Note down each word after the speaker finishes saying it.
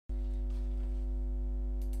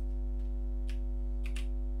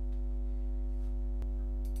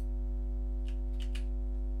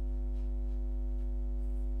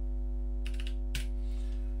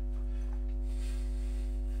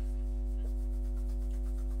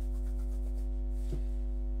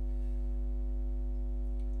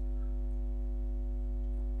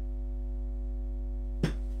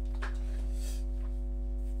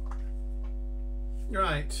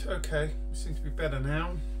Right, okay, seems to be better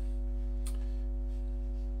now.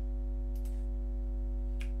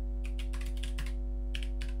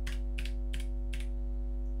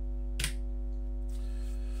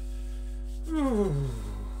 Ooh.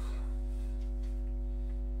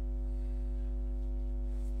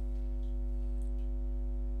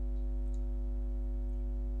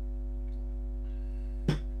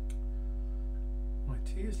 My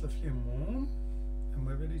tea is lovely and warm, and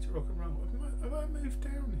we're ready to rock and roll. Have I moved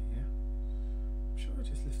down here? I'm sure I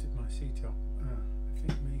just lifted my seat up. I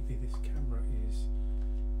think maybe this camera is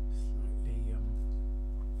slightly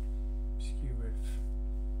skew.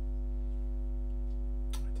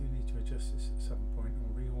 I do need to adjust this at some point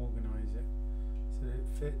or reorganize it so that it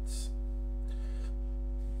fits.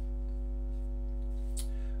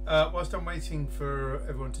 Whilst I'm waiting for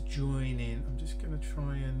everyone to join in, I'm just going to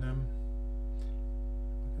try and I'm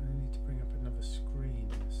going to need to bring up another screen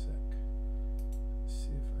in a sec. Let's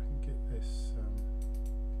see if I can get this.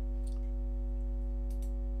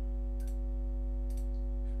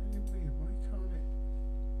 It's really weird. Why can't it?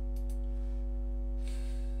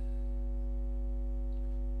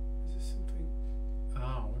 Is there something?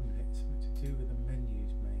 Oh, wait a minute. Something to do with the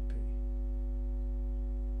menus, maybe.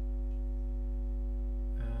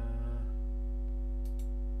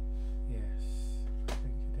 Yes, I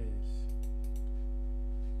think it is.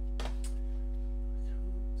 I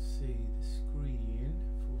can't see the screen,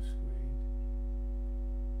 full screen.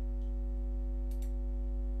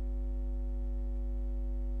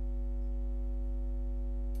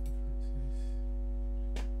 Preferences.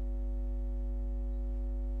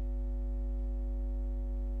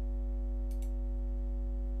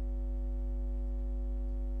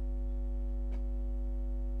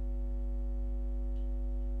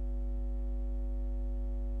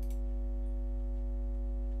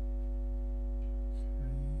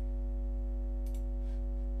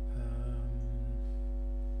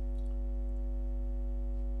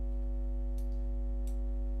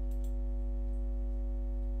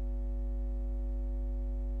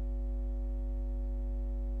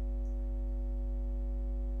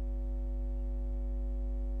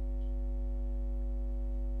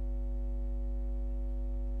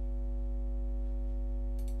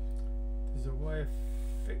 There's a way of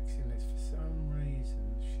fixing this for some reason.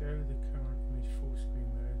 Show the current image full screen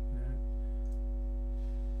mode now.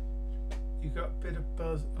 You got a bit of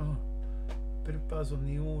buzz. Oh, a bit of buzz on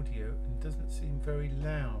the audio, and doesn't seem very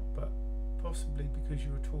loud, but possibly because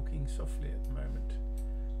you were talking softly at the moment.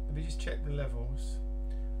 Let me just check the levels.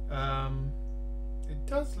 It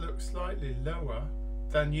does look slightly lower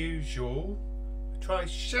than usual. I try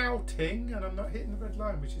shouting and I'm not hitting the red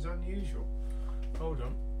line, which is unusual. Hold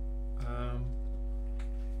on.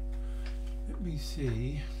 Let me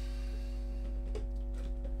see if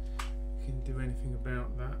we can do anything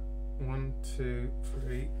about that. 1, 2,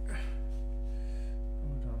 3.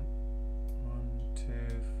 Hold on. 1, 2,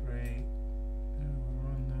 3. No, we're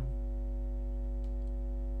on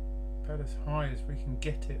about as high as we can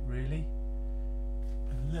get it, really.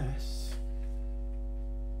 Unless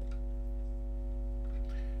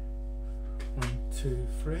 1, 2,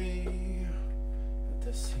 3. That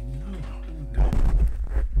does seem lower. Oh, no.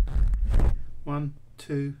 1,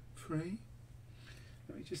 2, 3.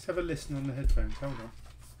 Let me just have a listen on the headphones. Hold on.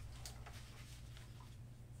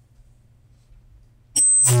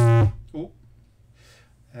 Oh,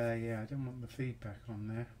 yeah, I don't want the feedback on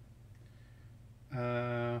there.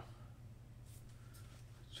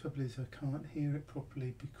 Trouble is I can't hear it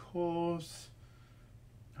properly because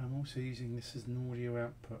I'm also using this as an audio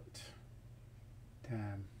output.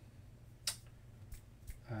 Damn.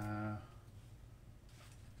 I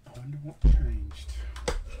wonder what changed.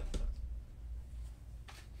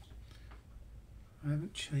 I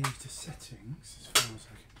haven't changed the settings as far as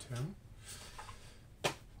I can tell.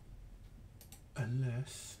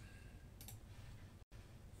 Unless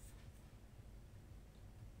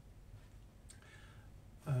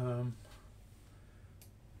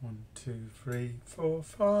one, 2, 3, 4,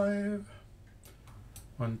 5.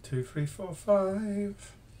 1, 2, 3, 4,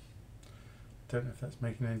 5. Don't know if that's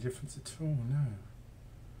making any difference at all. No.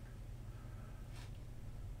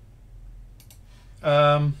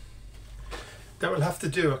 That will have to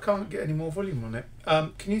do. I can't get any more volume on it.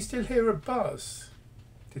 Can you still hear a buzz?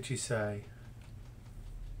 Did you say?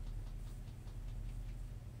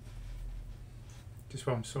 Just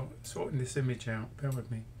while I'm sorting this image out. Bear with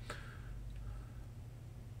me.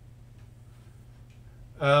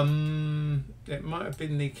 It might have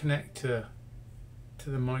been the connector to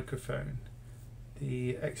the microphone.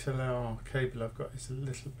 The XLR cable I've got is a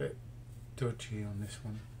little bit dodgy on this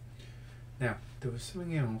one. Now, there was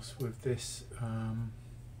something else with this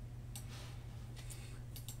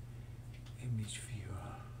image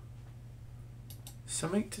viewer.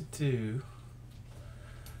 Something to do.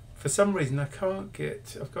 For some reason I can't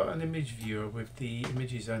get, I've got an image viewer with the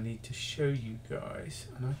images I need to show you guys,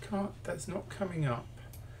 and I can't, that's not coming up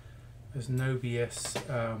as an OBS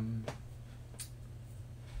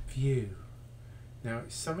view. Now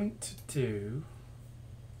it's something to do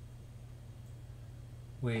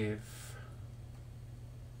with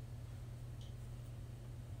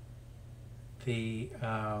the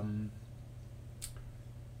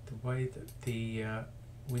way that the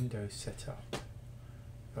window's set up,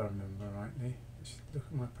 if I remember rightly. Let's look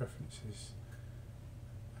at my preferences.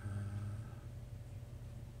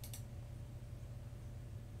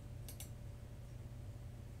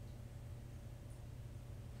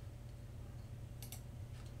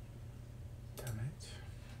 Damn it.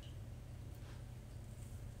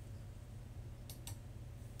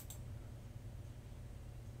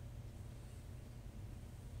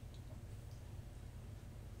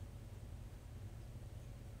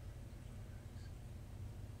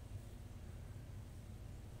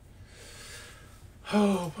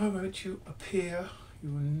 Oh, why won't you appear?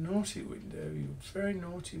 You naughty window, you very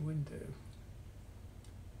naughty window.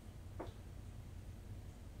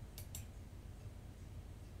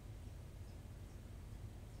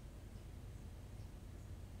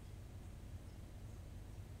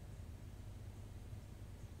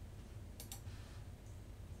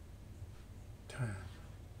 Damn.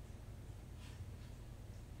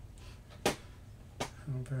 How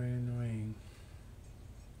very annoying.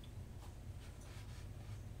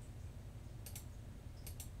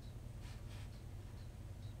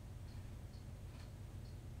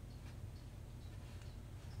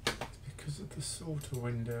 Because of the sort of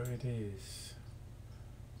window it is.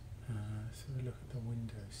 Let's have a look at the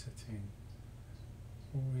window setting.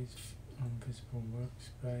 Always unvisible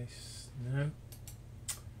workspace. No.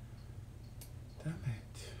 Damn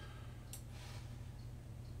it.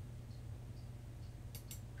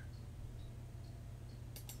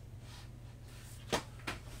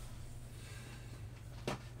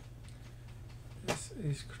 This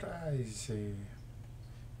is crazy.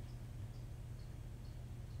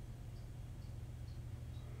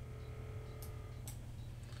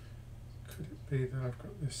 Could it be that I've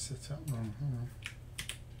got this set up wrong? Hold on.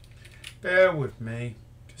 Bear with me.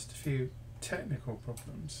 Just a few technical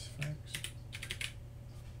problems, folks.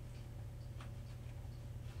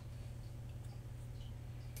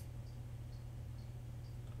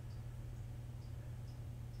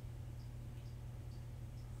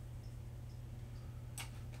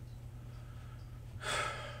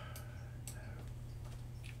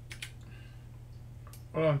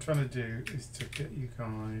 All I'm trying to do is to get you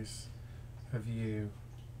guys a view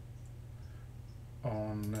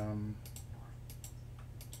on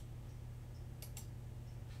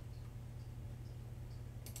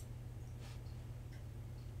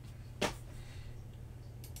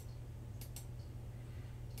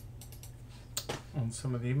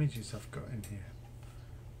some of the images I've got in here.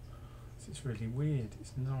 It's really weird.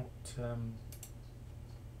 It's not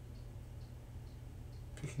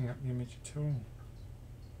picking up the image at all.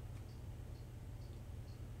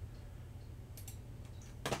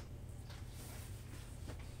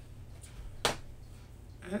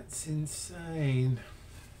 That's insane.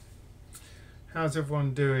 How's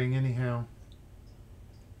everyone doing anyhow?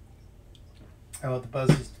 Oh, the buzz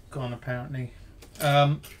is gone apparently.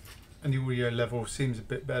 And the audio level seems a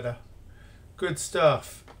bit better. Good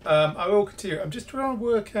stuff. I will continue. I'm just trying to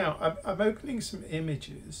work out. I'm opening some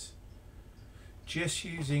images just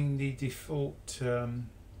using the default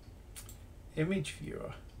image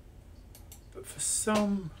viewer. But for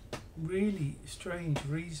some really strange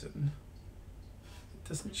reason, it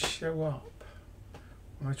doesn't show up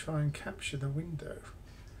when I try and capture the window.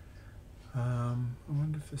 I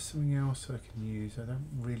wonder if there's something else I can use. I don't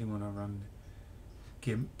really want to run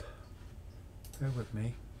GIMP. Bear with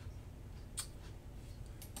me.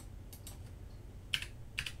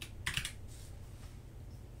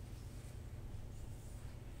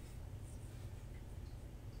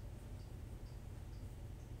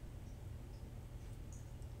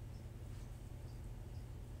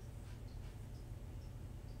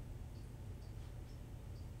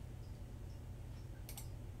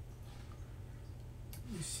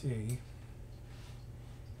 Let me see.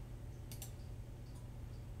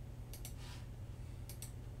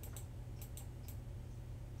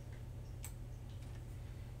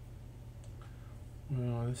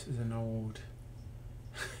 Well, this is an old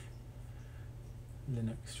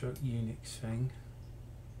Linux/Unix thing.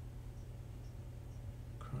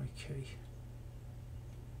 Crikey.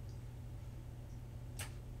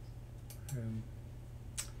 home.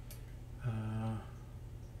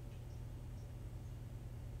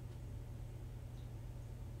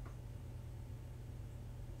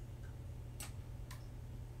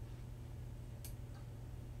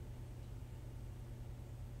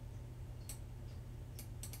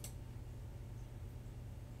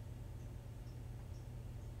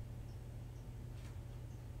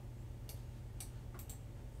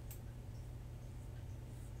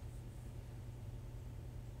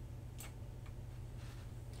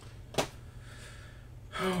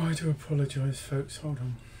 Oh, I do apologise, folks. Hold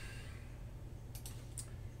on.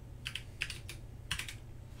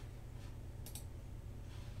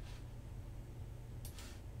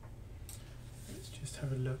 Let's just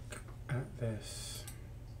have a look at this.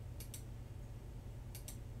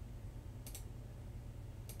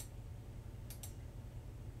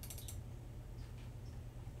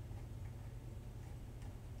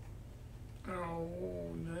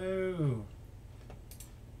 Oh, no.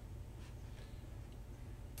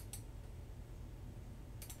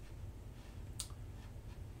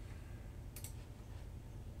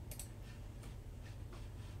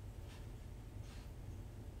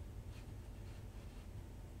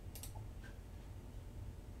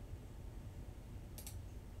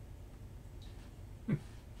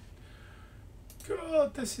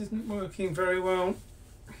 God, this isn't working very well.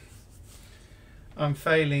 I'm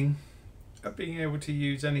failing at being able to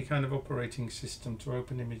use any kind of operating system to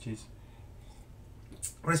open images.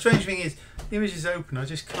 Well, the strange thing is, the image is open, I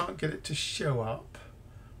just can't get it to show up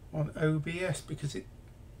on OBS because there's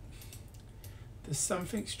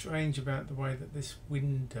something strange about the way that this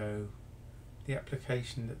window, the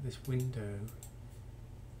application that this window,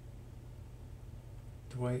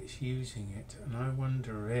 the way it's using it, and I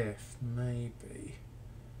wonder if maybe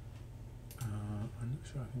I'm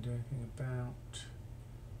not sure I can do anything about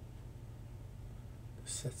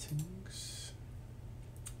the settings.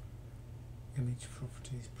 Image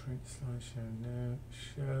properties, print slideshow, no,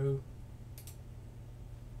 show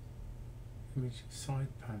image side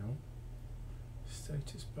panel,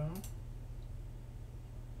 status bar.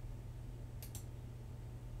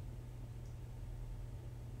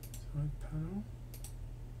 Side panel.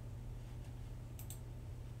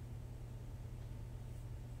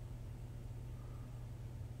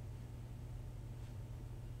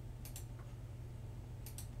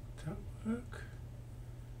 That work?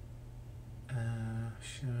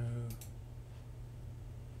 Show.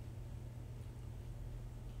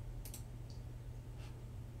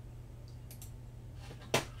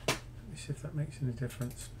 Let me see if that makes any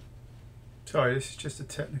difference. Sorry, this is just a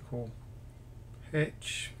technical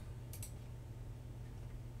hitch.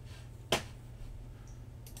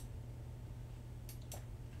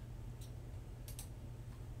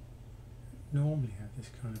 Normally have this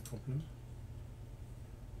kind of problem.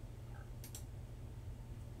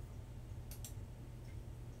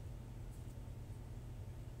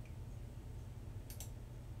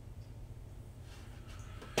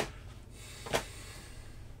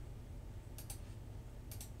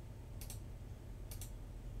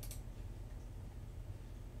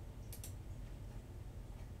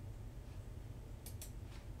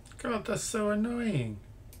 God, that's so annoying.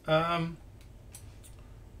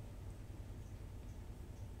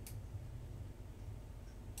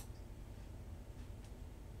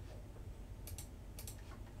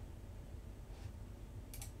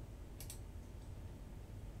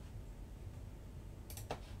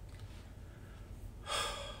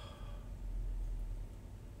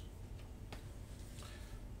 Right.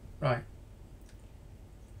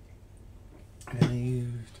 And I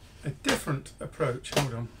used a different approach.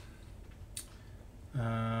 Hold on.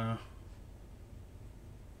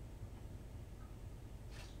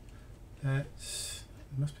 There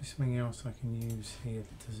must be something else I can use here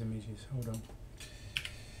that does images. Hold on.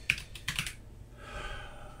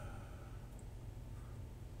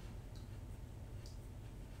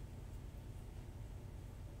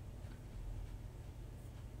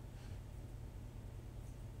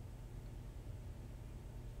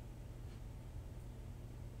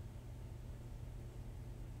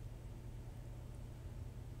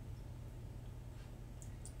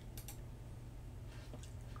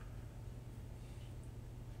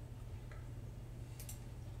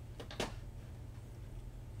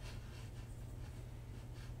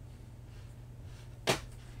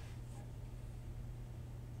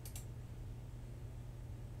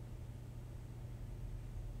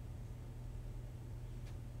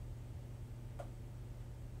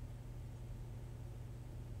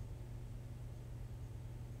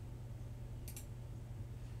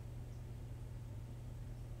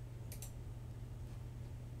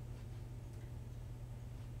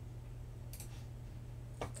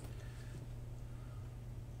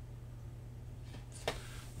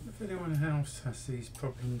 if anyone else has these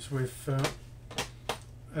problems with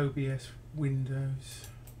OBS Windows.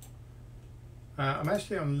 I'm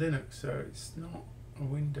actually on Linux, so it's not a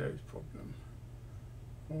Windows problem.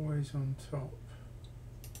 Always on top.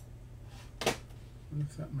 I wonder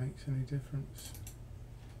if that makes any difference.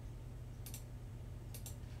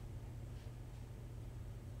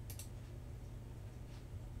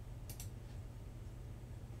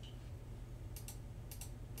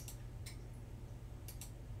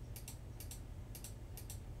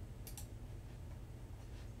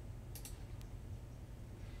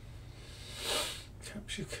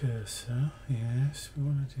 Capture cursor, yes, we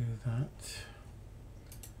want to do that.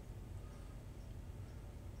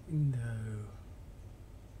 Window.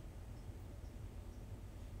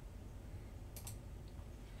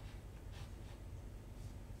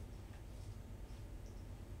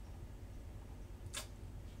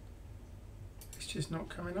 It's just not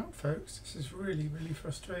coming up, folks. This is really, really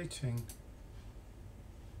frustrating.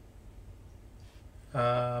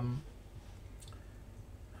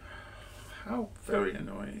 How very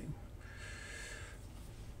annoying.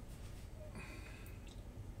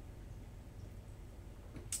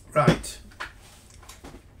 Right.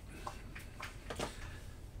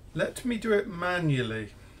 Let me do it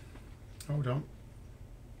manually. Hold on.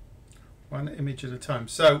 One image at a time.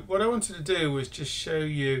 So what I wanted to do was just show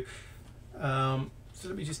you, so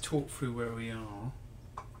let me just talk through where we are,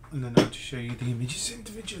 and then I'll just show you the images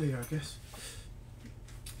individually, I guess.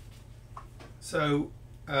 So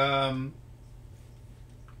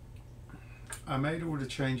I made all the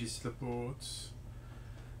changes to the boards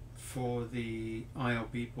for the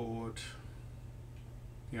ILB board,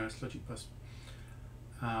 the ICE Logic Bus,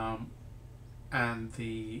 and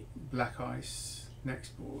the BlackIce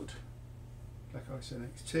Nxt board, BlackIce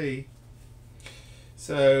Nxt.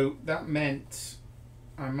 So that meant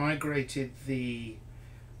I migrated the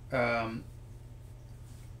power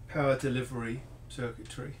delivery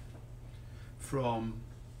circuitry from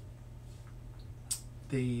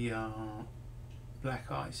the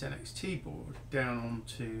BlackIce Nxt board down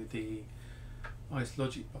onto the ICE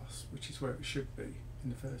Logic Bus, which is where it should be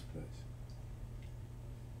in the first place,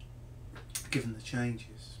 given the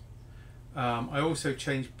changes. I also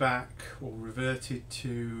changed back, or reverted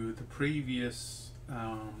to, the previous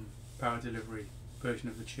power delivery version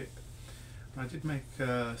of the chip. I did make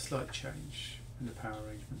a slight change in the power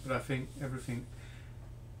arrangement, but I think everything,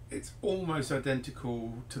 it's almost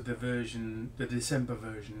identical to the version, the December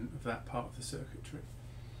version of that part of the circuitry.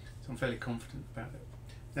 So I'm fairly confident about it.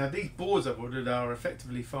 Now these boards I've ordered are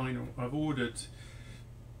effectively final. I've ordered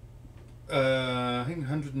I think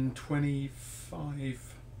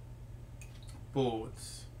 125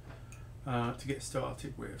 boards to get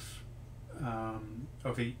started with,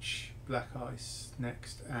 of each BlackIce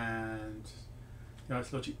Nxt and the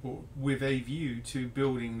ICE Logic board, with a view to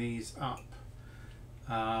building these up.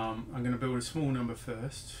 I'm going to build a small number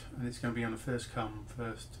first, and it's going to be on a first come,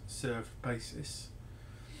 first served basis.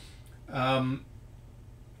 I've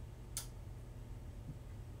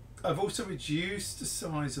also reduced the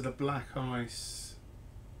size of the BlackIce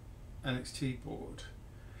Nxt board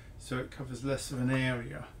so it covers less of an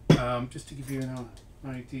area. Just to give you an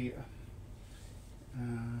idea,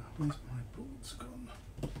 where's my boards gone?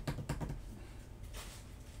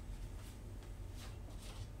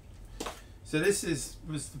 So this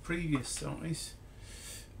was the previous size,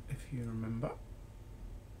 if you remember.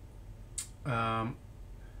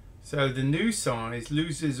 So the new size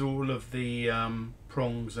loses all of the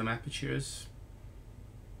prongs and apertures,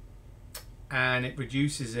 and it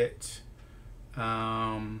reduces it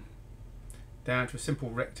down to a simple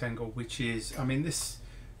rectangle, which is, I mean,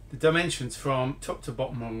 the dimensions from top to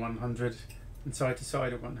bottom are 100 and side to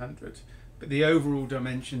side are 100, but the overall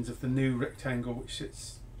dimensions of the new rectangle which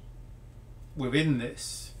sits within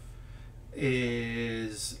this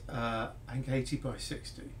is I think 80 by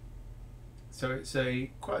 60. So it's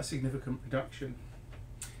quite a significant reduction,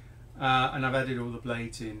 and I've added all the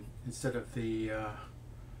blades in instead of the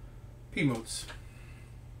P-mods,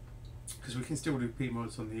 because we can still do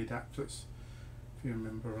P-mods on the adapters, if you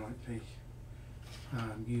remember rightly,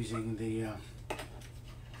 using the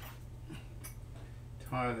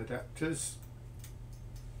tile adapters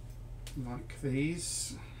like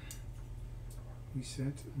these. He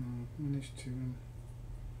said, managed to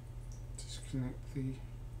disconnect the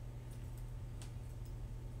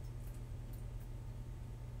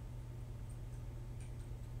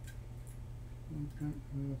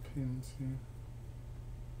pins here.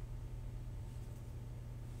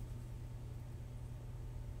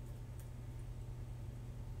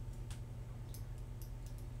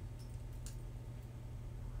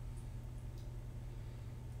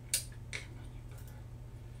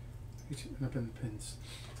 the pins.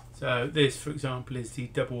 So this, for example, is the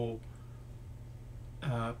double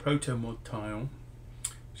proto mod tile,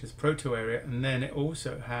 which is proto area, and then it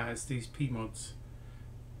also has these PMods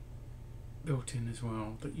built in as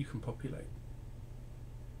well that you can populate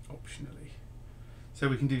optionally. So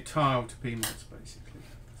we can do tile to PMods basically.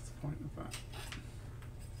 That's the point of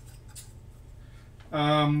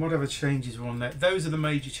that. What other changes are on there? Those are the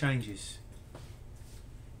major changes.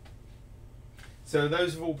 So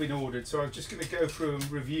those have all been ordered. So I'm just going to go through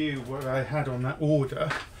and review what I had on that order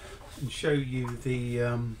and show you the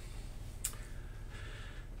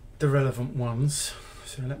relevant ones.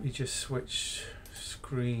 So let me just switch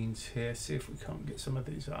screens here, see if we can't get some of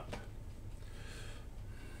these up.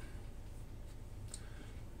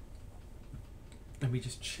 Let me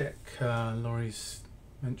just check. Laurie's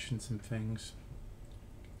mentioned some things.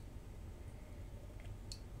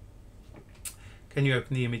 Can you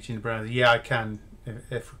open the image in the browser? Yeah, I can,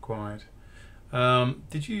 if required.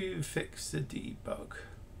 Did you fix the debug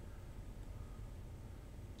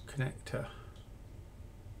connector?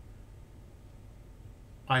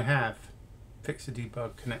 I have fixed the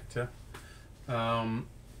debug connector.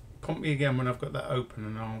 Prompt me again when I've got that open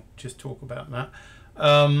and I'll just talk about that.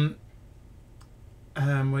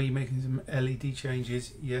 Were you making some LED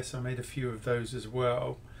changes? Yes, I made a few of those as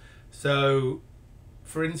well. So,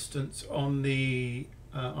 for instance, on the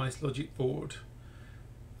ICE Logic board,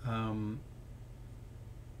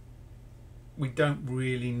 we don't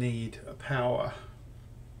really need a power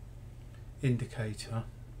indicator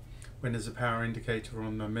when there's a power indicator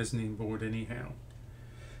on the mezzanine board anyhow.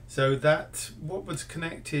 So that what was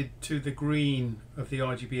connected to the green of the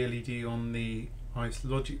RGB LED on the ICE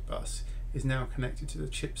Logic bus is now connected to the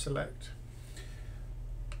chip select.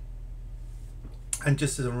 And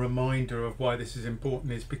just as a reminder of why this is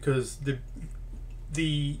important is because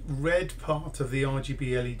the red part of the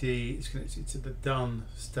RGB LED is connected to the done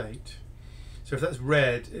state. So if that's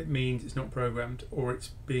red, it means it's not programmed or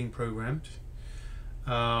it's being programmed.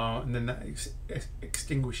 And then that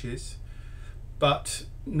extinguishes. But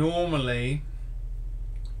normally,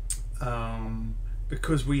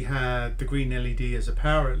 because we had the green LED as a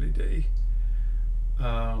power LED,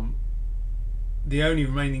 the only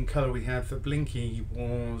remaining colour we had for blinky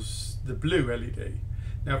was the blue LED.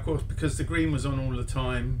 Now, of course, because the green was on all the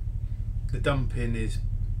time, the done pin is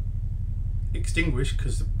extinguished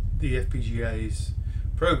because the FPGA is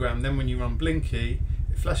programmed. Then when you run blinky,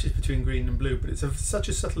 it flashes between green and blue, but it's such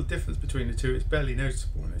a subtle difference between the two, it's barely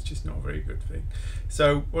noticeable, and it's just not a very good thing.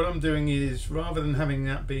 So what I'm doing is, rather than having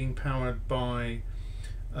that being powered by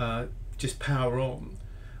just power on,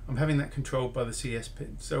 I'm having that controlled by the CS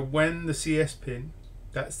pin. So when the CS pin,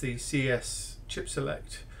 that's the CS chip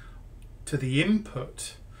select, to the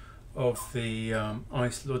input of the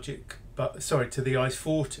ICE Logic, to the ICE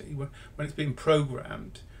 40, when it's being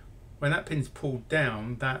programmed, when that pin's pulled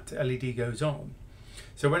down, that LED goes on.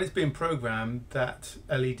 So when it's being programmed, that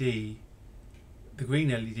LED, the green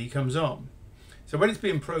LED, comes on. So when it's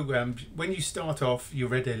being programmed, when you start off, your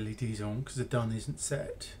red LED's on because the done isn't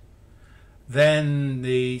set. Then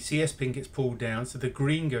the CS pin gets pulled down, so the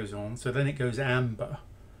green goes on, so then it goes amber.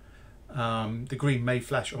 The green may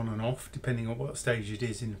flash on and off depending on what stage it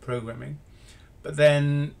is in the programming. But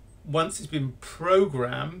then once it's been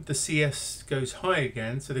programmed, the CS goes high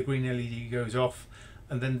again, so the green LED goes off,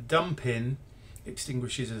 and then the done pin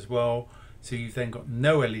extinguishes as well, so you've then got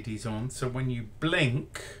no LEDs on. So when you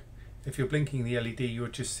blink, if you're blinking the LED, you'll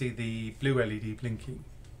just see the blue LED blinking.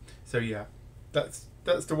 So yeah, that's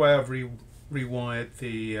the way I've rewired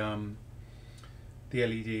the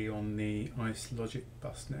LED on the ICE Logic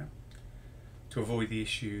bus now, to avoid the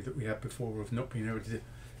issue that we had before of not being able to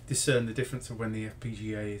discern the difference of when the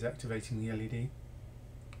FPGA is activating the LED.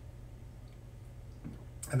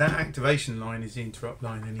 And that activation line is the interrupt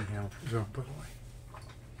line anyhow, as well, by the way.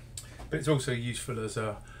 But it's also useful as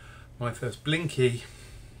my first blinky.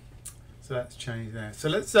 So that's changed there. So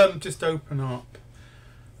let's just open up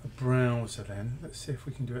a browser then. Let's see if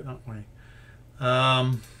we can do it that way.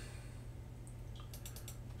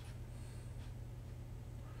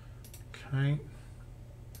 Okay.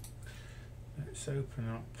 Let's open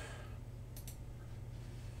up.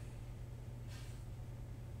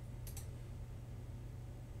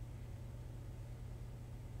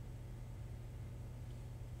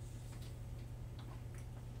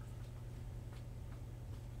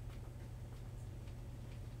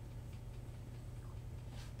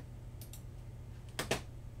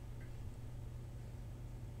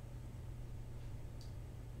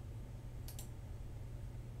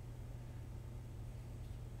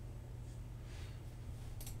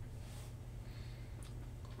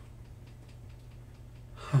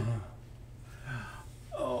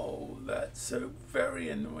 So very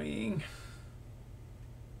annoying.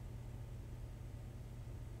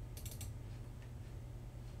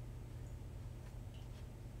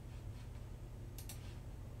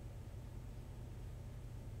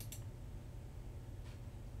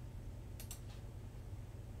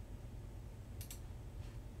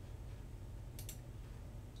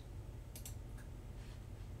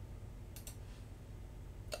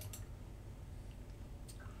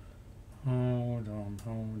 Hold on,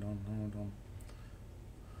 hold on, hold on.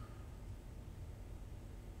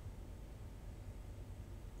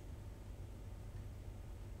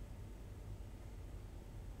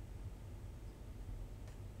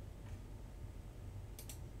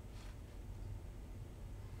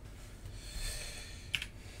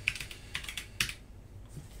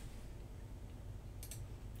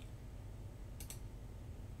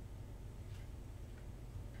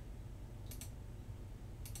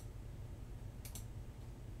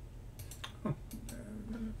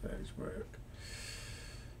 Those work.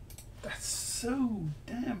 That's so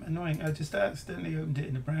damn annoying. I just accidentally opened it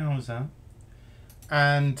in the browser,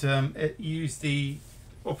 and it used the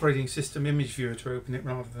operating system image viewer to open it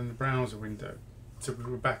rather than the browser window. So we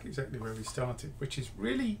were back exactly where we started, which is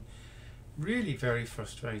really, really very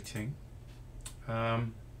frustrating. There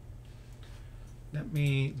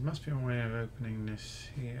must be a way of opening this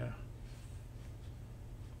here.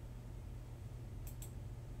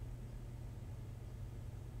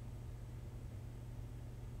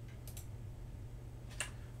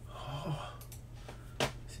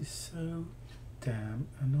 This is so damn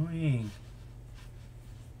annoying.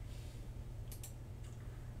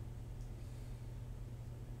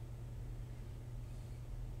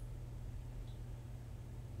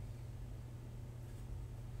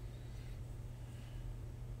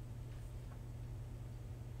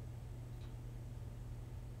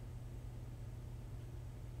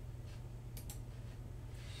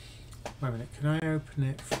 Wait a minute, can I open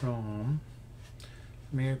it from,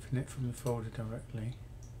 let me open it from the folder directly.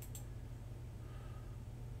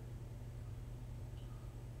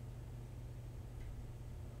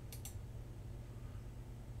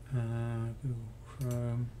 Google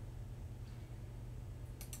Chrome.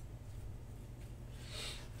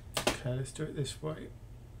 Okay, let's do it this way.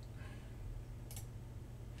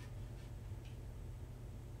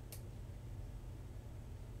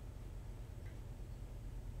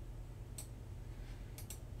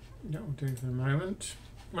 That will do for the moment.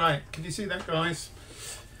 Right, can you see that, guys?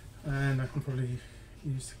 And I can probably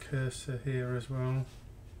use the cursor here as well.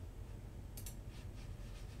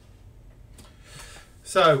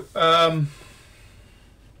 So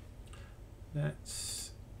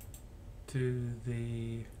let's do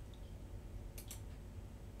this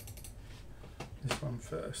one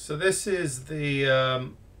first. So this is the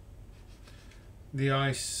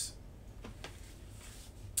ICE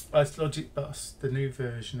Logic bus, the new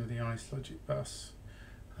version of the ICE Logic bus.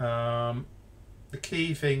 The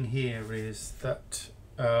key thing here is that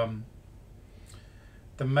the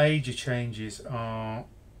major changes are,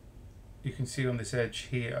 you can see on this edge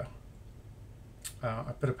here,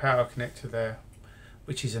 I put a power connector there,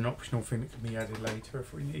 which is an optional thing that can be added later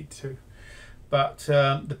if we need to. But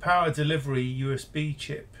the power delivery USB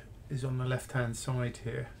chip is on the left hand side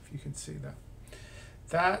here, if you can see that.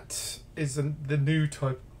 That is the new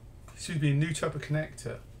type, excuse me, a new type of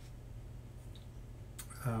connector,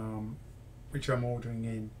 which I'm ordering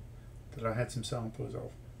in, that I had some samples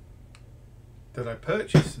of, that I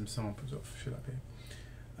purchased some samples of, should I be.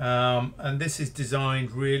 And this is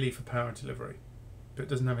designed really for power delivery, but it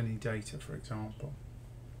doesn't have any data, for example.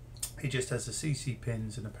 It just has the CC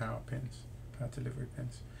pins and the power delivery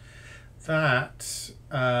pins. That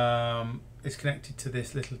is connected to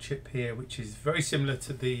this little chip here, which is very similar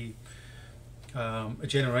to the a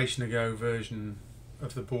generation ago version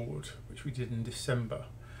of the board, which we did in December,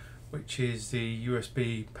 which is the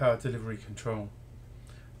USB power delivery control,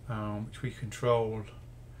 which we control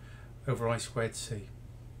over I2C.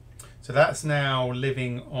 So that's now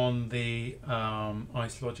living on the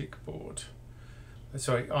ICE Logic board,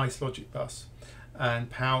 sorry, ICE Logic bus, and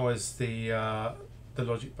powers the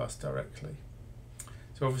Logic bus directly.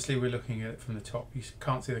 So obviously we're looking at it from the top. You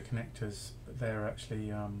can't see the connectors, but they're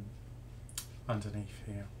actually underneath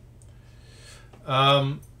here.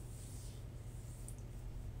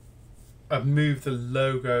 I've moved the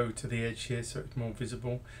logo to the edge here so it's more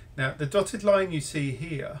visible. Now the dotted line you see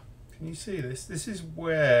here, can you see this? This is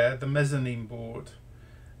where the mezzanine board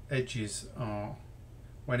edges are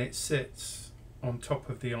when it sits on top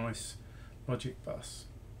of the ICE Logic bus.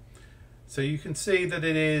 So you can see that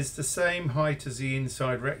it is the same height as the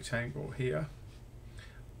inside rectangle here,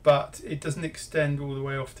 but it doesn't extend all the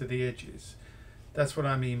way off to the edges. That's what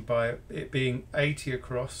I mean by it being 80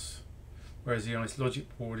 across, whereas the Ice Logic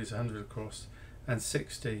board is 100 across, and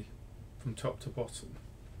 60 from top to bottom,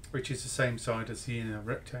 which is the same side as the inner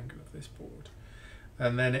rectangle of this board.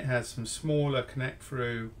 And then it has some smaller connect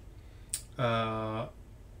through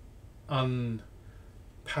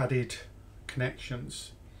unpadded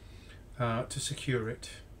connections to secure it.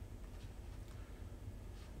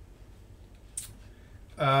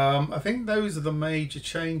 I think those are the major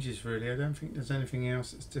changes really. I don't think there's anything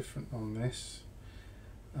else that's different on this.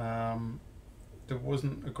 There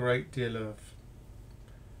wasn't a great deal of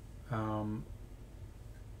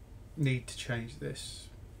need to change this.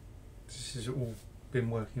 This has all been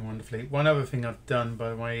working wonderfully. One other thing I've done, by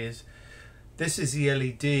the way, is this is the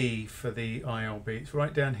LED for the ILB. It's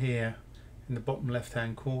right down here in the bottom left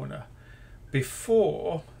hand corner.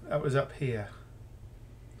 Before that was up here.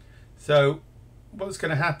 So what's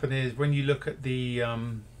going to happen is when you look at the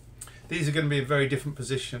these are going to be in very different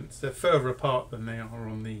positions. They're further apart than they are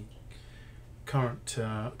on the current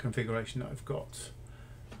configuration that I've got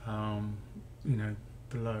you know,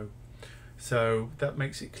 below. So that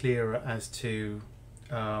makes it clearer as to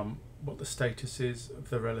what the status is of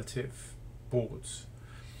the relative boards.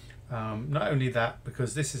 Not only that,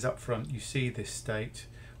 because this is up front, you see this state,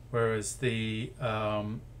 whereas the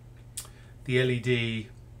LED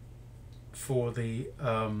for the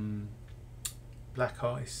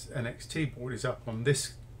BlackIce Nxt board is up on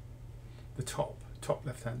this, the top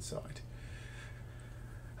left hand side,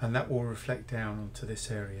 and that will reflect down onto this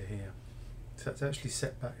area here. So that's actually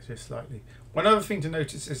set back just slightly. One other thing to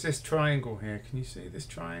notice is this triangle here. Can you see this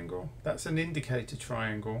triangle? That's an indicator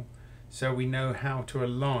triangle, so we know how to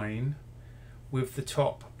align with the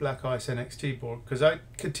top BlackIce Nxt board, because I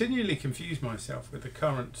continually confuse myself with the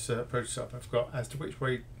current prototype I've got as to which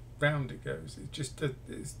way round it goes. It's just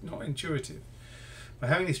it's not intuitive. By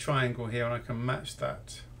having this triangle here, and I can match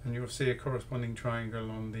that, and you'll see a corresponding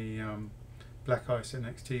triangle on the BlackIce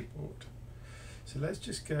Nxt board. So let's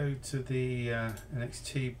just go to the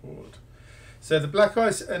Nxt board. So the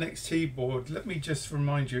BlackIce Nxt board, let me just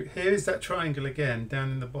remind you, here is that triangle again down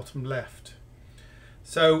in the bottom left.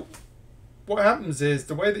 So what happens is,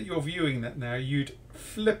 the way that you're viewing that now, you'd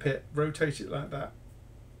flip it, rotate it like that.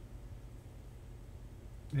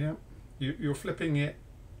 Yeah, you're flipping it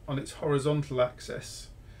on its horizontal axis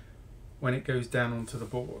when it goes down onto the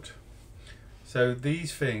board. So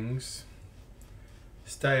these things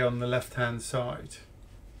stay on the left hand side.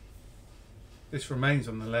 This remains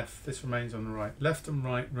on the left, this remains on the right. Left and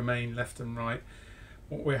right remain left and right.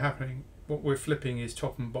 What we're flipping is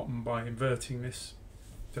top and bottom by inverting this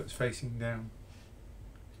so it's facing down.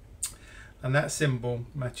 And that symbol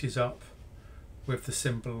matches up with the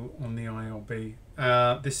symbol on the ILB.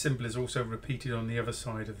 This symbol is also repeated on the other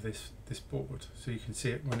side of this board, so you can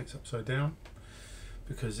see it when it's upside down,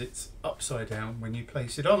 because it's upside down when you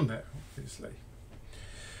place it on there, obviously.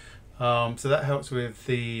 So that helps with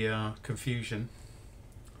the confusion.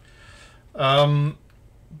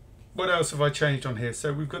 What else have I changed on here?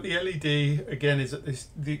 So we've got the LED again is at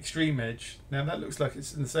the extreme edge. Now that looks like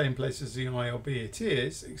it's in the same place as the ILB. It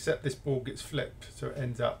is, except this board gets flipped, so it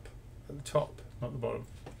ends up at the top, not the bottom.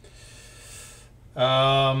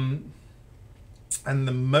 And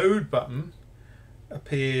the mode button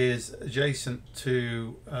appears adjacent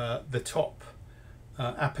to the top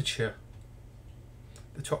aperture,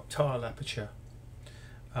 the top tile aperture.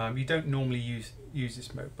 You don't normally use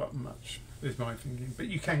this mode button much, is my thinking, but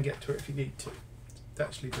you can get to it if you need to. It's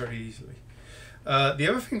actually very easily. The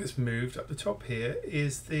other thing that's moved up the top here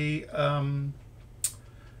is the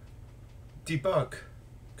debug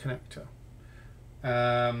connector.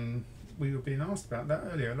 We were being asked about that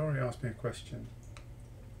earlier. Laurie asked me a question.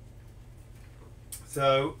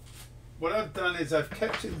 So what I've done is I've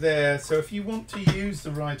kept it there, so if you want to use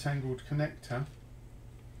the right-angled connector,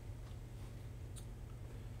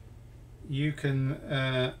 you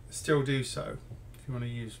can still do so if you want to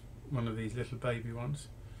use one of these little baby ones.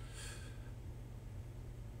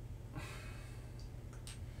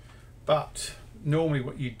 But normally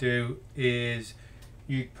what you do is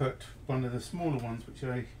you put one of the smaller ones, which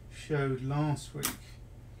I showed last week,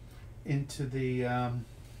 into the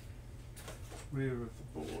rear of the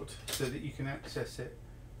board so that you can access it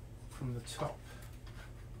from the top.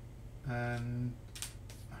 And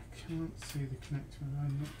I can't see the connector, and I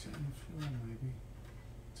knocked it on the floor maybe.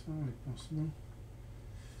 Entirely possible.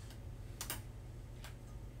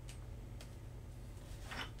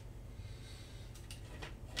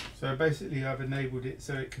 So basically I've enabled it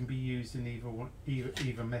so it can be used in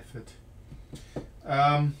either method.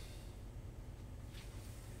 Oh.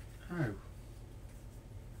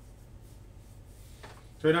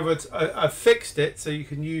 So in other words, I've fixed it so you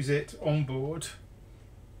can use it on board,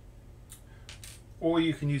 or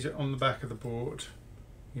you can use it on the back of the board,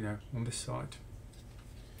 you know, on this side.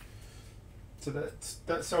 So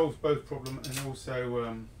that solves both problems, and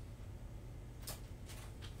also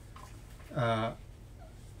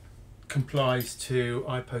complies to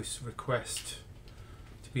iPost's request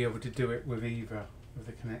to be able to do it with either of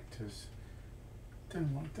the connectors.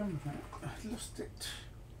 Don't know what I've done with that. I lost it.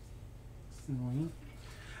 It's annoying.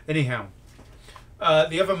 Anyhow,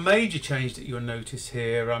 the other major change that you'll notice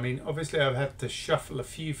here, I mean, obviously I've had to shuffle a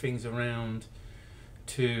few things around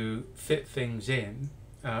to fit things in,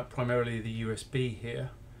 primarily the USB here,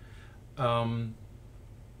 are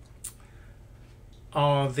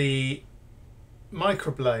the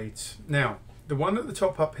microblades. Now, the one at the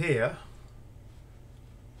top up here,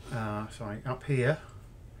 up here,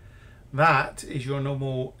 that is your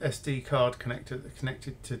normal SD card connector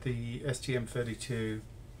connected to the STM32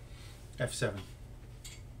 F7.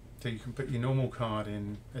 So you can put your normal card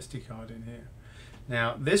in, SD card in here.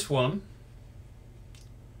 Now this one,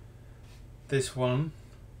 this one,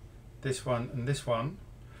 this one and this one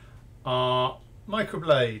are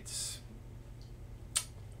microblades,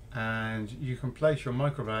 and you can place your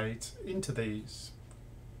microblades into these.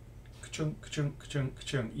 Ka-chunk, ka-chunk, ka-chunk,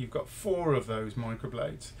 ka-chunk. You've got 4 of those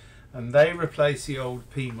microblades, and they replace the old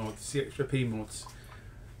P mods, the extra P mods,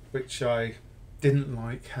 which I didn't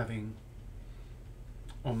like having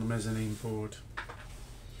on the mezzanine board.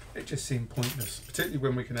 It just seemed pointless, particularly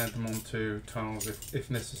when we can add them onto tiles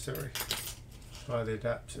if necessary via the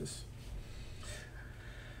adapters.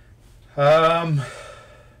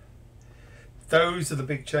 Those are the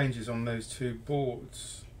big changes on those 2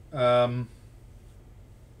 boards. I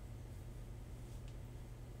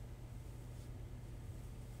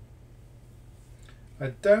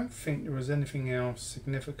don't think there was anything else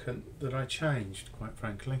significant that I changed, quite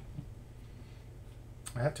frankly.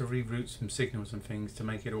 I had to reroute some signals and things to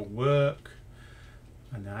make it all work,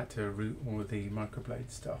 and I had to route all the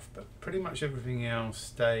microblade stuff, but pretty much everything else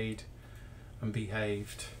stayed and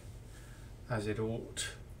behaved as it ought.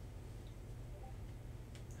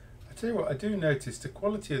 I tell you what, I do notice the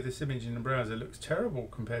quality of this image in the browser looks terrible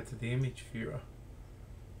compared to the image viewer.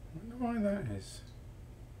 I wonder why that is.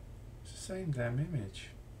 It's the same damn image.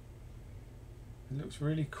 It looks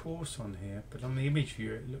really coarse on here, but on the image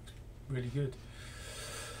viewer it looks really good.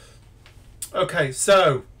 Okay,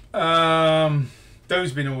 so those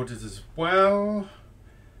have been ordered as well.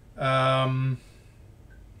 I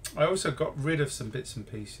also got rid of some bits and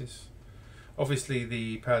pieces. Obviously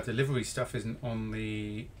the power delivery stuff isn't on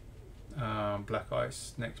the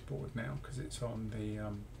BlackIce Nxt board now because it's on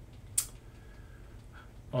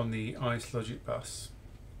the ICE logic bus.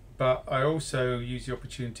 But I also used the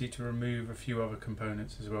opportunity to remove a few other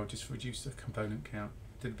components as well, just to reduce the component count.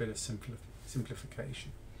 Did a bit of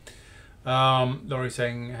simplification. Laurie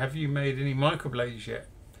saying, have you made any microblades yet?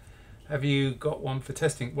 Have you got one for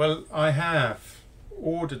testing? Well, I have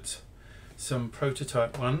ordered some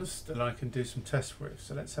prototype ones that I can do some tests with.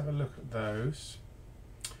 So let's have a look at those.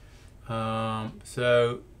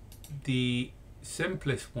 So the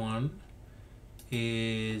simplest one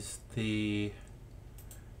is the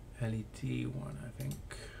LED one, I think.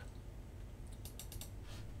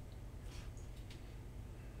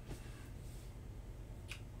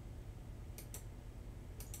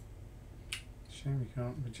 Shame we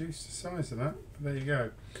can't reduce the size of that, but there you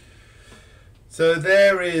go. So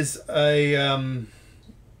there is a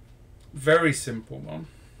very simple one.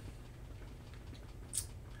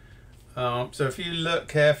 So if you look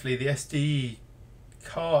carefully, the SD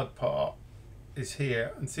card part is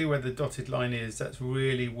here, and see where the dotted line is. That's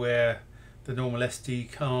really where the normal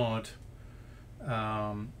SD card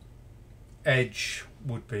edge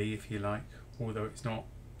would be, if you like, although it's not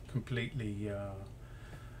completely a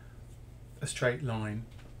straight line.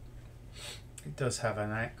 It does have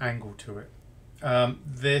an angle to it.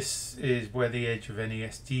 This is where the edge of any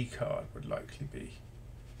SD card would likely be.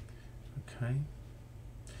 Okay,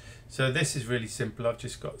 so this is really simple. I've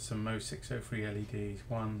just got some MO603 LEDs,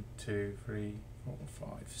 1, 2, 3, 4, 5,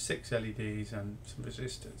 6 LEDs and some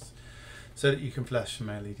resistors, so that you can flash some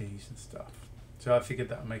LEDs and stuff. So I figured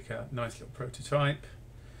that would make a nice little prototype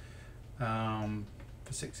for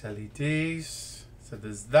 6 LEDs. So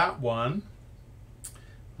there's that one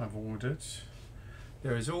I've ordered.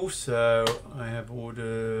 There is also, I have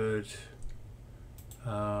ordered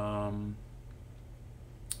I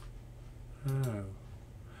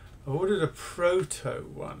ordered a proto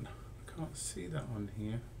one. I can't see that on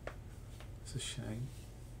here. It's a shame.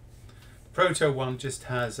 The proto one just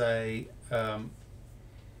has a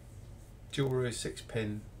dual row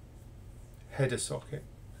 6-pin header socket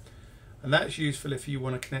and that's useful if you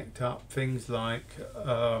want to connect up things like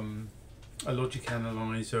a logic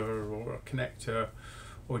analyzer or a connector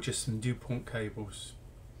or just some DuPont cables.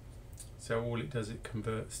 So all it does, it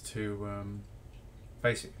converts to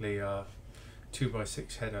basically a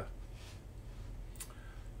 2x6 header.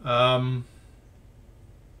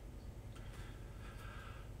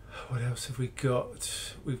 What else have we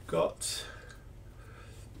got?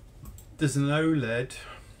 There's an OLED.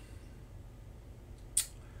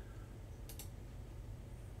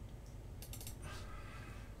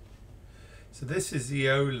 So this is the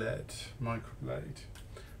OLED microblade.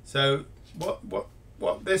 So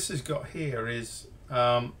what this has got here is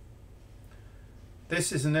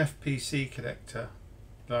this is an FPC connector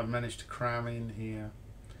that I've managed to cram in here.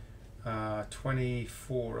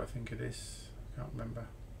 24, I think it is. I can't remember.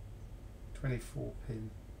 24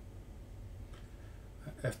 pin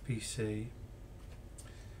FPC.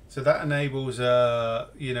 So that enables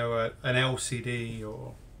you know, an LCD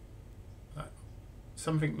or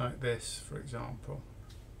something like this, for example,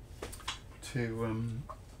 to I wonder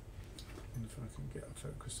if I can get a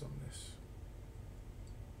focus on this,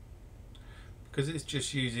 because it's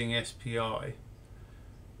just using SPI.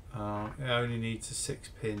 It only needs 6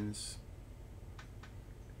 pins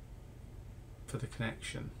for the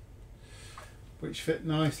connection, which fit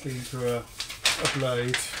nicely into a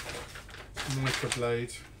blade, a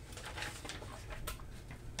microblade.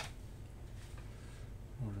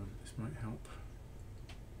 Hold on, this might help.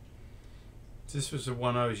 This was the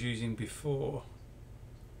one I was using before.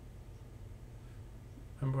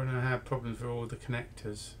 Remember when I had problems with all the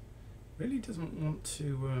connectors? Really doesn't want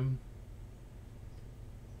to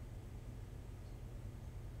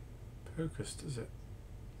focus, does it?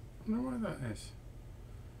 I don't know why that is.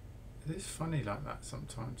 It is funny like that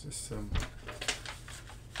sometimes. It's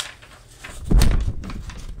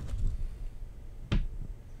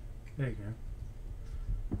there you go.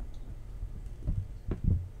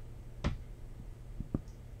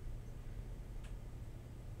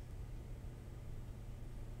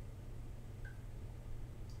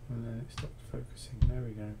 And then it stopped focusing. There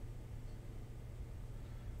we go.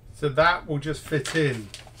 So that will just fit in.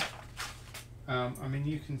 I mean,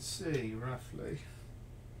 you can see roughly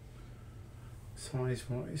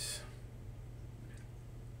size-wise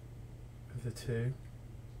of the two.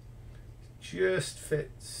 It just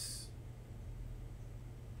fits.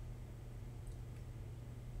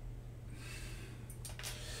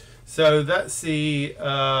 So that's the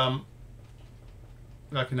like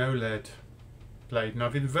an OLED blade, and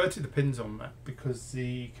I've inverted the pins on that because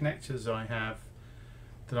the connectors I have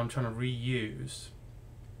that I'm trying to reuse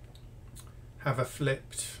have a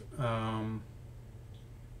flipped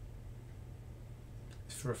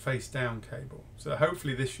it's for a face down cable, so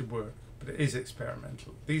hopefully this should work, but it is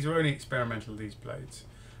experimental. These are only experimental, these blades.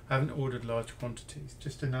 I haven't ordered large quantities,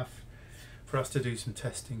 just enough for us to do some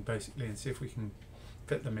testing basically and see if we can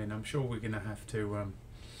fit them in. I'm sure we're going to have to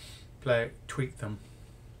tweak them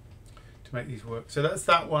to make these work. So that's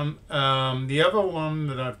that one. The other one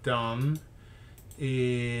that I've done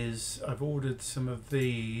is I've ordered some of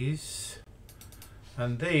these,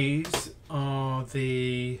 and these are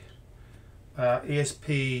the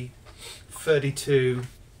ESP32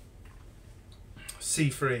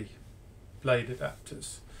 C3 blade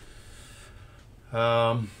adapters.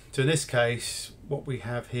 So in this case what we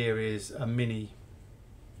have here is a mini,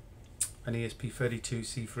 an ESP32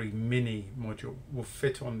 C3 mini module will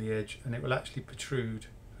fit on the edge, and it will actually protrude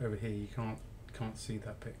over here. You can't see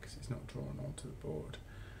that bit because it's not drawn onto the board,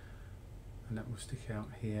 and that will stick out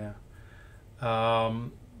here.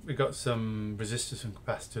 We've got some resistors and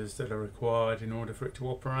capacitors that are required in order for it to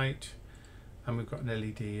operate, and we've got an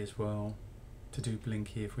LED as well to do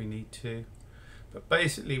blinky if we need to. But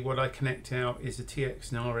basically what I connect out is a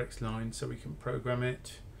TX and RX line so we can program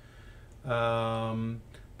it. Then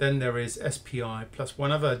there is SPI plus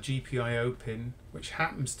one other GPIO pin, which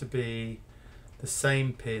happens to be the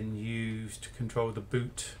same pin used to control the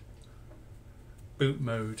boot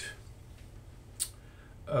mode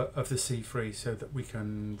of the C3, so that we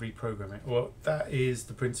can reprogram it. Well, that is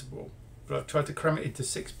the principle, but I've tried to cram it into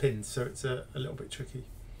 6 pins, so it's a little bit tricky.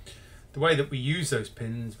 The way that we use those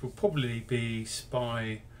pins will probably be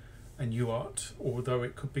SPI and UART, although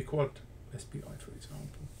it could be quad SPI, for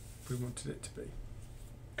example, if we wanted it to be,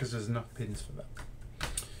 because there's enough pins for that.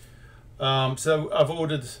 So I've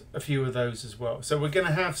ordered a few of those as well. So we're going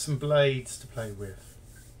to have some blades to play with.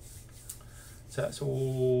 So that's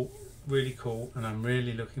all really cool, and I'm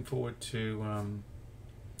really looking forward to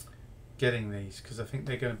getting these, because I think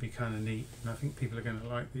they're going to be kind of neat, and I think people are going to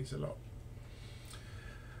like these a lot.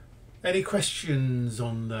 Any questions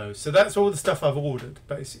on those? So that's all the stuff I've ordered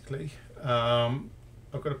basically.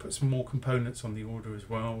 I've got to put some more components on the order as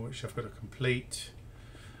well, which I've got to complete.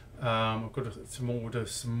 I've got to order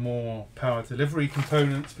some more power delivery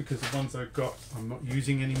components because the ones I've got I'm not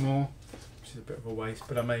using anymore, which is a bit of a waste,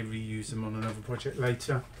 but I may reuse them on another project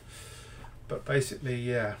later. But basically,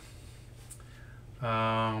 yeah.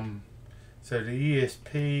 So the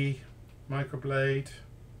ESP microblade,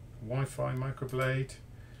 Wi-Fi microblade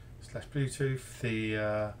 / Bluetooth,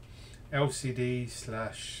 the LCD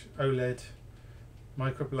 / OLED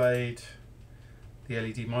microblade, the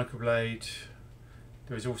LED microblade.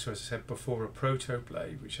 There is also, as I said before, a proto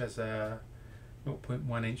blade which has a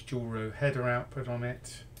 0.1 inch dual row header output on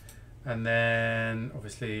it, and then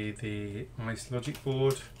obviously the ICE logic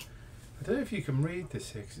board. I don't know if you can read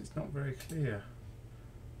this here because it's not very clear.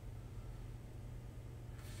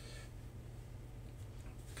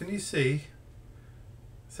 Can you see?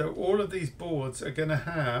 So all of these boards are going to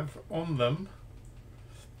have on them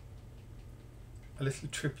a little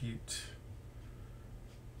tribute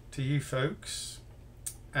to you folks,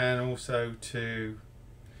 and also to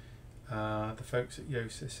the folks at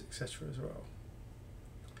Yosis, etc. as well.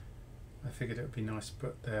 I figured it would be nice to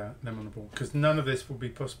put them on the board, because none of this would be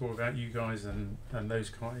possible without you guys and those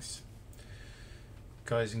guys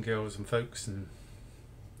and girls and folks and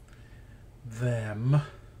them.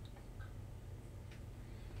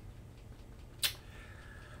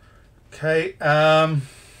 Okay, and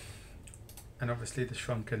obviously the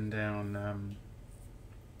shrunken down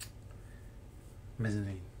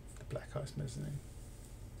mezzanine, the BlackIce mezzanine.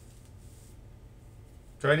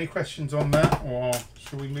 So any questions on that, or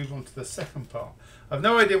should we move on to the second part? I've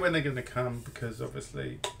no idea when they're going to come because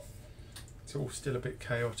obviously it's all still a bit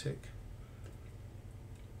chaotic,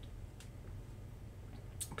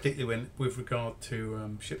 particularly with regard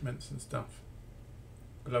to shipments and stuff.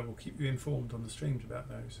 But I will keep you informed on the streams about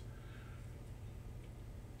those.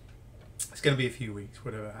 It's going to be a few weeks,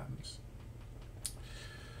 whatever happens.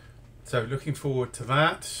 So looking forward to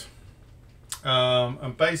that.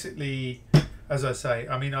 And basically, as I say,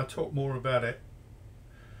 I mean, I'll talk more about it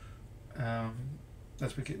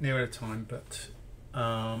as we get nearer the time, but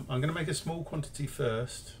I'm going to make a small quantity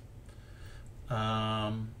first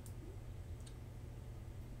by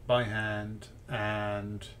hand,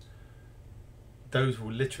 and those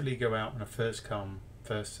will literally go out on a first come,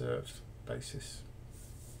 first served basis.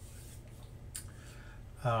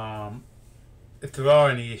 If there are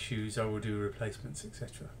any issues, I will do replacements,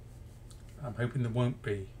 etc. I'm hoping there won't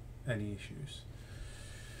be any issues,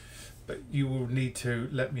 but you will need to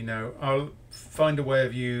let me know. I'll find a way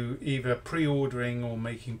of you either pre-ordering or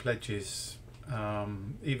making pledges,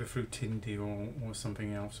 either through Tindy or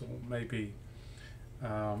something else, or maybe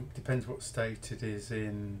depends what state it is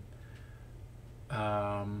in.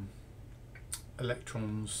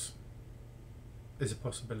 Electrons is a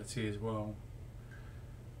possibility as well.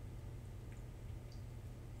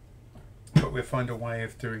 But we'll find a way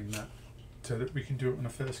of doing that so that we can do it on a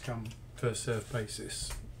first come, first served basis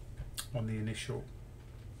on the initial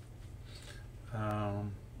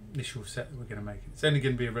set that we're going to make. It's only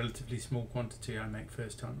going to be a relatively small quantity I make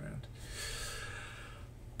first time round,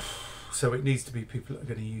 so it needs to be people that are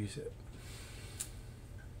going to use it.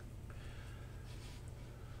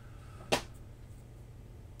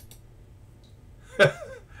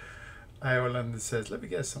 AOL London says, let me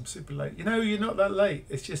guess, I'm super late. You know, you're not that late.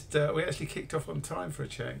 It's just we actually kicked off on time for a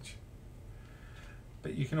change.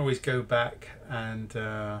 But you can always go back and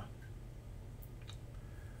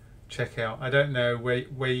check out. I don't know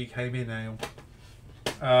where you came in,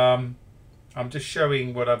 AOL. I'm just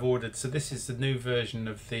showing what I've ordered. So this is the new version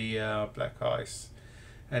of the BlackIce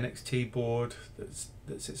Nxt board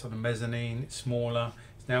that sits on a mezzanine. It's smaller.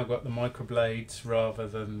 It's now got the microblades rather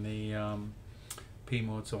than the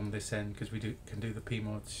PMODs on this end, because we can do the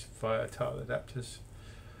PMODs via tile adapters.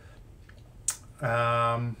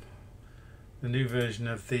 The new version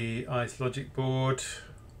of the ICE logic board,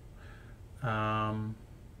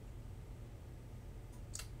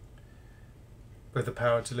 with the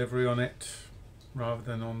power delivery on it rather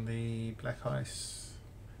than on the BlackIce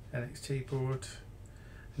Nxt board.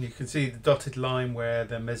 And you can see the dotted line where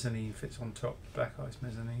the mezzanine fits on top, BlackIce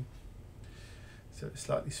mezzanine. So it's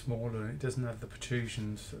slightly smaller and it doesn't have the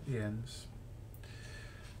protrusions at the ends.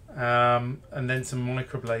 And then some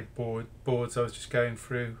microblade boards I was just going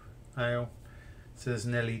through, AOL. So there's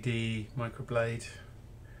an LED microblade,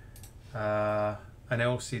 an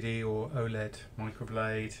LCD or OLED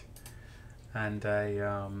microblade, and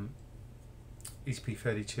a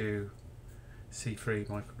ESP32 C3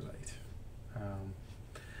 microblade.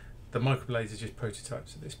 The microblades are just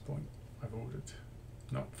prototypes at this point I've ordered,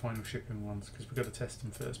 not final shipping ones, because we've got to test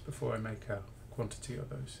them first before I make a quantity of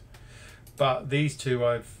those. But these two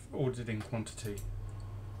I've ordered in quantity.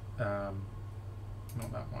 Not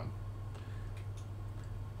that one.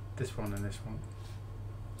 This one and this one.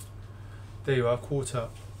 There you are, caught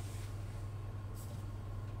up.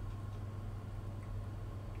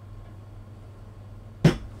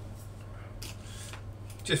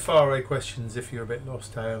 Just fire away questions if you're a bit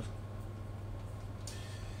lost, Dale.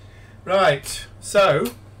 Right, so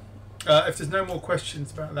if there's no more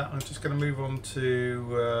questions about that, I'm just going to move on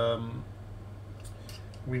to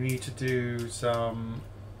we need to do some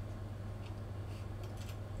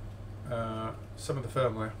of the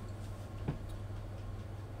firmware.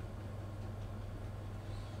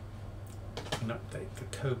 And update the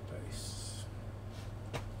code base.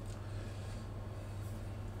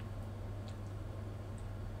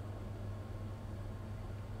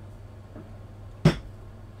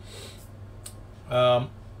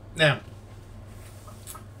 Now,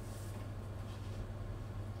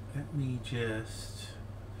 let me just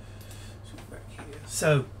switch back here.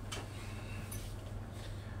 So,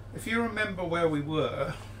 if you remember where we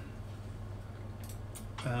were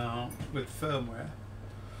with firmware,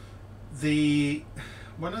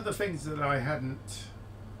 one of the things that I hadn't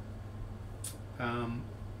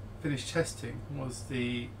finished testing was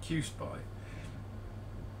the QSPI,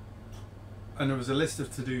 and there was a list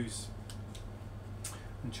of to-dos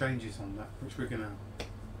and changes on that, which we're going to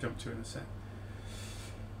jump to in a sec.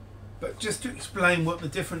 But just to explain what the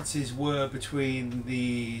differences were between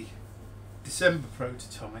the December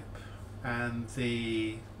prototype and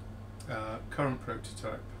the current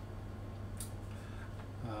prototype,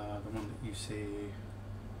 the one that you see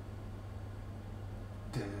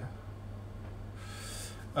there,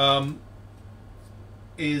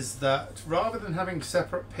 is that rather than having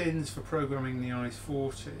separate pins for programming the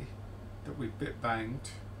ICE40 that we bit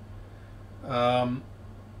banged,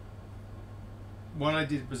 what I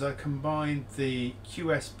did was I combined the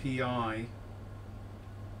QSPI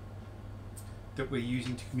that we're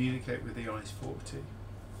using to communicate with the ICE40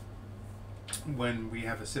 when we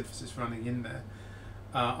have a synthesis running in there.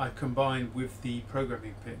 I combined with the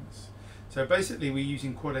programming pins. So basically we're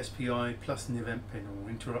using quad SPI plus an event pin or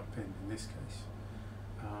interrupt pin in this case.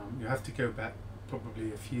 You have to go back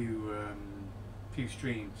probably a few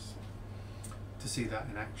streams to see that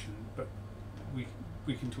in action, but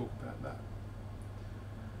we can talk about that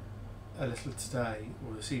a little today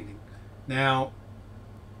or this evening. Now,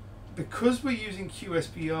 because we're using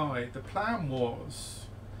QSPI, the plan was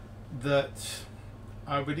that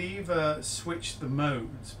I would either switch the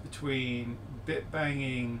modes between bit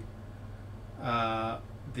banging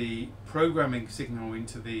the programming signal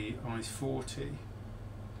into the ICE40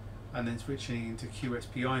 and then switching into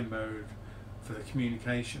QSPI mode for the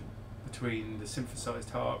communication between the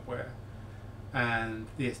synthesized hardware and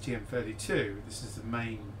the STM32. This is the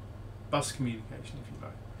main bus communication, if you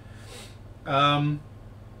like.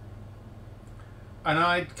 And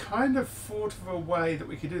I'd kind of thought of a way that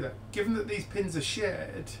we could do that. Given that these pins are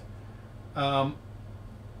shared, I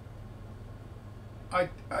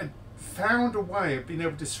found a way of being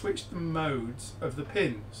able to switch the modes of the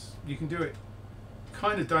pins. You can do it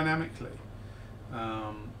kind of dynamically.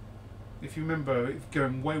 If you remember,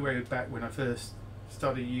 going way back when I first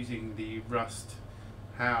started using the Rust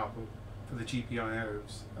HAL for the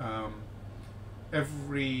GPIOs,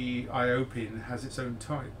 every I/O pin has its own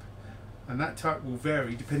type, and that type will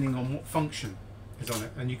vary depending on what function is on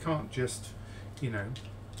it, and you can't just, you know,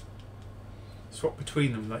 swap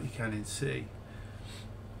between them like you can in C.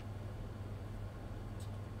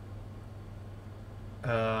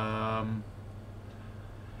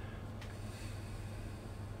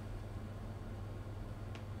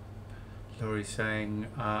 Laurie's saying,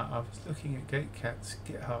 I was looking at GateCat's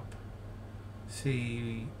GitHub.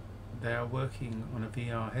 See, they are working on a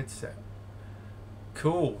VR headset.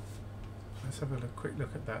 Cool. Let's have a quick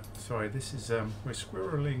look at that. Sorry, this is we're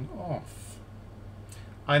squirreling off.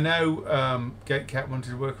 I know GateCat wanted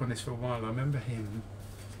to work on this for a while. I remember him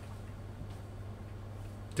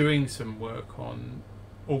doing some work on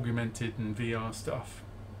augmented and VR stuff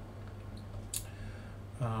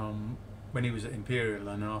when he was at Imperial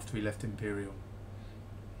and after he left Imperial.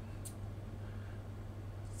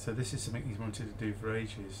 So this is something he's wanted to do for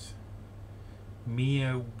ages.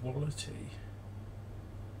 Meowality.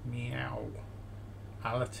 Meow-ality.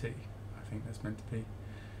 I think that's meant to be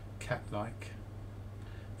cat-like.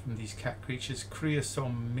 From these cat creatures,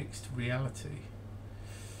 Creosom mixed reality.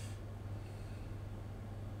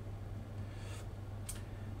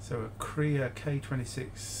 So a Crea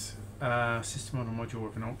K26 system on a module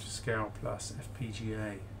with an ultra scale plus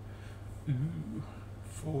FPGA. Ooh,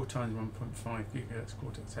 4 times 1.5 gigahertz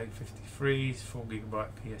Cortex A53s, 4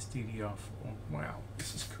 gigabyte PSDDR4. Wow,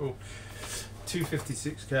 this is cool.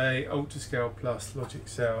 256K Ultra Scale Plus logic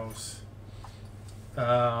cells.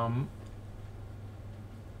 And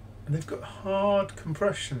they've got hard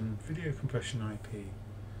compression, video compression IP.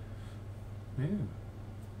 Ooh,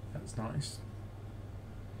 that's nice.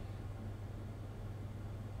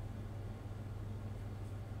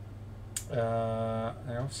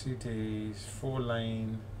 LCDs,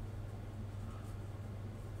 4-lane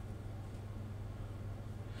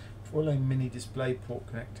mini display port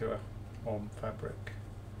connector on fabric.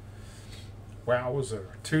 Wowzer.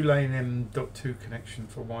 2-lane M.2 connection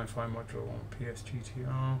for Wi-Fi module on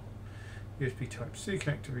PSGTR. USB Type-C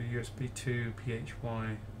connector with USB 2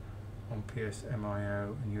 PHY on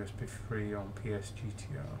PSMIO and USB 3 on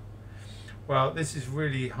PSGTR. Well, this is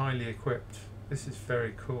really highly equipped. This is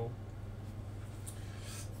very cool.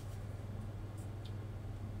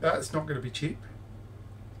 That's not going to be cheap.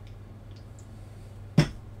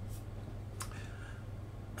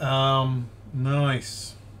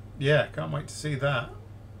 Nice. Yeah, can't wait to see that.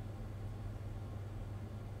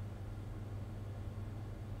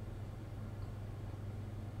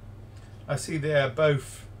 I see they are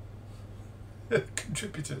both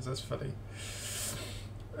contributors. That's funny.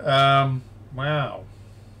 Wow.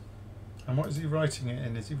 And what is he writing it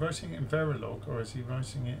in? Is he writing it in Verilog or is he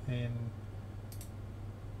writing it in...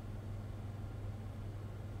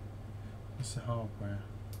 What's the hardware?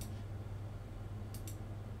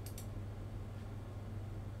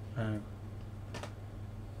 Oh.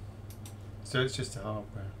 So it's just the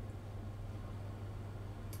hardware.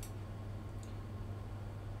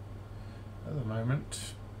 At the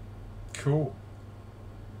moment. Cool.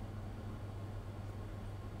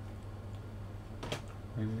 I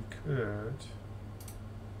mean, we could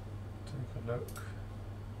take a look.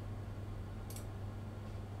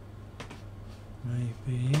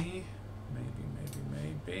 Maybe.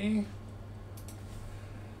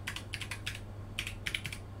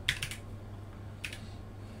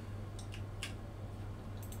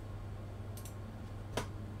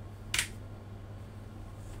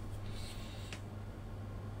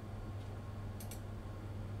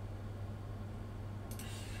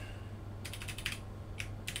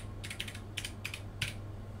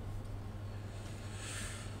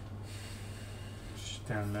 Just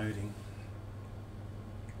downloading.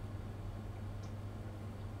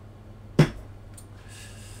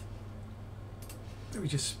 We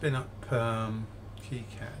just spin up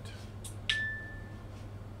KiCad.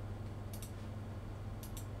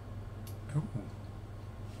 Oh,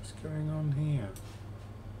 what's going on here?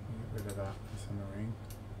 Get rid of that. That's annoying.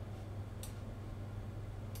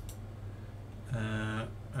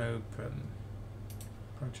 Open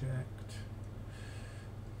project.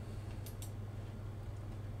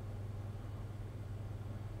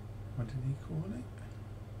 What did he call it?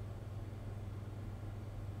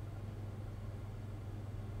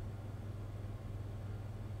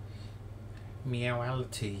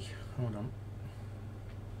 Meowality. Hold on.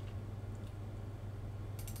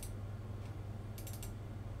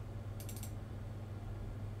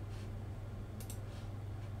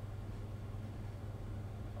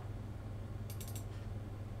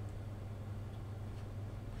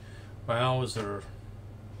 Wowzer.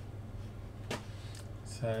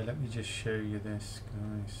 So let me just show you this,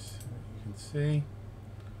 guys, so you can see.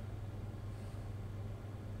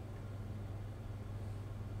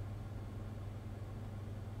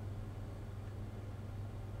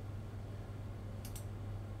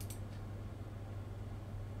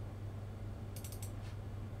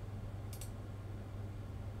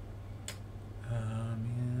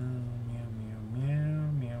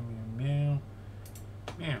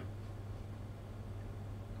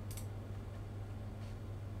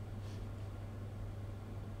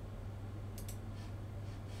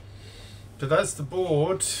 So that's the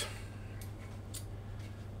board.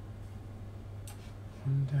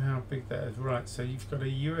 Wonder how big that is. Right, so you've got a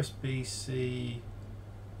USB-C.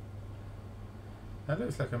 That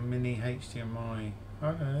looks like a mini HDMI.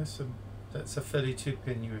 Oh no, that's a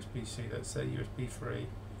 32-pin USB-C. That's a USB 3.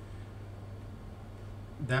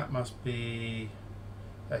 That must be,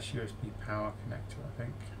 that's USB power connector, I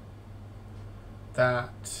think.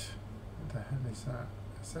 That, what the hell is that?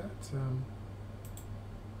 Is that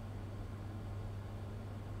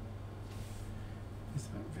is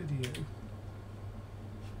that video?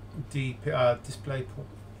 Display port.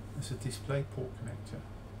 That's a display port connector.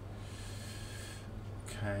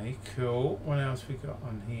 Okay, cool. What else we got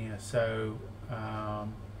on here? So,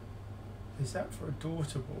 is that for a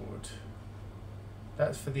daughter board?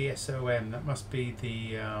 That's for the SOM. That must be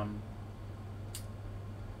the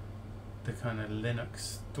the kind of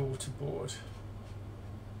Linux daughter board.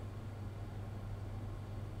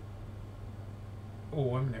 Oh,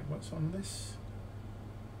 wait a minute, what's on this?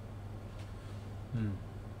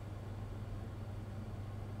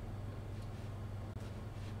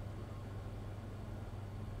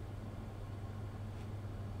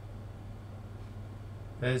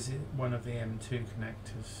 There's one of the M2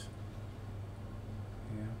 connectors.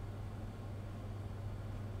 Yeah.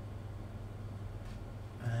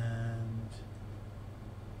 And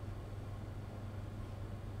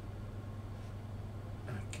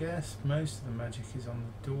I guess most of the magic is on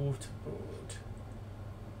the daughter board.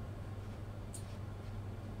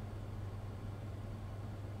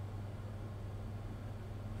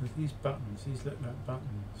 With these buttons, these look like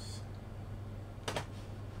buttons.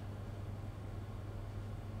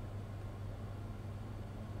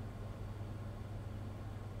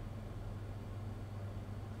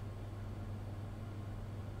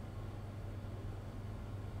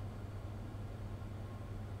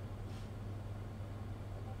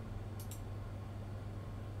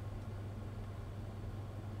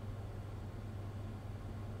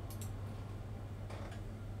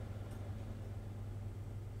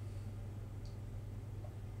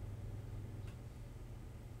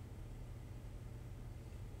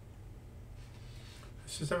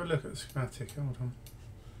 Let's just have a look at the schematic. Hold on,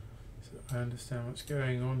 so I understand what's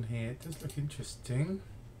going on here. It does look interesting.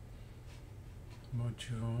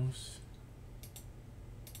 Modules.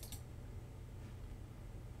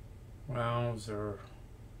 Wowzer.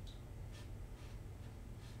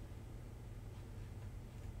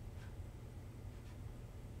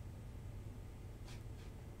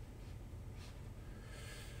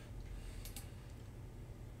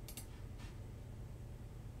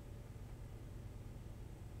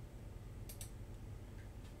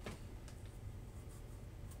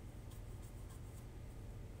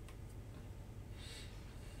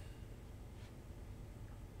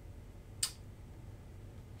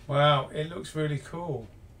 Wow, it looks really cool.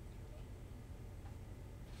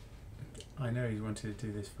 I know he's wanted to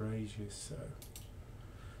do this for ages, so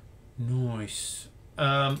nice.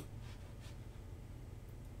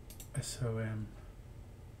 SOM.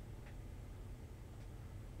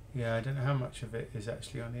 Yeah, I don't know how much of it is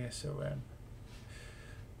actually on the SOM.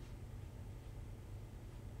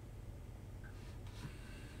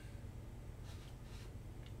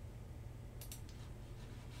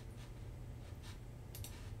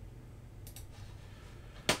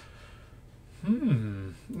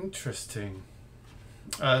 Interesting.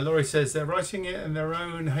 Laurie says they're writing it in their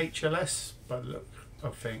own HLS by the look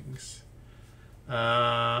of things. There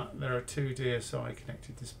are 2 DSI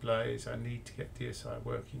connected displays. I need to get DSI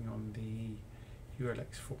working on the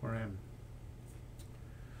ULX4M.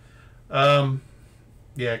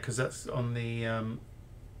 Yeah, because that's on the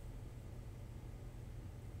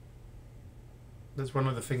that's one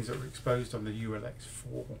of the things that were exposed on the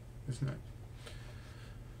ULX4, isn't it?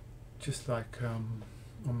 Just like on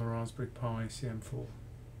the Raspberry Pi CM4.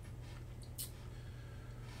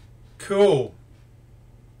 Cool.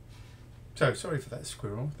 So, sorry for that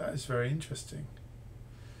squirrel. That is very interesting.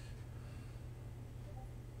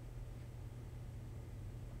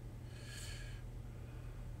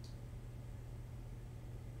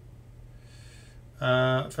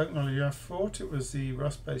 Folk knowledge, I thought it was the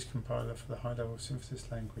Rust-based compiler for the high-level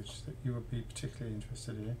synthesis language that you would be particularly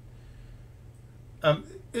interested in.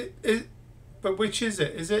 But which is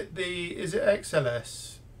it? Is it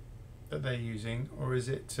XLS that they're using, or is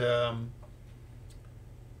it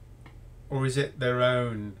their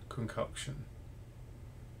own concoction?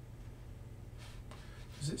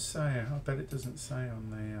 Does it say? I bet it doesn't say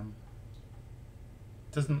on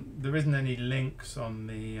the there isn't any links on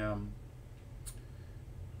the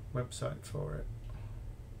website for it.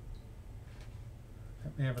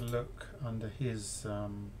 Let me have a look under his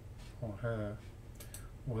or her,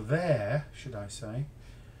 or their, should I say,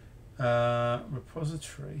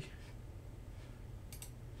 repository.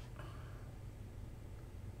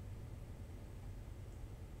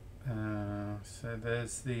 So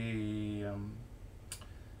there's the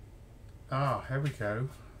here we go,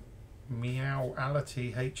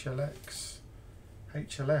 Meowality HLS.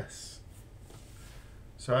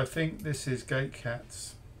 So I think this is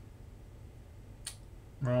GateCats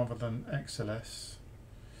rather than XLS.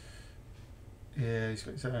 Yeah, he's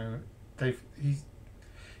got his own. They've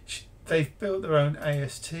built their own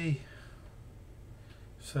AST.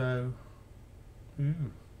 So,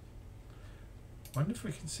 wonder if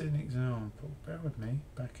we can see an example. Bear with me.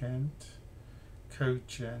 Backend, code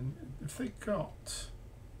gen. If they got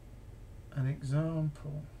an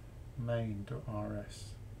example,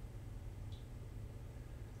 main.rs.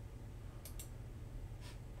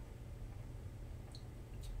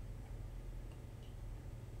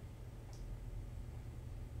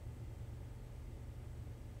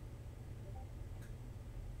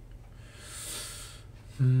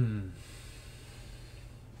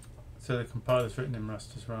 So the compiler's written in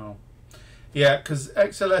Rust as well. Yeah, because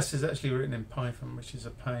XLS is actually written in Python, which is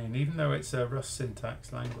a pain, even though it's a Rust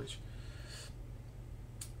syntax language.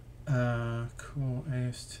 Core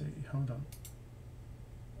AST, hold on.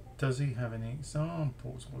 Does he have any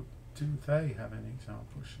examples, or do they have any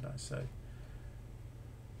examples, should I say?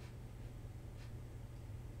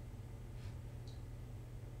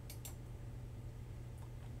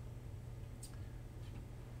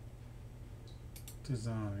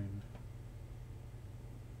 Design.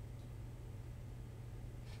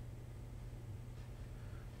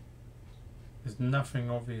 There's nothing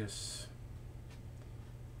obvious.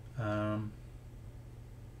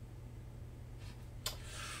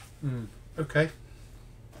 Okay.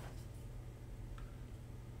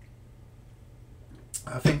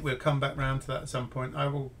 I think we'll come back round to that at some point. I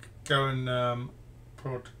will go and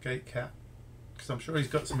prod GateCat, because I'm sure he's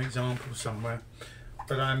got some examples somewhere,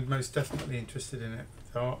 but I'm most definitely interested in it.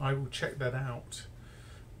 So I will check that out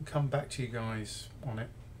and come back to you guys on it.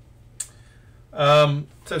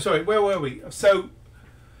 So sorry, where were we? So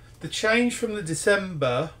the change from the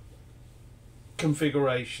December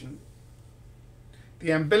configuration,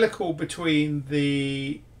 the umbilical between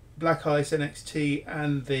the BlackIce Nxt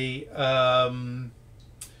and the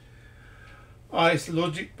ICE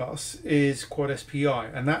logic bus is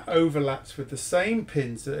QSPI, and that overlaps with the same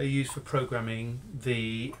pins that are used for programming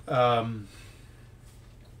the ICE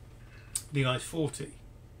 40.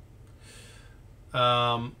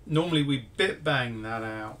 Normally we bit bang that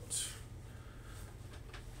out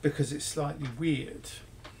because it's slightly weird.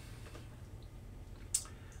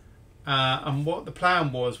 And what the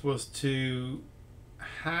plan was to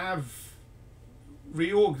have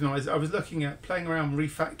reorganized. I was looking at playing around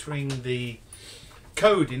refactoring the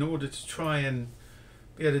code in order to try and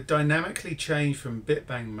be able to dynamically change from bit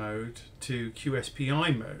bang mode to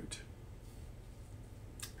QSPI mode.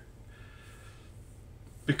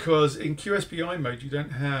 Because in QSPI mode you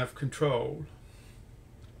don't have control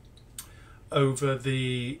over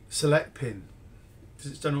the select pin,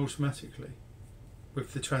 because it's done automatically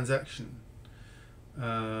with the transaction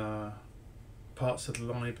parts of the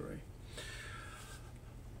library,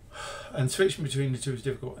 and switching between the two is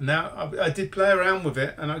difficult. Now I did play around with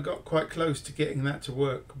it and I got quite close to getting that to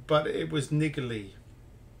work, but it was niggly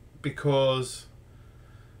because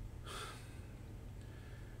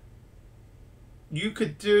you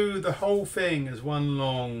could do the whole thing as one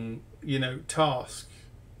long, task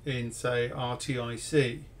in, say,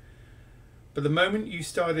 RTIC. But the moment you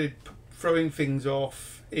started throwing things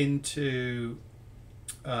off into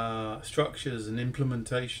structures and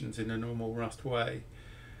implementations in a normal Rust way,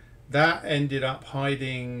 that ended up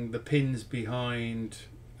hiding the pins behind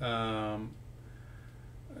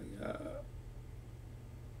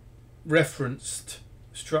referenced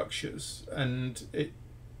structures, and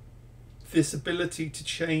this ability to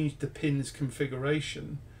change the pin's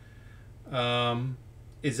configuration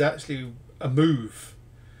is actually a move.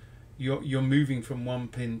 You're moving from one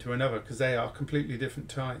pin to another because they are completely different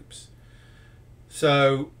types.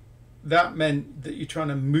 So that meant that you're trying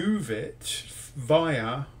to move it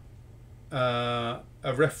via a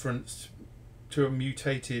reference to a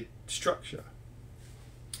mutated structure,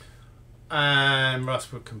 and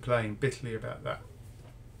Rust would complain bitterly about that.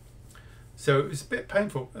 So it was a bit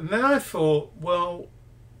painful. And then I thought, well,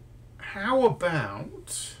 how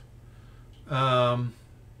about I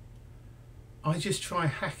just try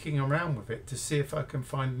hacking around with it to see if I can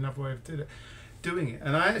find another way of doing it.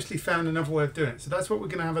 And I actually found another way of doing it. So that's what we're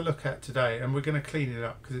going to have a look at today, and we're going to clean it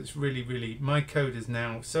up because it's really, my code is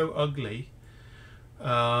now so ugly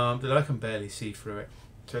that I can barely see through it.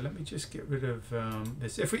 So let me just get rid of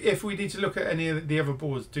this. If we need to look at any of the other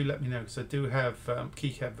boards, do let me know, because I do have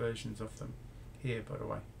KiCad versions of them here, by the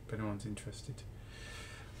way, if anyone's interested.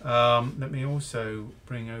 Let me also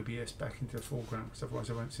bring OBS back into the foreground, because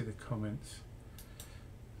otherwise I won't see the comments.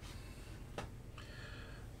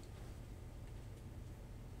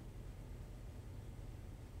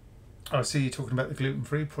 I see you talking about the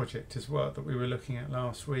gluten-free project as well that we were looking at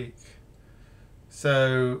last week.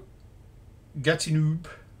 So Gatti Noob,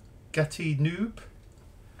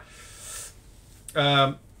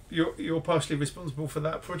 you're partially responsible for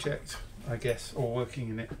that project, I guess, or working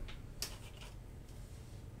in it.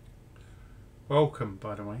 Welcome,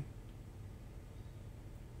 by the way.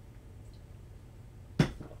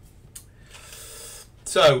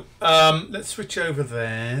 So let's switch over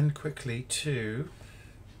then quickly to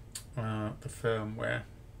the firmware,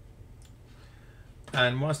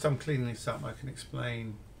 and whilst I'm cleaning this up I can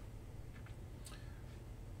explain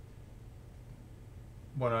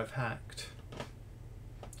what I've hacked.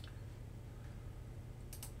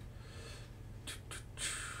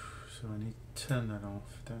 So I need to turn that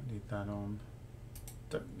off. Don't need that on.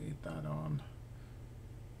 Don't need that on.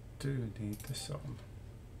 Do need this on.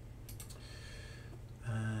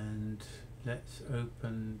 And let's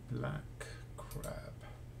open Black Crab.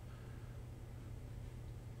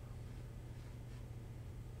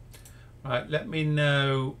 Right, let me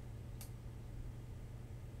know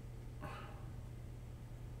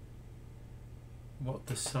what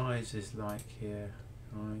the size is like here,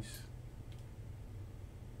 guys.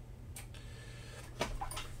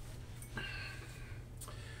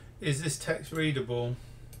 Is this text readable,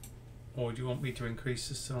 or do you want me to increase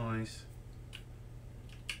the size?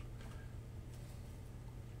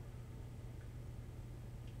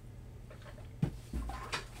 In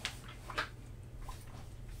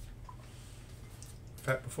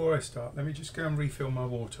fact, before I start, let me just go and refill my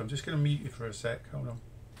water. I'm just going to mute you for a sec. Hold on.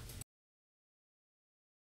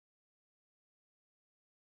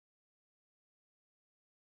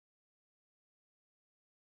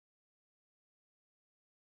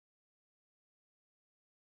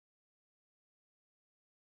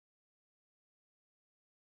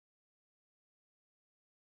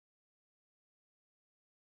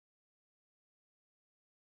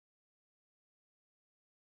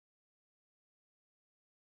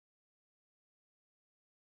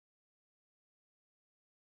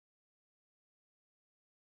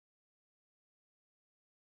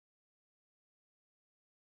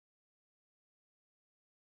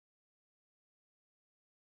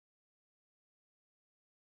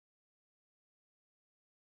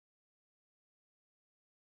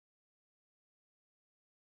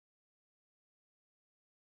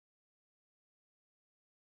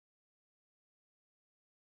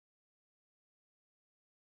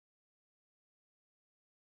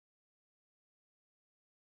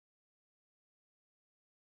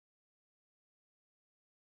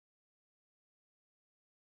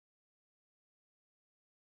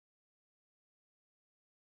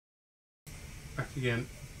 Back again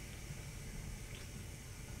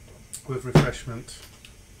with refreshment.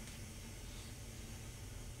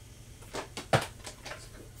 It's got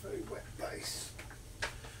a very wet base. Let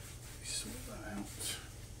me sort that out.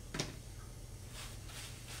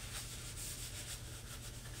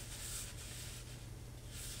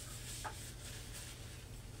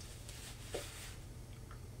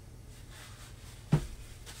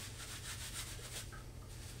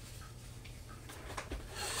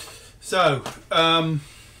 So,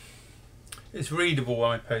 it's readable,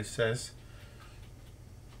 iPost says.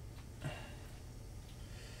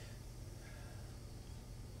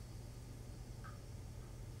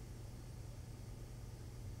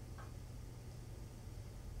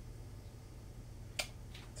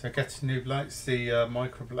 So Getting Noob likes the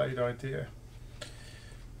microblade idea.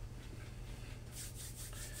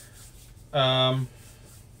 Not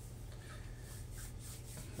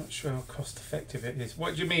sure how cost effective it is.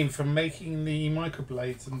 What do you mean from making the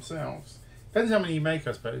microblades themselves? Depends how many you make,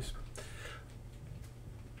 I suppose.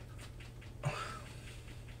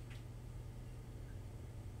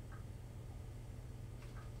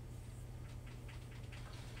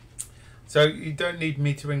 So you don't need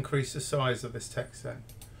me to increase the size of this text then.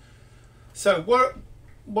 So what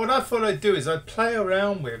I thought I'd do is I'd play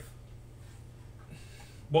around with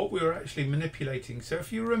what we were actually manipulating. So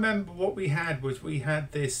if you remember, what we had was we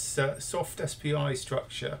had this soft SPI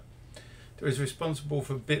structure that was responsible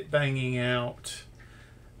for bit banging out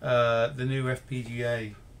the new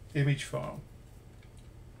FPGA image file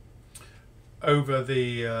over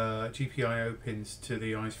the GPIO pins to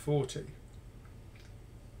the ICE40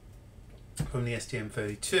 from the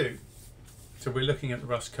STM32. So we're looking at the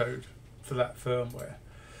Rust code for that firmware.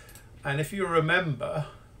 And if you remember,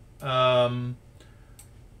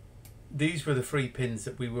 these were the 3 pins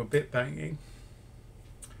that we were bit banging.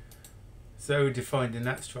 So they were defined in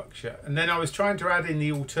that structure. And then I was trying to add in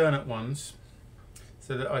the alternate ones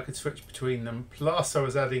so that I could switch between them. Plus I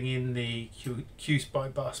was adding in the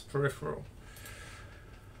QSPI bus peripheral.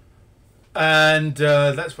 And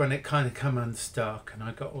that's when it kind of come unstuck and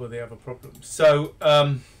I got all the other problems. So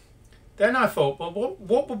then I thought, well,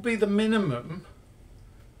 what would be the minimum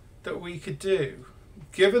that we could do?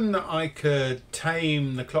 Given that I could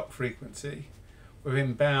tame the clock frequency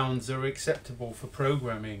within bounds that are acceptable for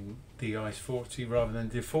programming the ICE40 rather than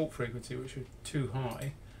default frequency, which was too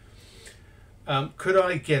high, could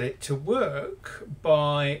I get it to work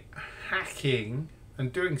by hacking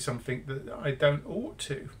and doing something that I don't ought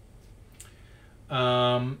to?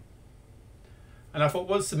 And I thought,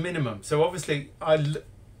 what's the minimum? So obviously,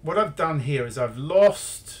 what I've done here is I've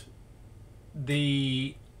lost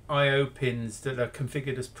the I/O pins that are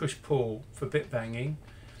configured as push-pull for bit banging,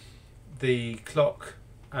 the clock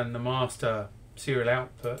and the master serial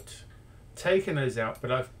output, taken those out,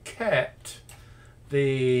 but I've kept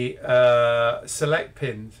the select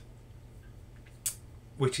pins,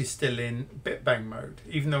 which is still in bitbang mode,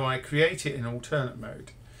 even though I create it in alternate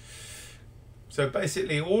mode. So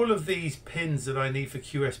basically all of these pins that I need for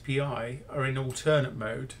QSPI are in alternate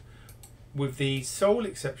mode, with the sole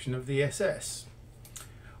exception of the SS,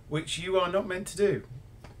 which you are not meant to do.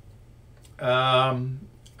 And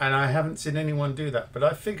I haven't seen anyone do that, but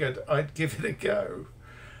I figured I'd give it a go.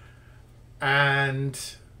 And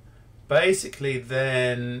basically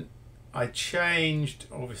then I changed,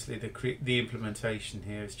 obviously the implementation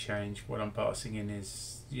here has changed. What I'm passing in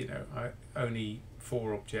is, you know, only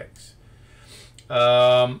 4 objects.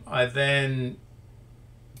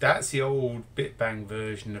 That's the old bitbang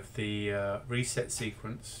version of the reset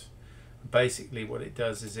sequence. Basically what it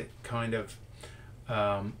does is it kind of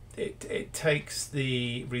it takes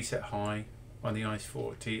the reset high on the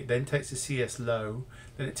ICE40, it then takes the CS low,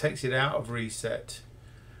 then it takes it out of reset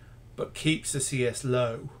but keeps the CS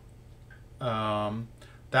low.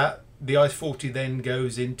 That the ICE40 then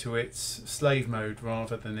goes into its slave mode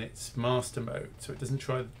rather than its master mode, so it doesn't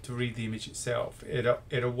try to read the image itself.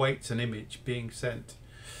 It awaits an image being sent,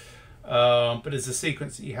 but there's a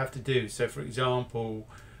sequence that you have to do. So for example,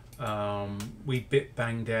 we bit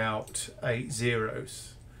banged out 8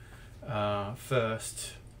 zeros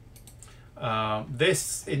first.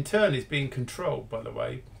 This in turn is being controlled, by the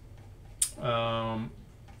way,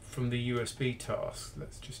 from the USB task.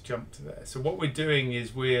 Let's just jump to there. So what we're doing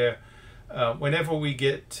is we're whenever we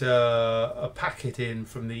get a packet in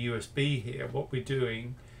from the USB here, what we're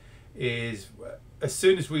doing is, as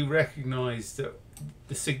soon as we recognize that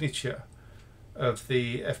the signature of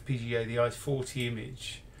the FPGA, the ICE40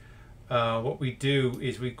 image, what we do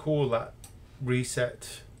is we call that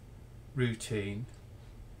reset routine,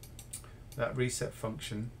 that reset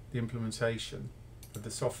function, the implementation of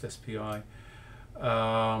the soft SPI.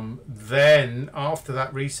 Then after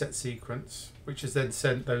that reset sequence, which has then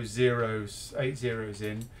sent those zeros, 8 zeros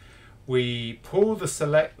in, we pull the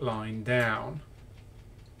select line down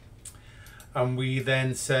and we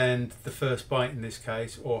then send the first byte in this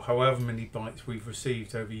case, or however many bytes we've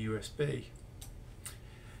received over USB,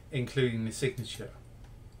 including the signature.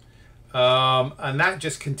 And that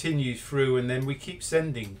just continues through, and then we keep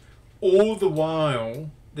sending all the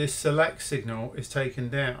while this select signal is taken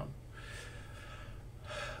down.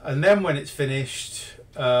 And then when it's finished,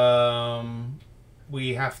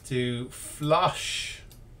 we have to flush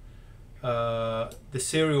the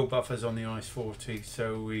serial buffers on the ICE40.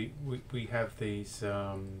 So we have these,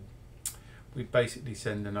 we basically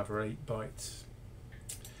send another 8 bytes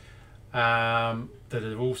that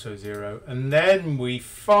are also 0. And then we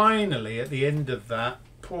finally, at the end of that,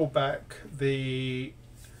 pull back the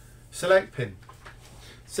select pin.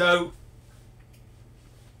 So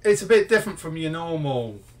it's a bit different from your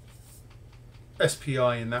normal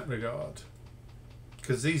SPI in that regard,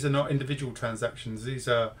 because these are not individual transactions. These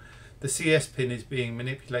are, the CS pin is being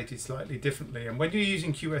manipulated slightly differently, and when you're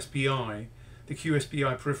using QSPI, the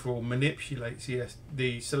QSPI peripheral manipulates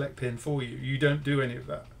the select pin for you. You don't do any of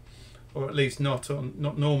that, or at least not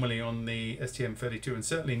normally on the STM32, and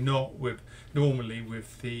certainly not normally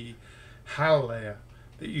with the HAL layer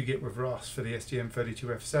that you get with Rust for the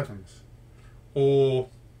STM32F7s, or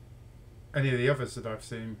any of the others that I've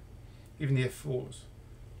seen, even the F4s.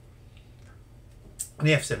 And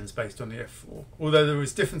the F7 is based on the F4, although there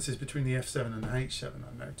was differences between the F7 and the H7,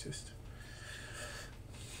 I noticed.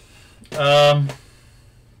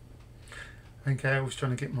 Okay, I was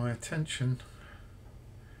trying to get my attention.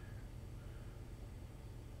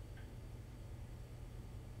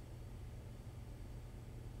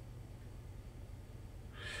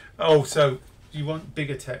 Oh, so you want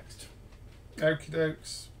bigger text. Okie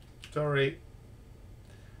dokes. Sorry.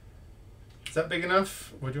 Is that big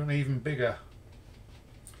enough? Or do you want even bigger?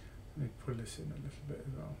 Let me pull this in a little bit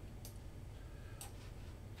as well.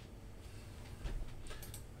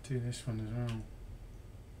 Do this one as well.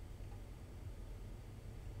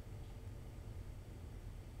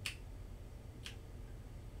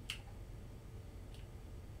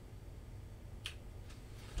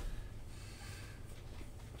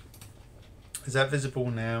 Is that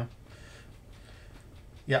visible now?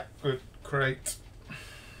 Yeah, good, great.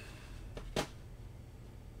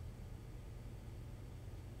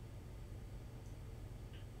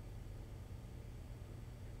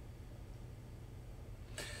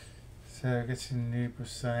 So I guess Noob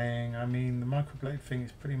was saying, I mean, the microblade thing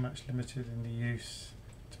is pretty much limited in the use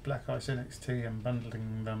to BlackIce Nxt, and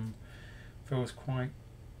bundling them feels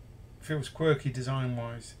quirky design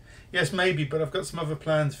wise. Yes, maybe, but I've got some other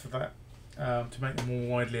plans for that. to make them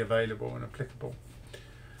more widely available and applicable,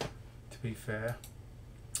 to be fair.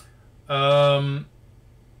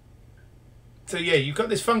 So yeah, you've got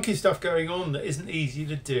this funky stuff going on that isn't easy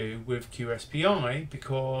to do with QSPI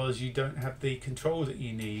because you don't have the control that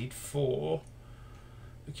you need for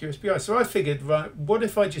the QSPI. So I figured, right, what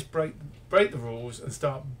if I just break the rules and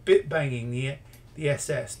start bit banging the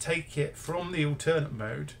SS, take it from the alternate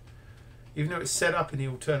mode, even though it's set up in the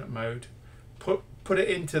alternate mode, put it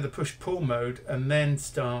into the push-pull mode, and then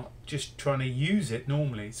start just trying to use it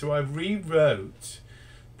normally. So I rewrote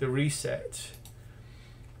the reset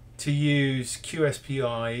to use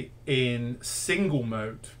QSPI in single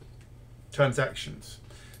mode transactions.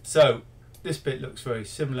 So this bit looks very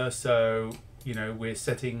similar. So, you know, we're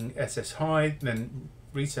setting SS high, then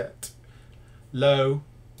reset low.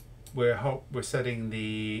 We're setting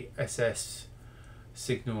the SS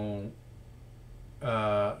signal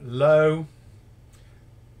low.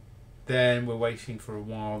 Then we're waiting for a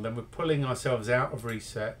while. Then we're pulling ourselves out of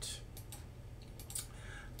reset,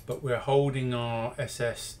 but we're holding our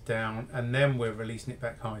SS down, and then we're releasing it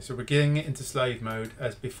back high. So we're getting it into slave mode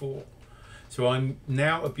as before. So I'm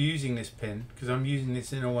now abusing this pin because I'm using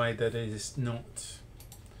this in a way that is not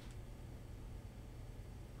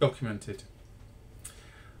documented.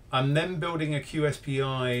 I'm then building a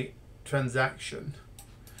QSPI transaction,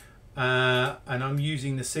 and I'm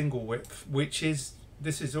using the single width,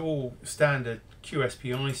 this is all standard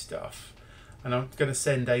QSPI stuff, and I'm going to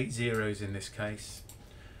send 8 zeros in this case.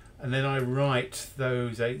 And then I write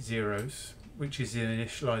those 8 zeros, which is the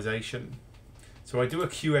initialization. So I do a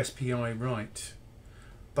QSPI write,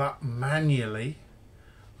 but manually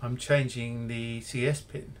I'm changing the CS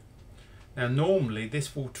pin. Now normally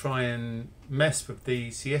this will try and mess with the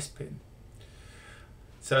CS pin.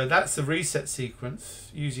 So that's the reset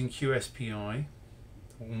sequence using QSPI,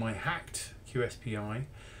 or my hacked QSPI.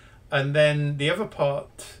 And then the other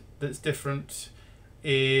part that's different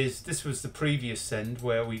is this was the previous send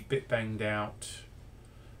where we bit banged out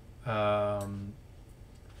the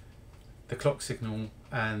clock signal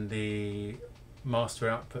and the master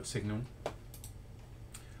output signal,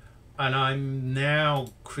 and I'm now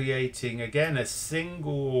creating again a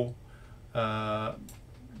single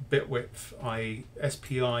bit width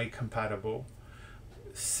SPI compatible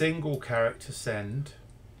single character send,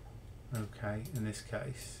 okay, in this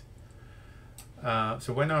case.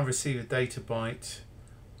 So when I receive a data byte,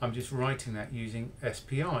 I'm just writing that using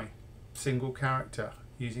SPI, single character,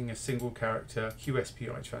 using a single character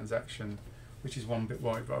QSPI transaction, which is 1 bit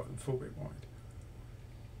wide rather than 4 bit wide.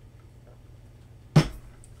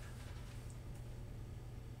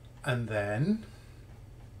 And then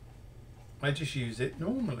I just use it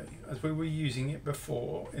normally as we were using it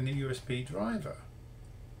before in the USB driver.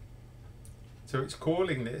 So it's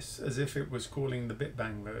calling this as if it was calling the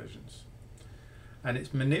bitbang versions, and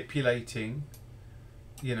it's manipulating,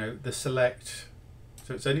 you know, the select.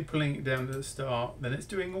 So it's only pulling it down to the start, then it's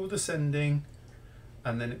doing all the sending,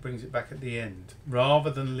 and then it brings it back at the end, rather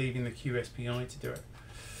than leaving the QSPI to do it.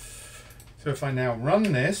 So if I now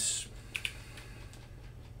run this,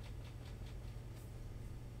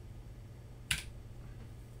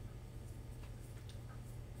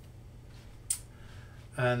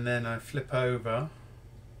 and then I flip over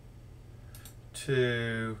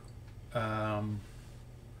to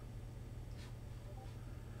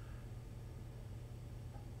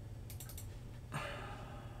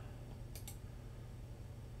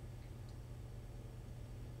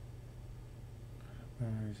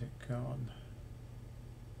where is it gone?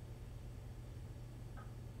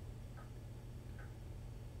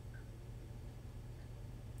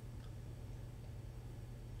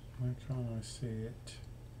 Why can't I see it?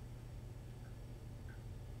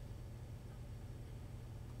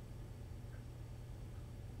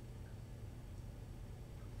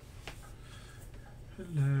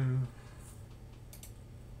 Hello.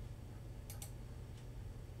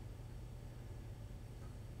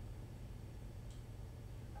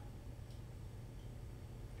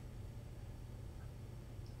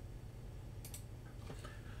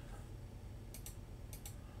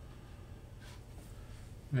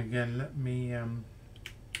 And again, let me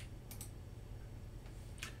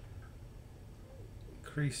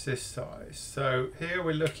increase this size. So here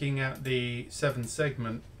we're looking at the 7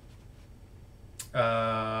 segment.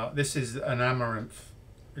 This is an Amaranth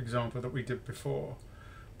example that we did before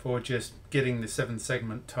for just getting the 7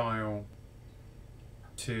 segment tile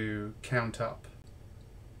to count up,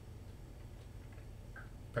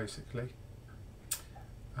 basically.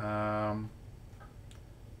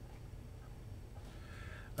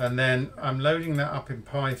 And then I'm loading that up in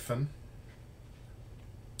Python,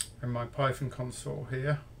 in my Python console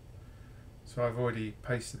here, So I've already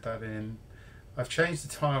pasted that in. I've changed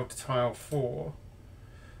the tile to tile 4,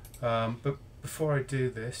 but before I do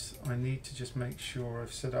this, I need to just make sure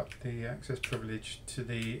I've set up the access privilege to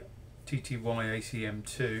the TTY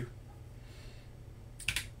ACM2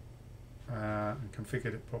 and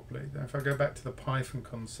configured it properly. Then if I go back to the Python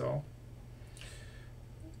console,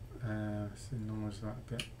 let's minimize that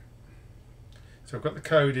a bit. So I've got the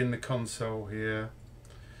code in the console here,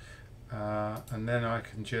 and then I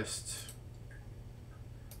can just,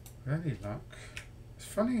 any luck, it's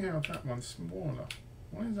funny how that one's smaller.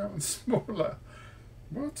 Why is that one smaller?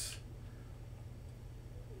 What?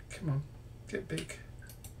 Come on, get big.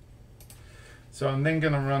 So I'm then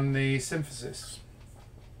going to run the synthesis.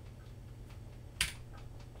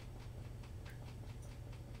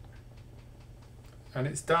 And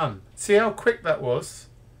it's done. See how quick that was?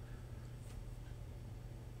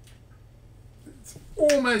 It's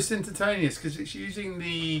almost instantaneous because it's using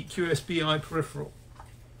the QSPI peripheral.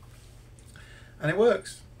 And it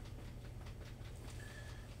works.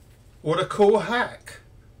 What a cool hack.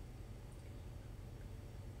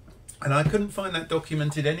 And I couldn't find that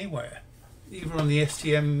documented anywhere, either on the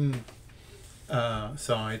STM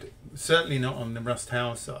side, certainly not on the Rust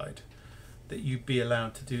House side, that you'd be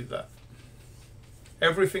allowed to do that.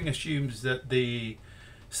 Everything assumes that the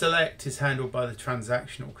select is handled by the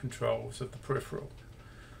transactional controls of the peripheral,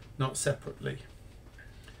 not separately.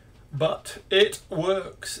 But it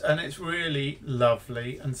works, and it's really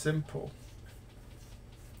lovely and simple.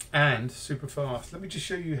 And super fast. Let me just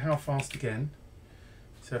show you how fast again.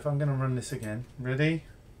 So if I'm going to run this again, ready,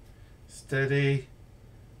 steady,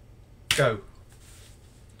 go.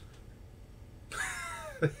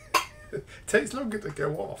 It takes longer to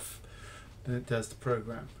go off than it does to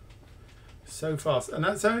program. So fast. And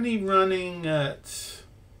that's only running at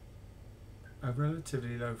a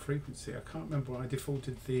relatively low frequency. I can't remember what I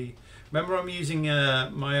defaulted the... Remember, I'm using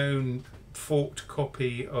my own forked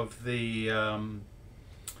copy of the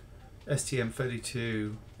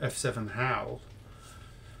STM32 F7 HAL,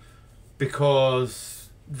 because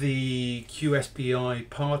the QSPI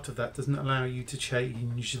part of that doesn't allow you to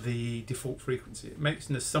change the default frequency. It makes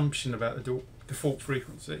an assumption about the default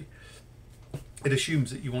frequency. It assumes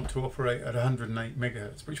that you want to operate at 108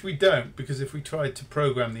 megahertz, which we don't, because if we tried to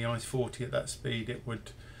program the ICE40 at that speed, it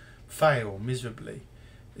would fail miserably.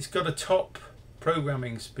 It's got a top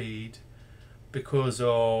programming speed because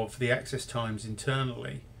of the access times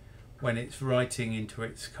internally when it's writing into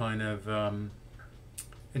its kind of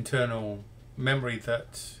internal memory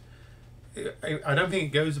that I don't think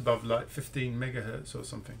it goes above like 15 megahertz or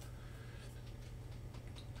something.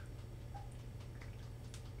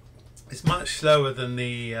 It's much slower than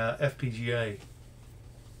the FPGA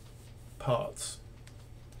parts.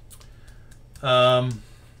 iPost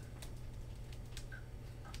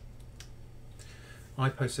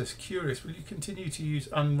says, curious, will you continue to use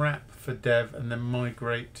unwrap for dev and then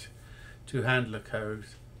migrate to handler code?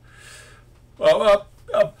 Well,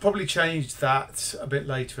 I'll probably change that a bit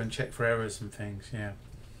later and check for errors and things, yeah.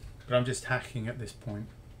 But I'm just hacking at this point.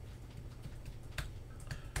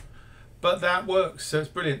 But that works, so it's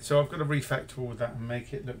brilliant. So I've got to refactor all of that and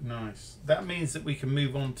make it look nice. That means that we can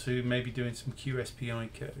move on to maybe doing some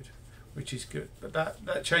QSPI code, which is good. But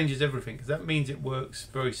that changes everything, because that means it works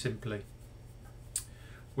very simply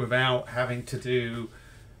without having to do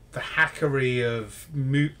the hackery of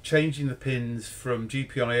changing the pins from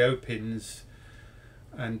GPIO pins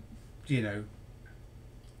and, you know,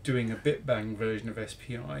 doing a bit bang version of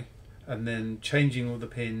SPI and then changing all the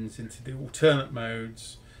pins into the alternate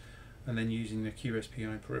modes and then using the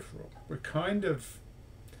QSPI peripheral. We're kind of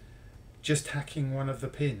just hacking one of the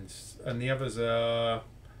pins and the others are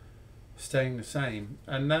staying the same.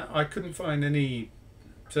 And that I couldn't find any,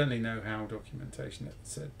 certainly no how documentation that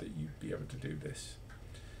said that you'd be able to do this,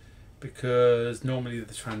 because normally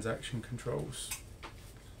the transaction controls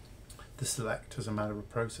the select as a matter of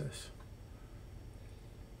process.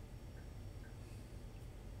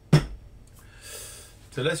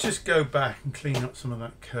 So let's just go back and clean up some of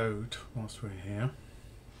that code whilst we're here.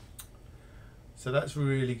 So that's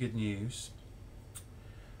really good news.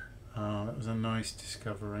 That was a nice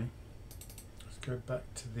discovery. Let's go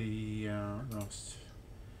back to the Rust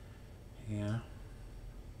here.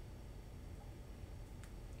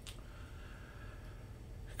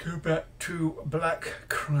 Go back to Black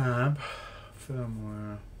Crab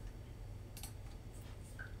firmware.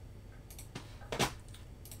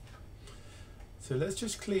 So let's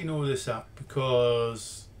just clean all this up,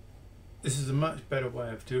 because this is a much better way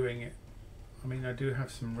of doing it. I mean, I do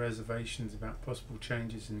have some reservations about possible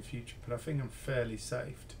changes in the future, but I think I'm fairly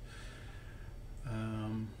safe.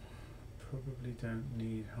 probably don't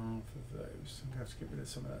need half of those. I'm going to have to get rid of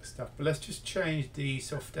some of that stuff. But let's just change the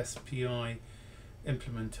soft SPI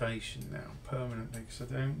implementation now permanently, because I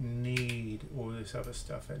don't need all this other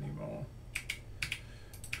stuff anymore.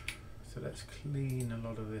 So let's clean a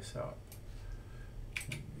lot of this up.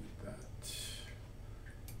 Don't need that.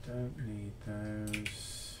 Don't need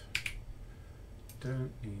those.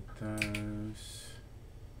 Don't need those.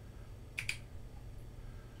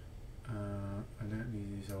 I don't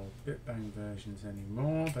need these old BitBang versions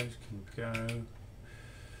anymore. Those can go.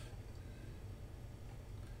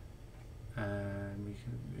 And we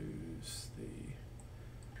can lose the,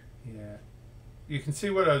 yeah. You can see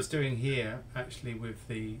what I was doing here actually with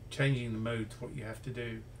the changing the mode to what you have to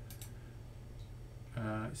do.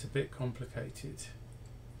 It's a bit complicated.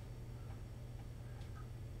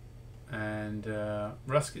 And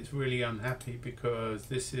Russ gets really unhappy because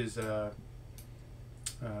this is a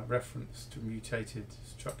reference to mutated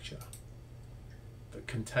structure that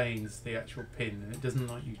contains the actual pin, and it doesn't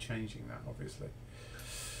like you changing that, obviously.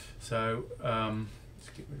 So let's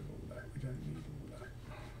get rid of all that. We don't need all that.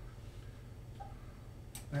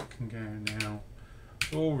 That can go now.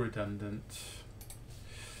 It's all redundant.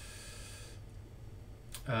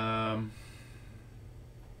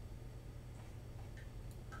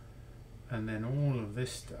 And then all of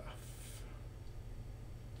this stuff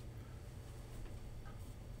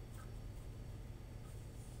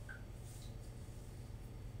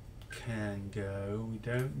can go. We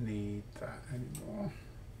don't need that anymore.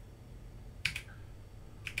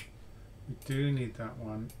 We do need that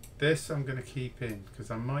one. This I'm going to keep in because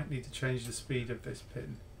I might need to change the speed of this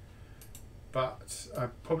pin. But I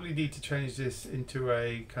probably need to change this into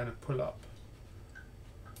a kind of pull-up.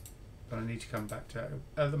 But I need to come back to it.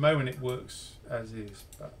 At the moment it works as is,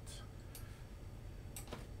 but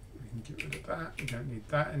we can get rid of that. We don't need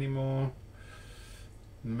that anymore.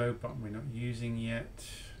 The mode button we're not using yet.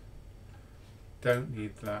 Don't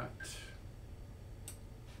need that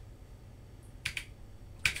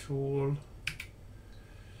at all.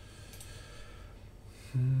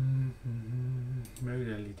 Mode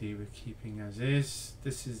LED we're keeping as is.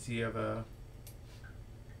 This is the other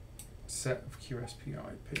set of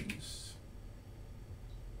QSPI pins.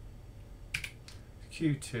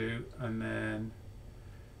 Q2, and then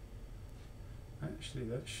actually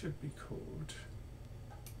that should be called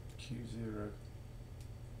Q0.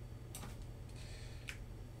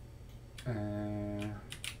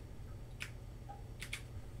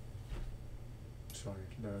 Sorry,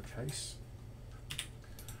 lowercase.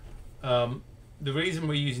 The reason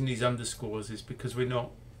we're using these underscores is because we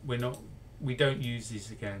don't use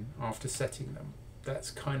these again after setting them. That's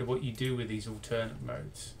kind of what you do with these alternate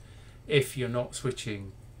modes if you're not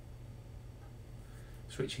switching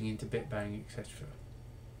into BitBang, etc.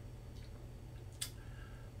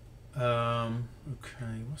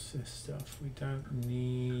 Okay, what's this stuff? We don't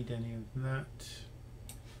need any of that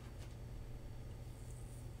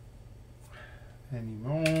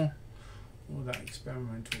anymore. All that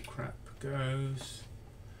experimental crap goes.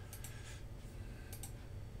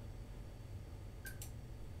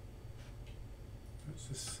 That's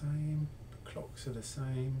the same. The clocks are the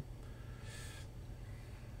same.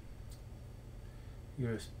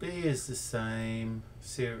 USB is the same.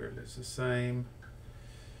 Serial is the same.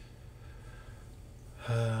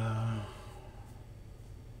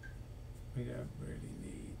 We don't really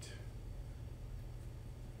need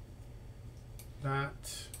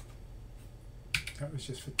that. That was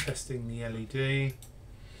just for testing the LED.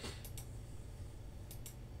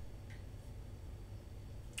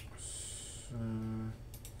 So, in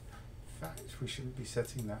fact, we shouldn't be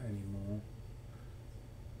setting that anymore.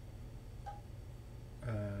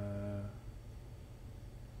 I'll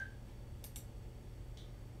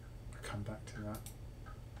come back to that.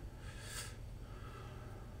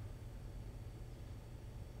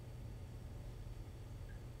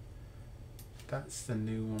 That's the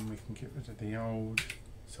new one. We can get rid of the old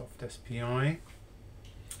soft SPI.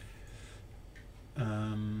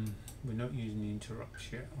 We're not using the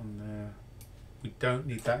interrupts yet on there. We don't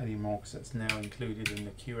need that anymore because that's now included in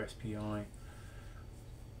the QSPI.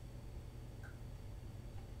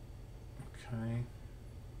 Okay.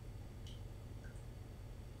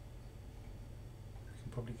 We can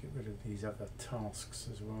probably get rid of these other tasks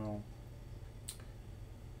as well.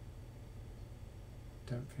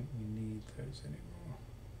 Don't think we need those anymore.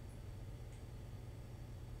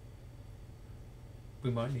 We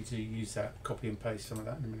might need to use that, copy and paste some of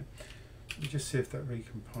that in a minute. Let me just see if that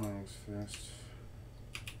recompiles first.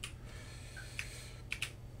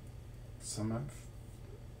 So I might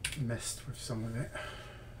have messed with some of it.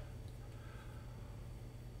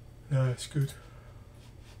 No, it's good.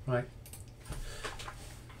 Right,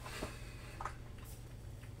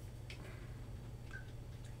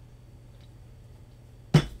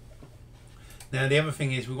 Now the other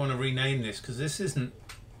thing is we want to rename this because this isn't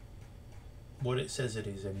what it says it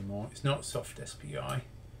is anymore. It's not soft SPI.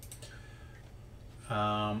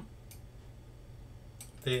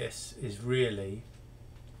 This is really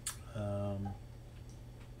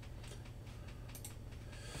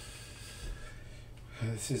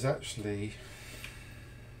this is actually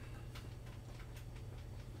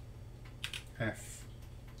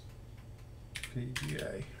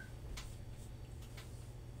FPGA.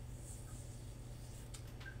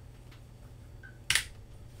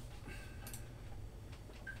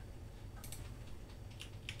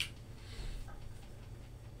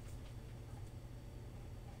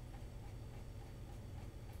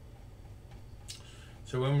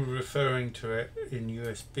 So when we're referring to it in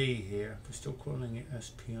USB here, we're still calling it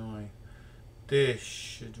SPI. This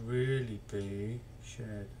should really be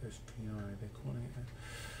shared SPI. They're calling it,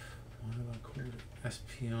 why have I called it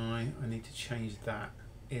SPI? I need to change that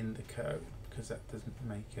in the code because that doesn't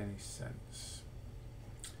make any sense.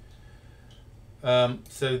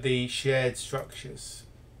 So the shared structures,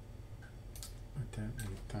 I don't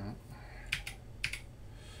need that.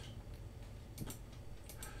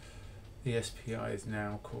 The SPI is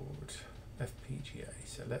now called FPGA,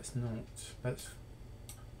 so let's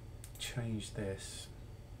change this.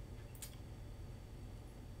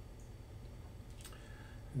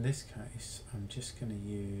 In this case, I'm just going to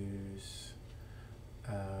use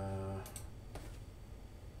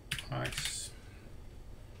ICE.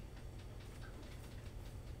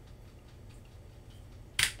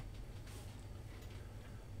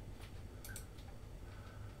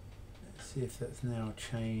 See if that's now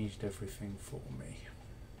changed everything for me.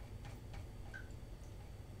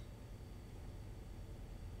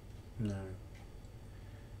 No.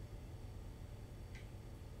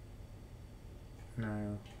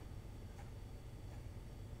 No.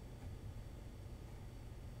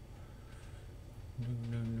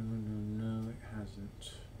 No, it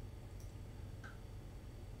hasn't.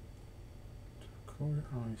 Call it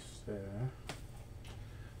ICE there.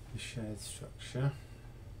 The shared structure.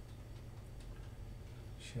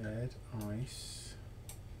 Shared ICE.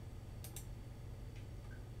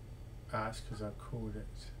 That's because I called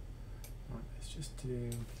it. Right, let's just do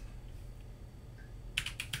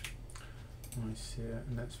ICE here,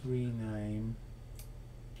 and let's rename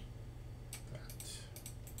that.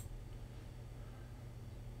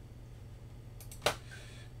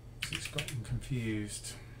 It's gotten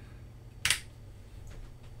confused.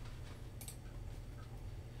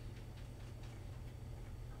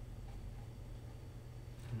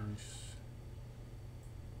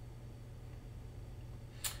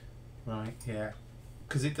 Right, yeah,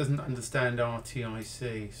 because it doesn't understand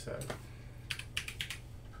RTIC, so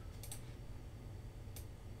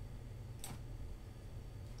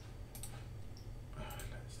I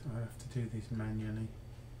have to do these manually.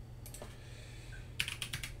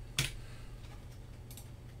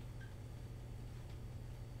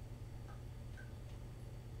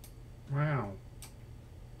 Wow,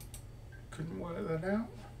 couldn't work that out.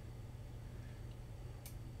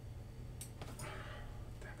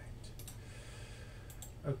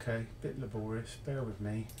 Okay, bit laborious, bear with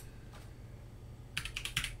me.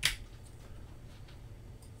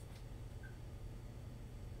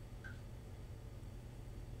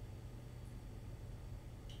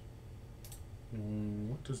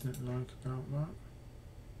 What doesn't it like about that?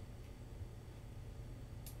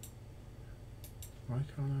 Why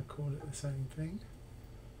can't I call it the same thing?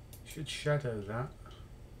 Should shadow that.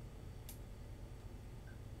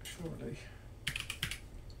 Surely.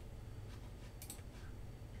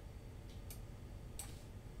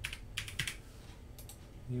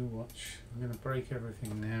 You watch. I'm going to break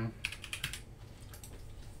everything now.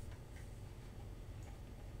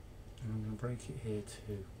 And I'm going to break it here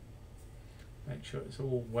too. Make sure it's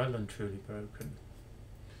all well and truly broken.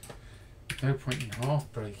 No point in half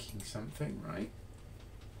breaking something, right?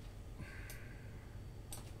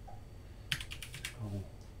 Oh,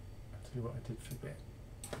 I'll tell you what I did forget.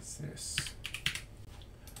 It's this.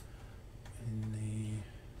 In the...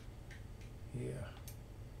 here.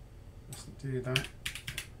 Let's do that.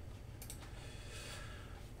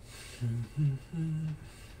 Okay.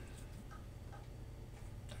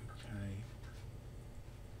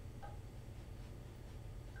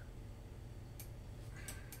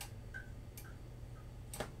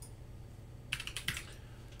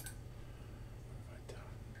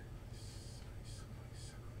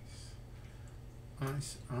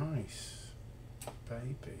 Ice, ice,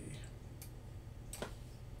 baby.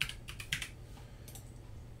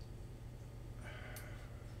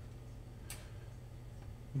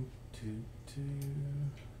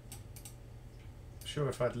 sure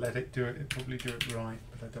if I'd let it do it, it'd probably do it right,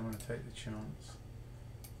 but I don't want to take the chance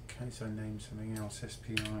in case I name something else,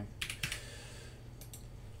 SPI.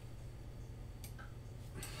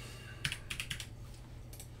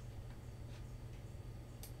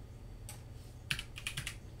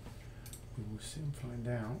 We will soon find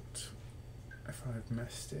out if I've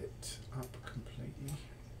messed it up completely.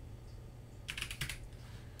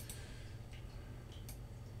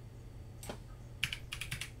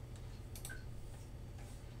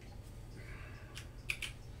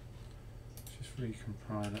 Just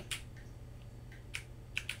recompile it.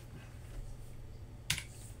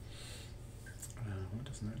 What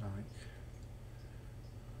doesn't it like?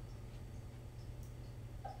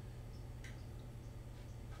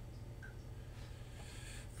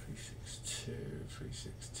 Three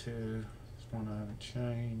six two. There's one I haven't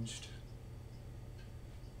changed.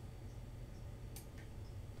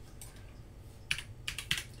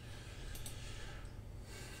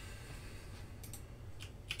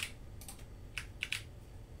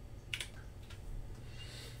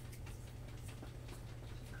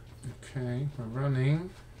 Okay, we're running.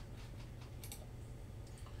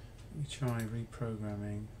 Let me try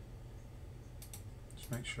reprogramming.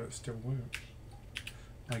 Just make sure it still works.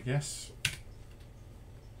 I guess.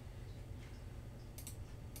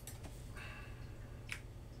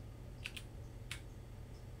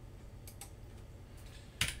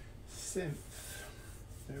 Synth.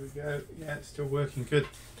 There we go. Yeah, it's still working good.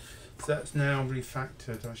 So that's now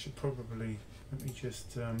refactored. I should probably, let me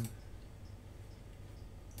just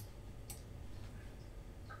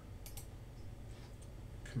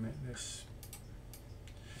commit this.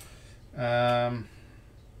 What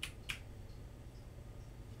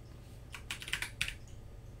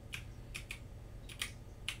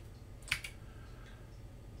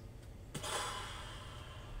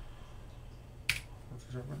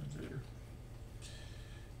did I want to do?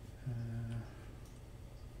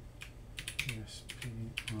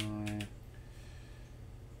 QSPI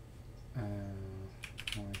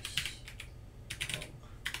nice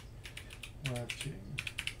working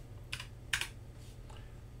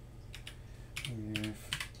with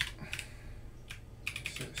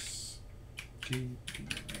this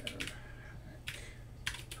GPL hack.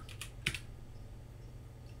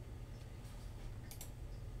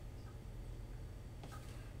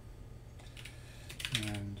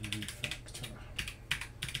 And refactor.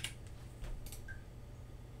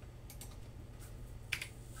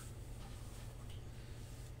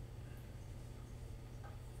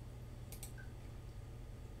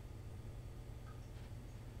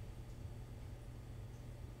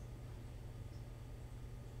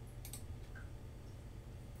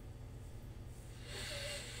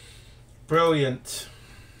 Brilliant.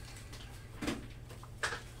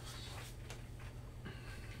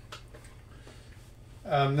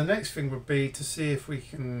 The next thing would be to see if we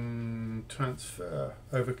can transfer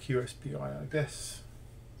over QSPI, I guess.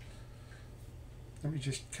 Let me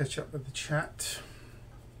just catch up with the chat.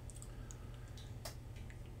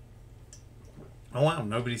 Oh wow,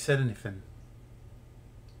 nobody said anything.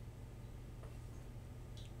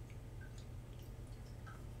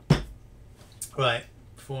 Right,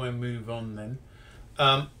 before I move on then,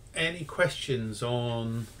 any questions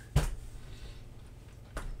on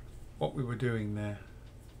what we were doing there?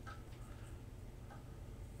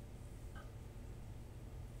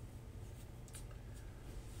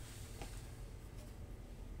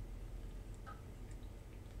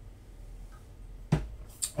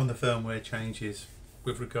 On the firmware changes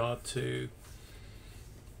with regard to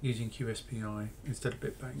using QSPI instead of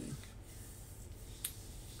bit banging,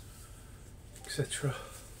 etc.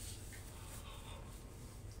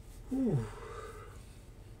 How are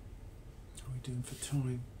we doing for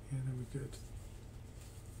time? Yeah, no, we're good.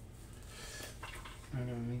 I'm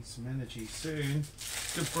going to need some energy soon.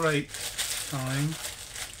 Good break time.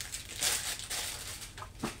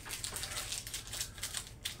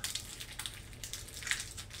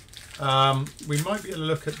 We might be able to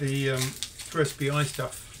look at the QSPI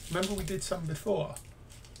stuff. Remember we did some before?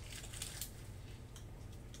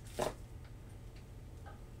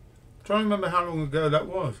 Try and remember how long ago that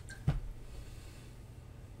was.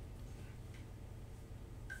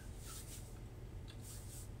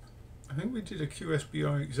 I think we did a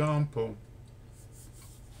QSPI example.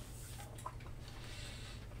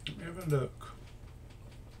 Let me have a look.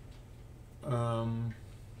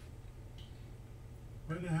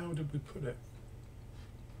 Where the hell did we put it?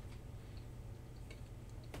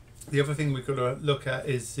 The other thing we've got to look at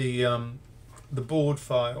is the board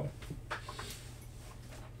file.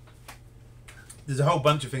 There's a whole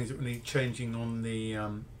bunch of things that we need changing on the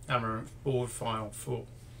Amaranth board file for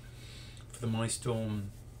for the MyStorm,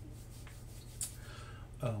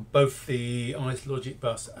 both the ICE Logic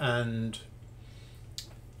Bus and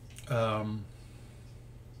the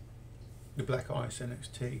BlackIce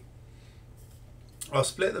Nxt. I'll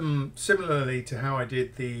split them similarly to how I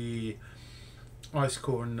did the ICE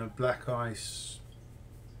Core and the BlackIce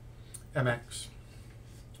MX.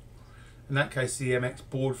 In that case, the MX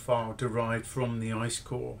board file derived from the ICE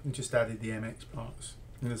Core and just added the MX parts.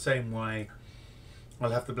 In the same way,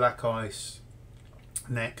 I'll have the BlackIce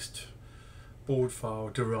Nxt board file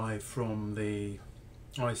derived from the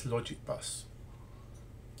ICE Logic Bus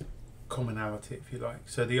commonality, if you like.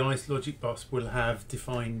 So the ICE Logic Bus will have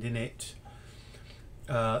defined in it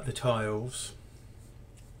the tiles,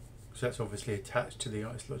 so that's obviously attached to the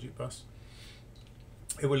ICE Logic Bus.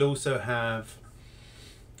 It will also have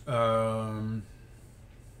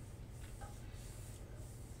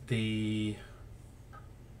the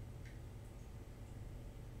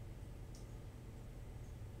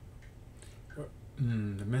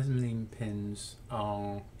mezzanine pins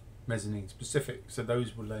are mezzanine specific, so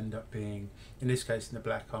those will end up being, in this case, in the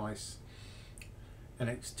BlackIce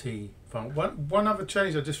Nxt file. One other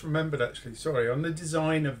change I just remembered, actually, sorry, on the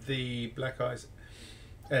design of the BlackIce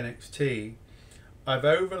Nxt, I've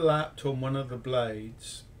overlapped on one of the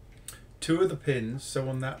blades two of the pins, so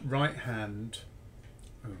on that right hand,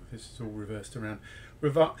 oh, this is all reversed around,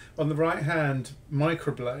 on the right hand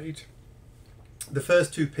microblade, the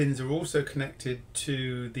first two pins are also connected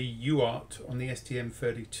to the UART on the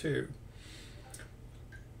STM32,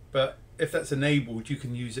 but if that's enabled, you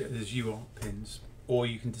can use it as UART pins, or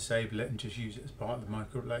you can disable it and just use it as part of the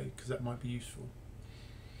microblade, because that might be useful.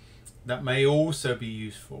 That may also be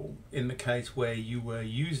useful in the case where you were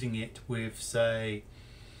using it with, say,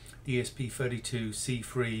 the ESP32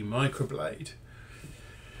 C3 microblade,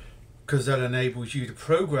 because that enables you to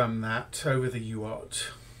program that over the UART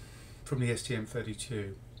from the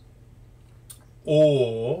STM32,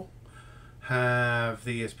 or have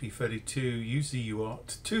the ESP32 use the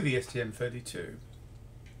UART to the STM32.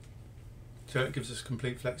 So it gives us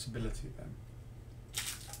complete flexibility then.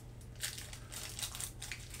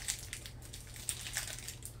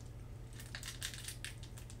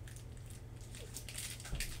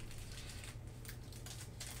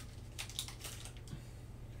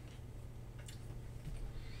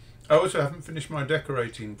 I also haven't finished my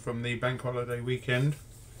decorating from the bank holiday weekend.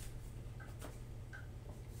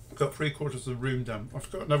 I've got 3/4 of the room done. I've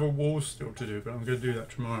got another wall still to do, but I'm going to do that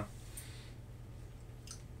tomorrow.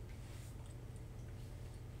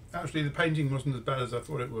 Actually, the painting wasn't as bad as I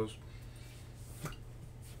thought it was,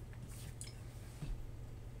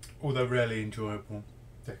 although rarely enjoyable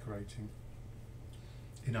decorating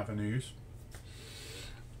in other news.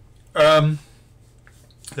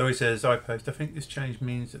 So he says, I post, I think this change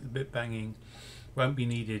means that the bit banging won't be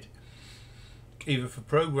needed either for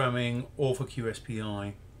programming or for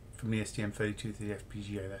QSPI from the STM32 to the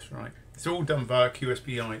FPGA. That's right. It's all done via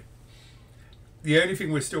QSPI. The only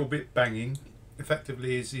thing we're still bit banging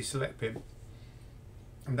effectively is the select pin,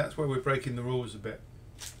 and that's where we're breaking the rules a bit.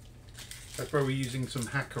 That's where we're using some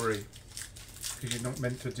hackery, because you're not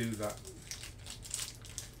meant to do that.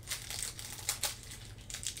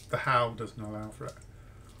 The HAL doesn't allow for it.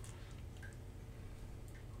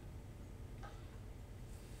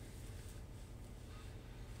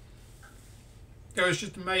 It was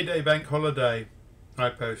just a May Day bank holiday, I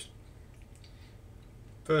post.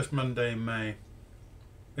 First Monday in May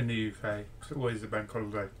in the UK. It's always a bank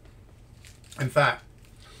holiday. In fact,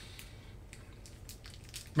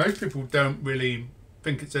 most people don't really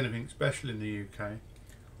think it's anything special in the UK.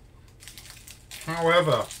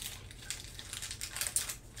 However,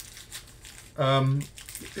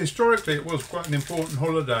 historically it was quite an important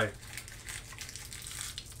holiday.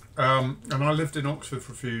 And I lived in Oxford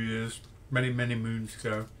for a few years. Many moons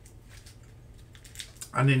ago,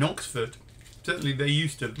 and in Oxford certainly they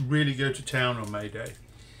used to really go to town on May Day.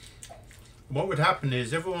 What would happen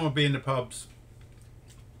is everyone would be in the pubs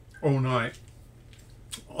all night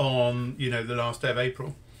on, you know, the last day of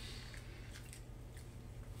April,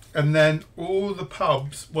 and then all the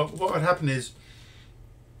pubs, what would happen is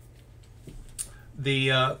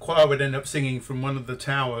the choir would end up singing from one of the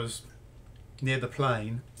towers near the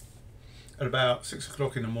plane at about 6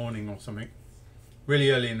 o'clock in the morning or something, really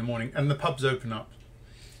early in the morning, and the pubs open up.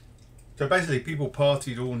 So basically people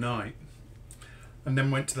partied all night and then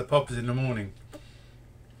went to the pubs in the morning,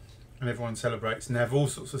 and everyone celebrates and they have all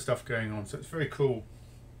sorts of stuff going on. So it's very cool.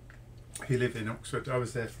 He lived in Oxford. I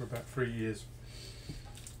was there for about 3 years.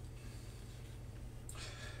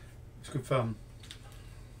 It's good fun.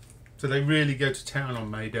 So they really go to town on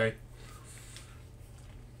May Day.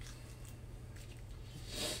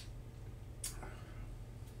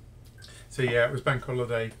 So yeah, it was bank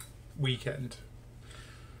holiday weekend.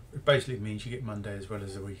 It basically means you get Monday as well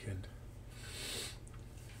as the weekend.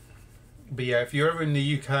 But yeah, if you're ever in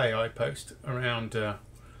the UK, I post around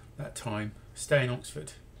that time. Stay in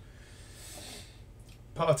Oxford,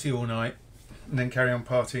 party all night, and then carry on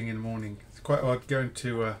partying in the morning. It's quite hard going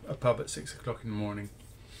to a pub at 6 o'clock in the morning.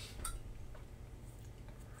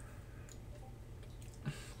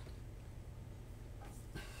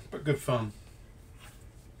 But good fun.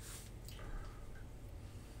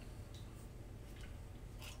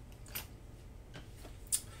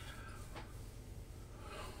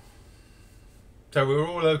 So we're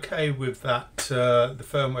all okay with that, the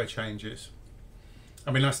firmware changes.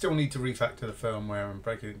 I mean, I still need to refactor the firmware and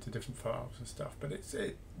break it into different files and stuff, but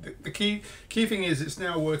the key thing is it's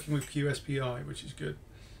now working with QSPI, which is good.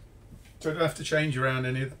 So I don't have to change around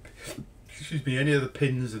any of the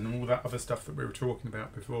pins and all that other stuff that we were talking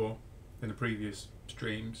about before in the previous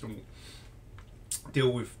streams, or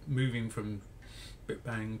deal with moving from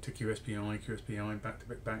BitBang to QSPI back to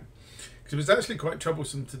BitBang. Because it was actually quite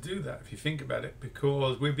troublesome to do that if you think about it,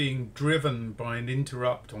 because we're being driven by an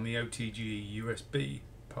interrupt on the OTG USB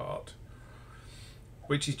part,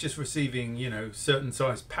 which is just receiving, you know, certain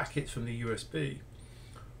size packets from the USB.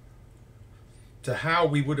 To how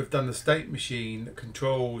we would have done the state machine that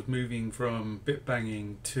controls moving from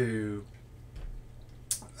bitbanging to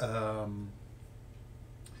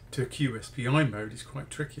QSPI mode is quite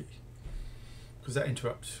tricky, because that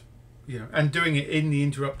interrupts, you know, and doing it in the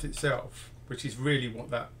interrupt itself, which is really what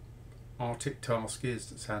that Arctic task is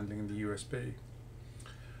that's handling the USB,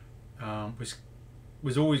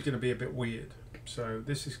 was always going to be a bit weird. So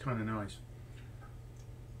this is kind of nice.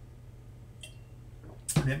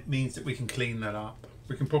 And it means that we can clean that up.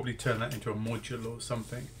 We can probably turn that into a module or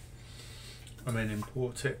something and then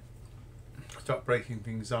import it, start breaking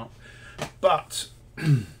things up. But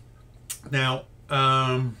now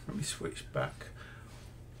let me switch back.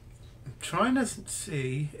 I'm trying to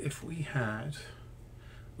see if I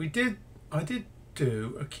did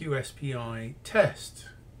do a QSPI test.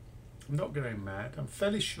 I'm not going mad. I'm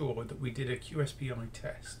fairly sure that we did a QSPI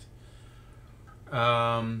test.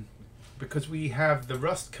 Because we have the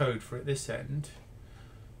Rust code for it this end.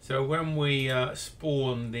 So when we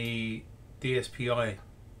spawn the DSPI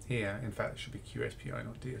here, in fact it should be QSPI,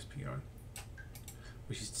 not DSPI,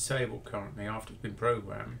 which is disabled currently after it's been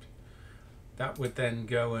programmed, that would then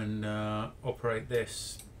go and operate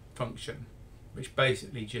this function, which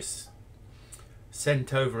basically just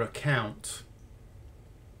sent over a count,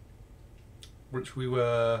 which we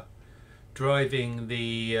were driving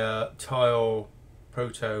the tile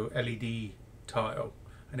proto LED tile,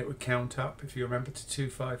 and it would count up, if you remember, to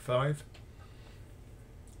 255.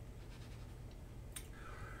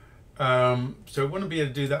 So I wouldn't be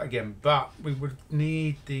able to do that again, but we would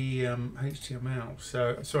need the HTML.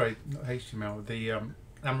 So sorry, not HTML, the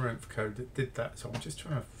Amaranth code that did that. So I'm just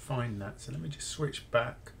trying to find that. So let me just switch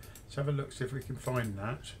back. Let's have a look, see if we can find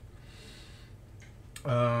that.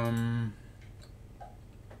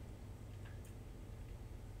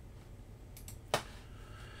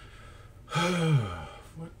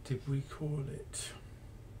 What did we call it?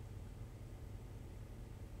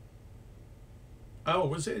 Oh,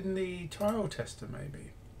 was it in the tile tester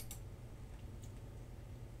maybe?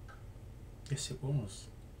 Yes, it was.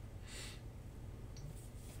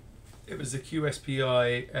 It was the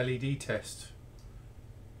QSPI LED test,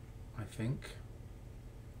 I think.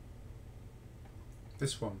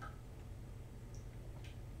 This one.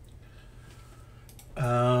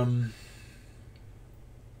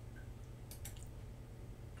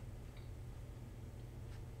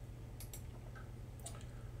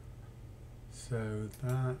 So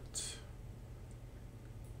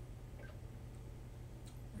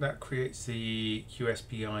that creates the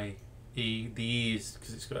QSPI E. The E is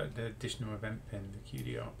because it's got the additional event pin, the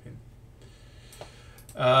QDR pin.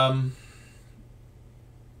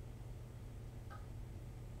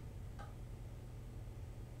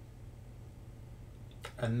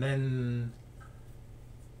 And then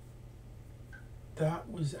that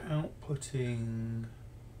was outputting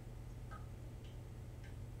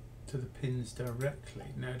to the pins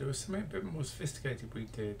directly. Now there was something a bit more sophisticated we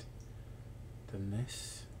did than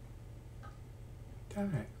this.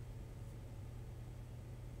 Damn it.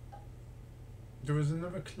 There was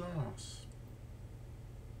another class.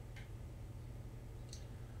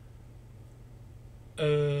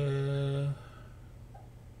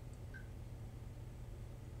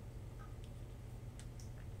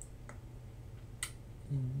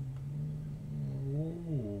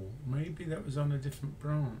 Maybe that was on a different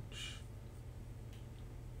branch.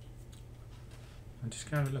 I'm just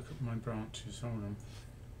going to look at my branches. Hold on.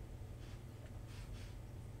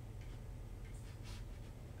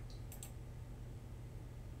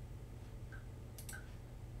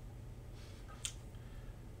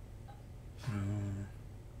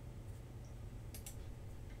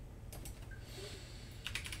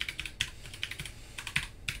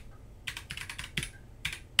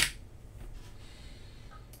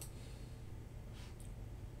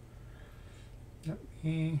 Let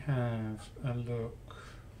me have a look.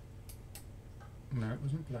 No, it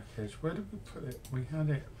wasn't BlackIce. Where did we put it? We had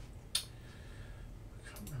it. I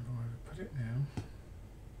can't remember where we put it now.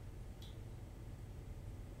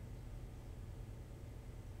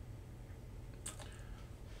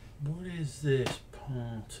 What is this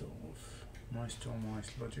part of? Mice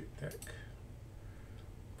logic deck.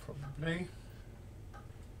 Probably.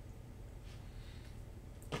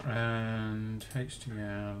 And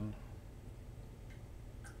HDL.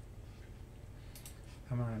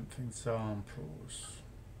 Amaranth examples.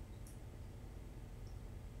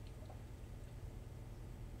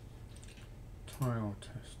 Tile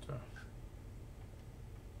tester.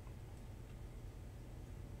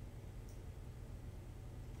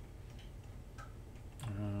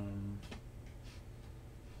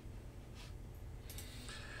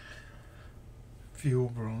 Fuel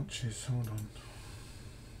branches, hold on.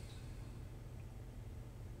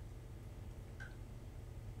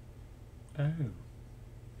 Oh.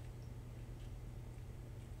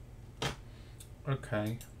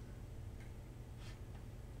 Okay.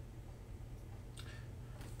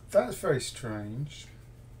 That's very strange.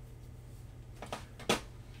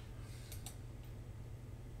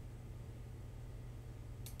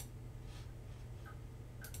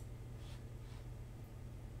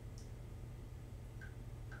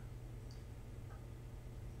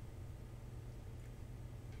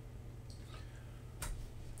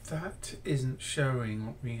 That isn't showing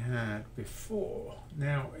what we had before.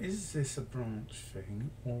 Now, is this a branch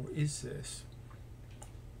thing, or is this,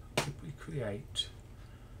 did we create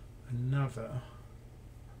another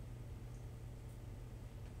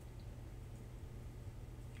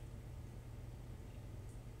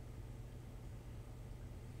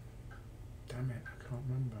damn it, I can't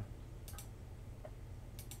remember.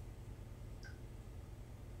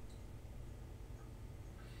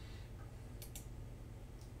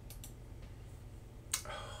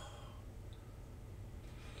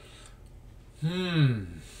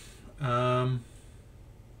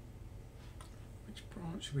 Which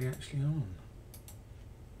branch are we actually on?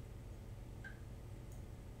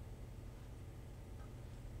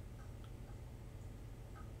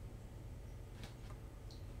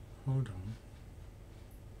 Hold on.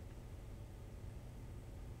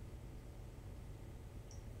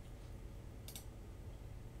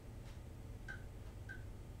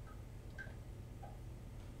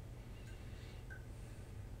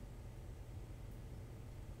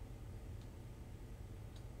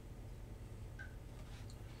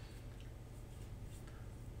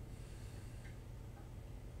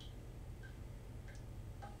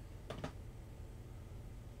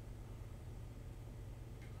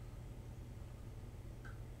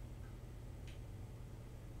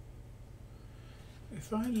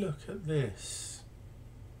 If I look at this,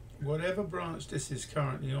 whatever branch this is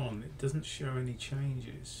currently on, it doesn't show any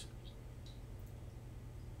changes.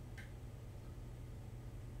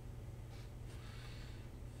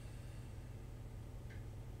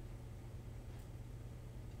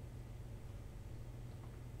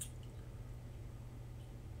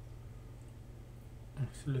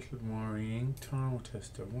 That's a little worrying. Tile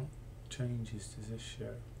tester, what changes does this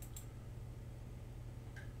show?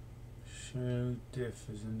 Show diff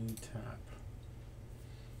as a new tab.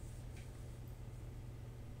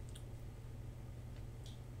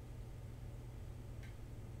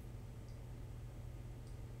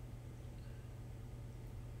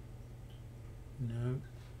 No.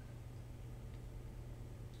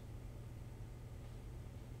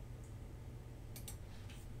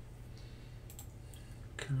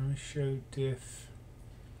 Can I show diff?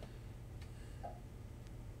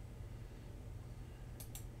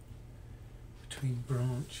 Between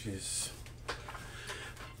branches.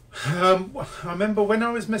 I remember when I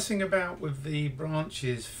was messing about with the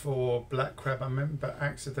branches for Black Crab, I remember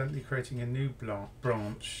accidentally creating a new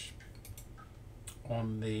branch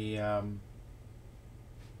on the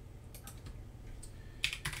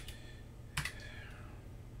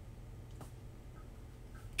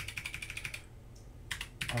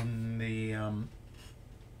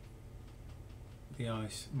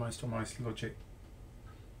Mice logic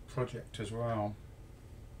project as well.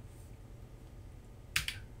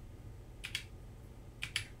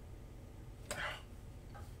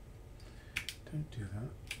 Don't do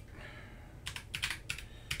that.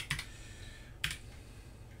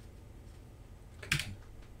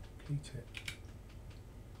 Complete it.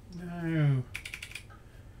 No.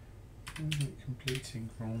 Isn't completing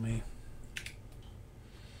for me.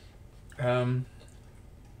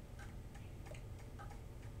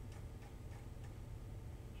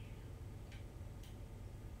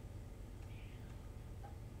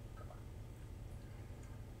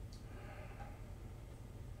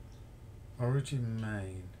 Origin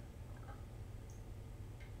main.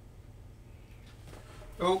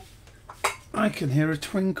 Oh, I can hear a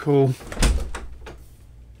twinkle.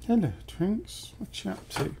 Hello, Twinks. What you up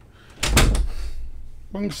to?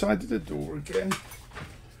 Wrong side of the door again.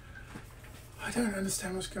 I don't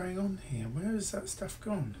understand what's going on here. Where has that stuff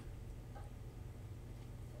gone?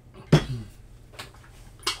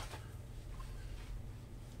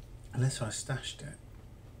 Unless I stashed it.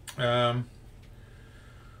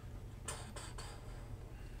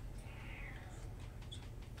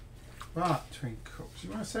 Right, Twinkles, you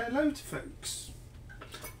want to say hello to folks?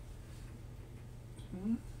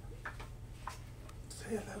 Say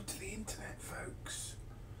hello to the internet, folks.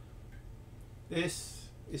 This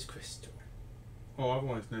is Crystal. Oh,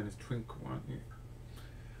 otherwise known as Twinkle, aren't you?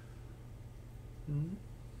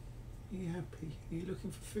 Are you happy? Are you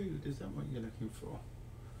looking for food? Is that what you're looking for?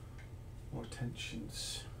 Or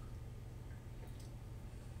attentions?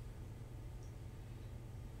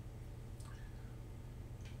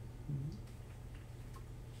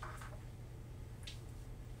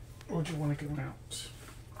 Or do you want to go out?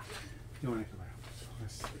 You want to go out?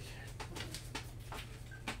 Let's see.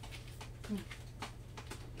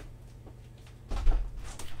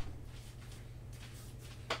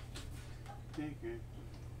 There you go.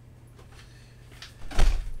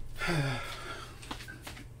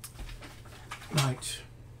 Right.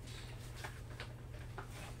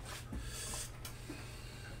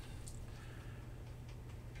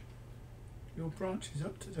 Your branch is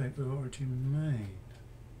up to date with Origin main.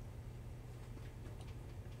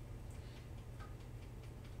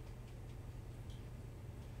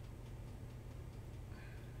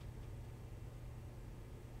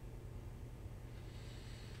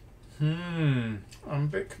 I'm a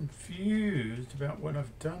bit confused about what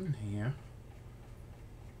I've done here.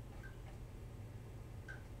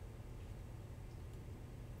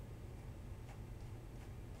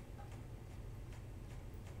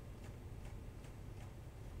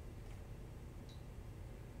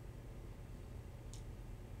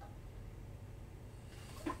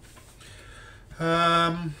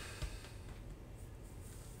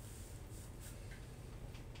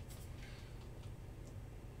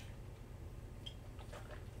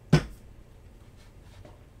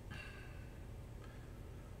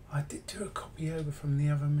 I did do a copy over from the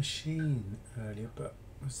other machine earlier, but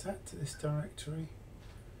was that to this directory?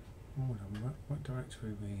 Hold on, what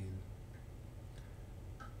directory are we in?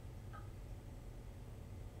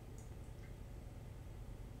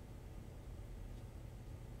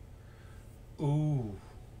 Ooh.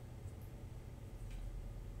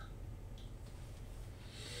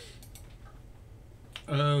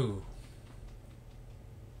 Oh.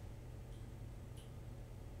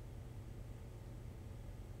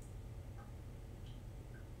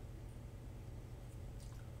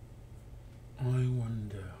 I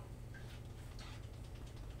wonder.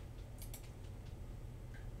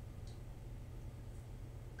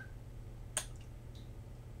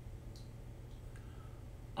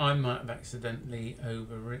 I might have accidentally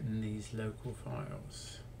overwritten these local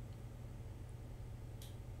files.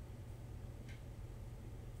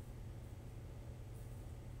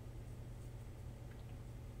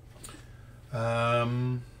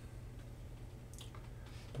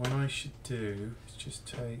 What I should do is just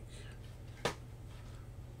take, I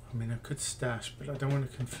mean I could stash, but I don't want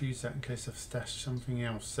to confuse that in case I've stashed something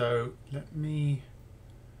else. So let me,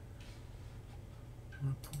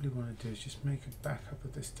 what I probably want to do is just make a backup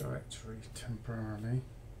of this directory temporarily.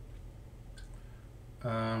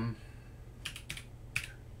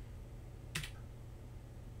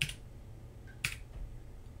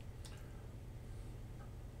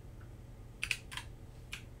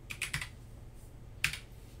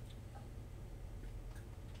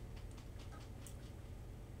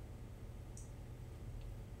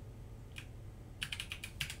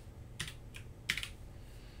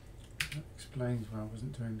 Explains why I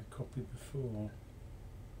wasn't doing the copy before.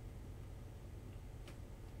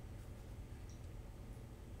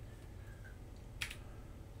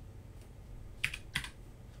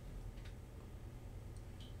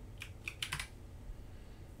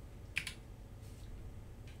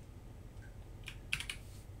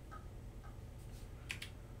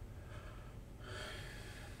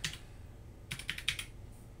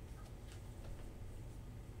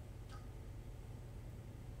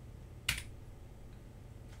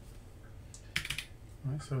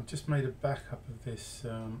 Right, so I've just made a backup of this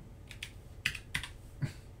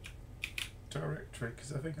directory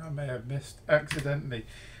because I think I may have missed accidentally.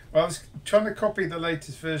 Well, I was trying to copy the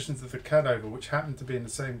latest versions of the CAD over, which happened to be in the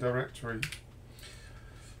same directory,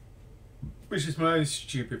 which is my own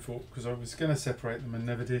stupid fault because I was going to separate them and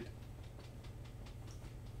never did.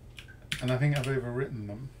 and I think I've overwritten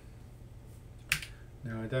them.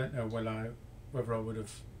 Now I don't know whether I would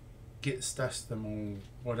have git stashed them or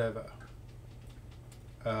whatever.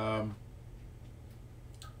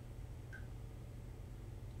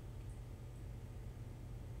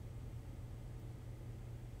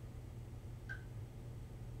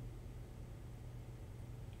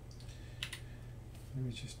 Let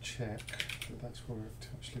me just check that that's worked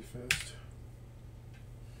actually first.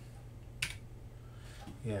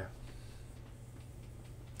 Yeah.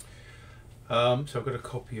 So I've got a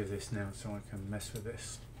copy of this now, so I can mess with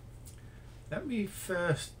this. Let me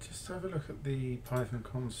first just have a look at the Python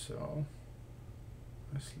console.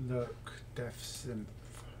 Let's look defsynth.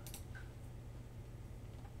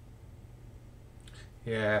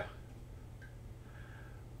 Yeah.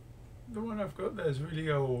 The one I've got there is really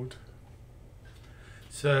old.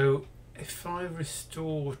 So if I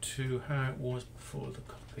restore to how it was before the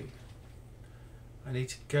copy, I need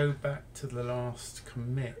to go back to the last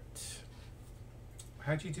commit.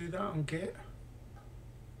 How do you do that on Git?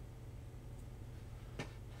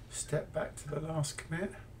 Step back to the last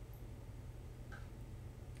commit.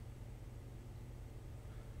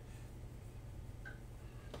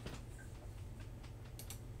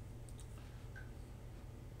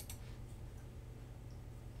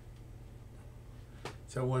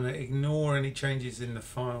 So I want to ignore any changes in the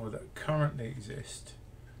file that currently exist.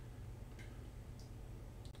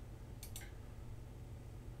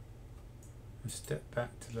 And step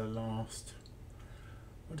back to the last.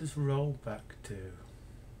 What does rollback do?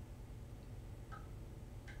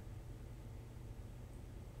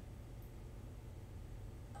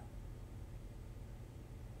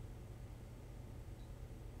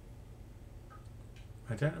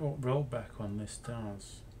 I don't know what rollback on this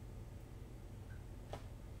does.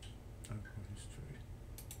 Open history.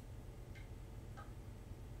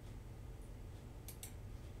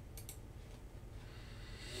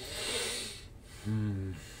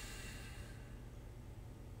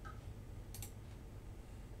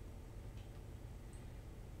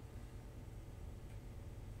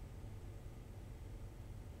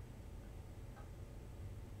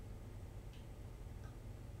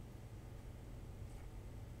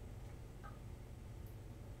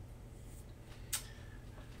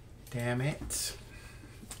 Damn it.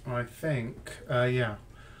 I think, yeah.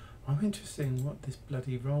 I'm interested in what this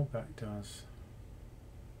bloody rollback does.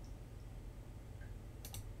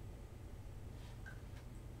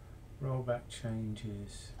 Rollback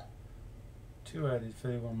changes. 2 added,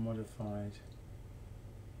 31 modified.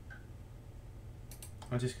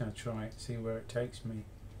 I'm just going to try it, see where it takes me.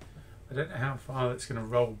 I don't know how far it's going to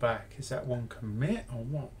roll back. Is that one commit or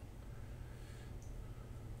what?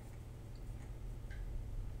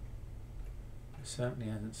 It certainly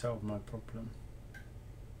hasn't solved my problem.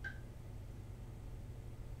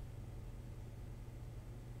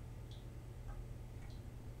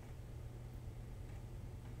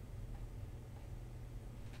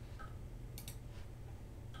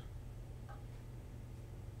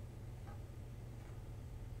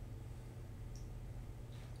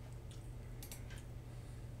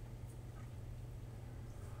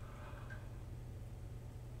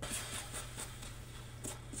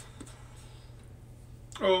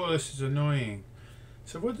 Oh, this is annoying.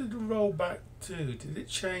 So what did the rollback do? Did it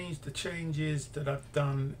change the changes that I've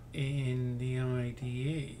done in the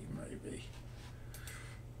IDE, maybe?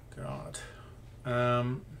 God.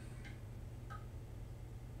 Bunch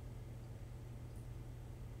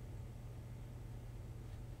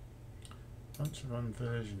of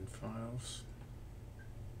unversioned files.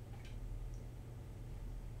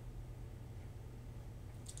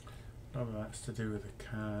 A lot of that's to do with the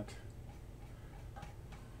CAD.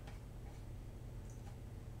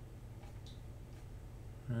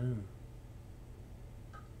 Oh.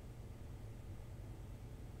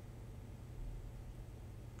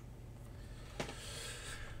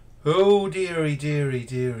 Oh dearie, dearie,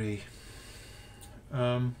 dearie.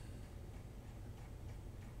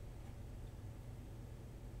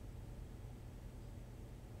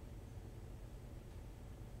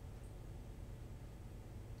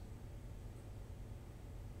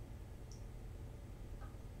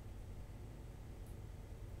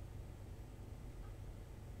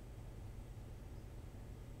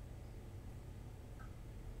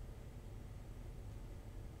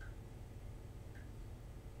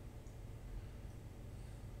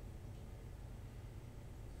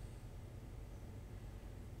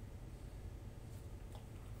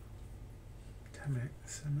 Damn it,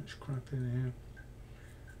 there's so much crap in here.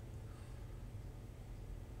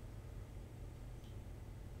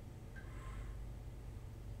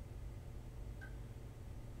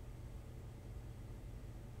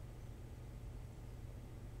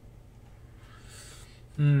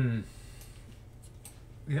 The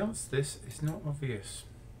answer to this is not obvious.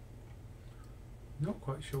 Not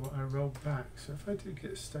quite sure what I rolled back. So if I do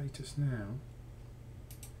get status now,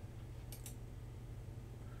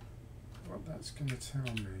 what that's going to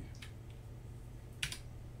tell me.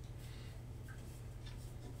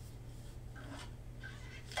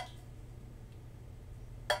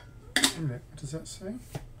 What does that say?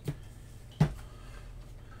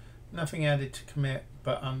 Nothing added to commit,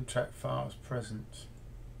 but untracked files present.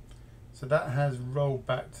 So that has rolled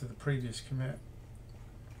back to the previous commit.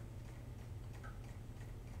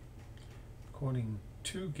 According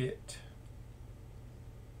to Git.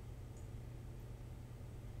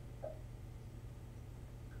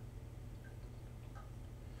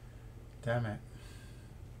 Damn it.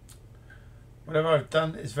 Whatever I've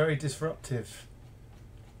done is very disruptive.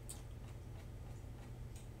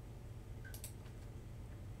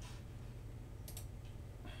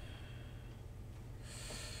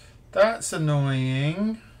 That's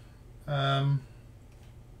annoying. I'm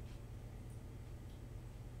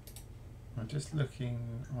just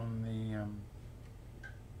looking on the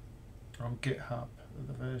on GitHub at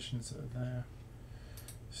the versions that are there.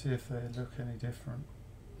 See if they look any different.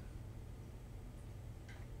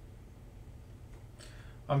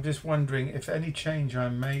 I'm just wondering if any change I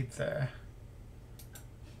made there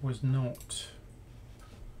was not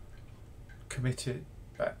committed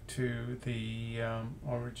back to the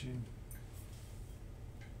origin.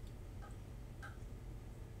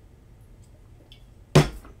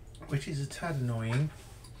 Which is a tad annoying.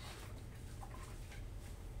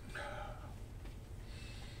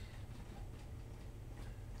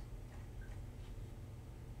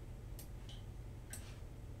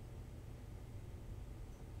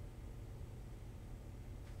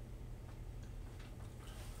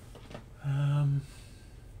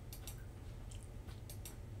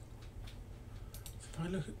 If I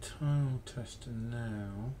look at tile tester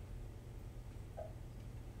now,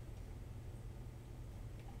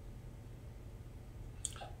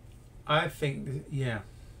 I think that, yeah,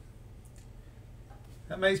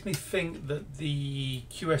 that makes me think that the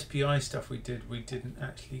QSPI stuff we didn't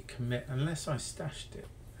actually commit unless I stashed it.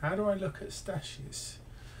 How do I look at stashes?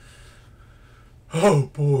 Oh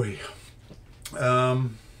boy.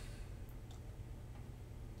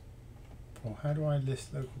 Or how do I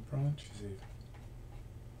list local branches even?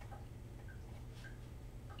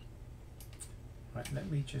 Right,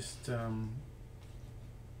 let me just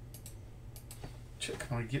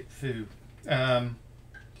check my Git through.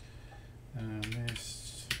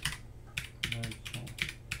 List local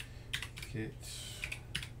Git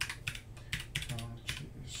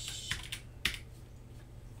branches.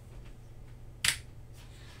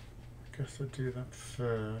 I guess I'll do that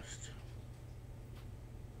first.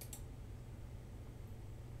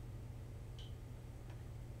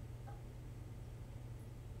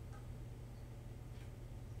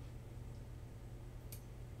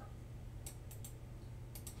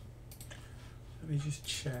 Let me just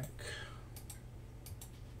check.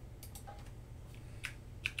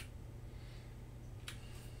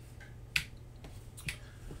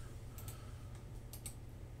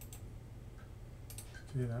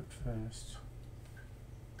 Do that first.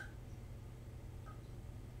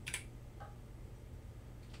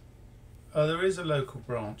 Oh, there is a local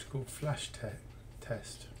branch called Flash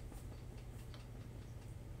Test.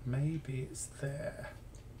 Maybe it's there.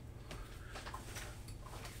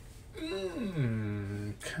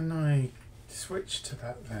 Can I switch to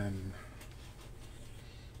that then?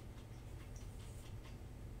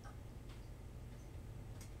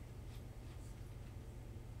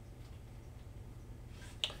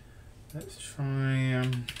 Let's try,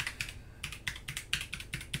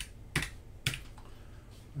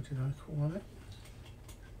 what did I call it?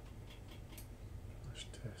 Flash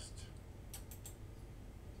test.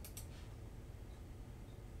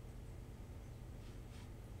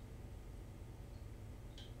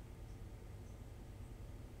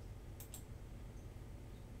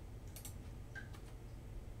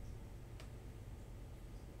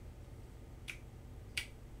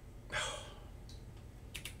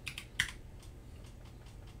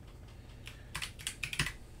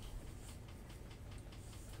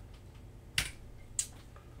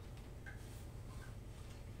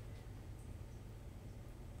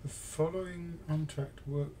 The following untracked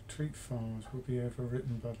work treat files will be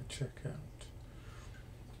overwritten by the checkout.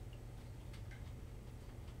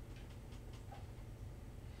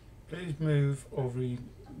 Please move or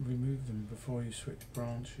remove them before you switch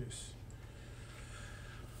branches.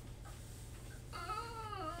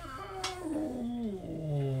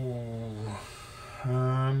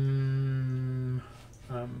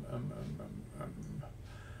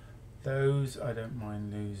 Those I don't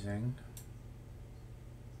mind losing.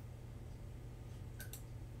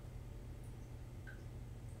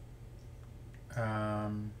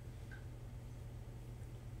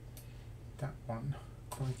 That one,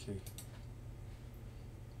 crikey.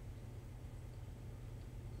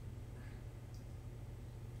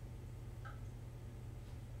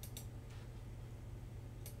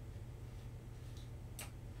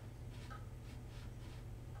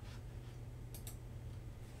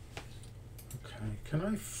 Okay, can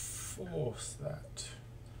I force that?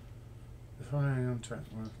 The following on track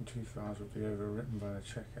working 2 files will be overwritten by the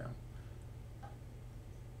checkout.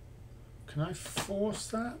 Can I force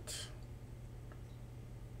that?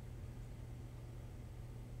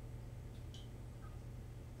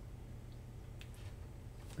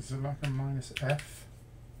 Is it like a -F?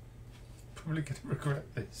 Probably gonna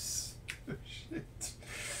regret this. Shit.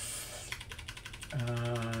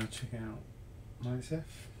 Check out -F.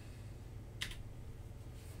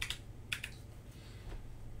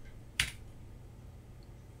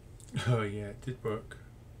 Oh yeah, it did work.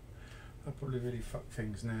 I'll probably really fuck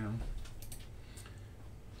things now.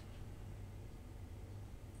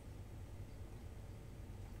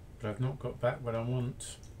 But I've not got back what I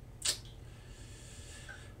want.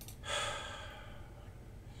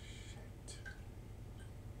 Shit.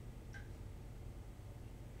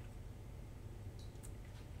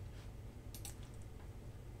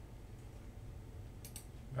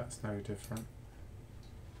 That's no different.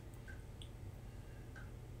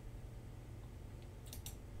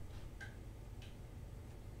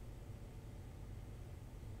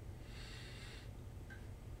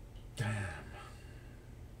 Damn.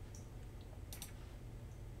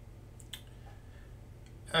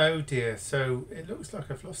 Oh dear, so it looks like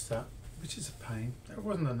I've lost that, which is a pain. There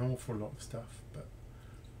wasn't an awful lot of stuff, but...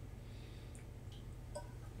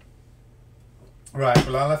 Right,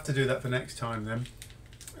 well I'll have to do that for next time then.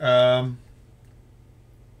 Damn,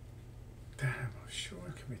 I'm sure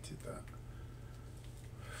I committed that.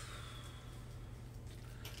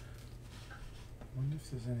 I wonder if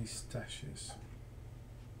there's any stashes.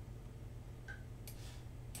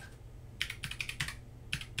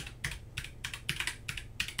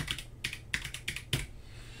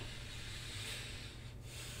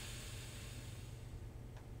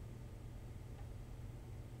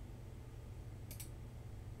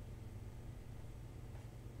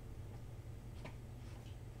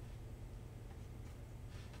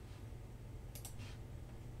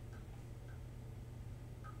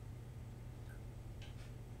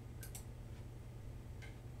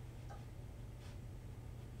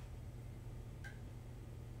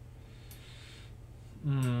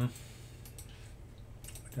 I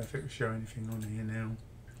don't know if it will show anything on here now.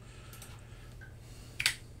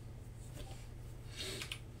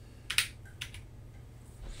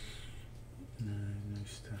 No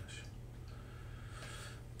stash.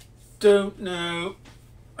 Don't know.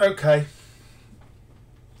 Okay.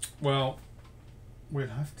 Well, we'll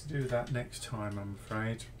have to do that next time, I'm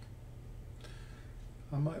afraid.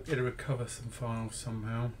 I might be able to recover some files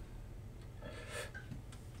somehow.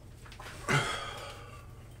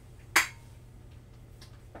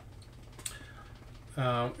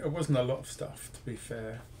 It wasn't a lot of stuff, to be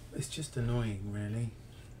fair. It's just annoying, really.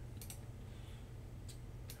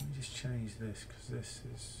 Let me just change this, because this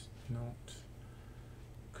is not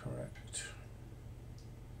correct.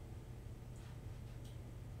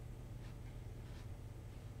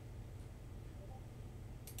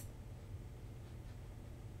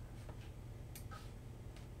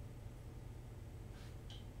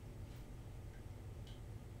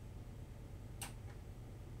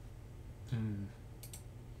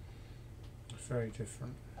 Very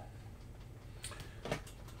different.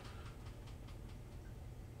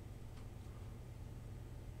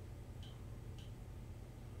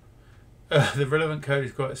 The relevant code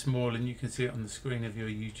is quite small and you can see it on the screen of your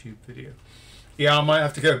YouTube video. Yeah, I might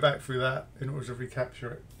have to go back through that in order to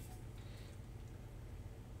recapture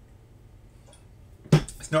it.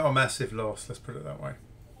 It's not a massive loss, let's put it that way.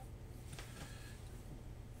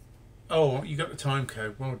 Oh, you got the time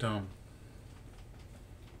code, well done.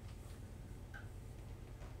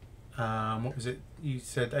 What was it? You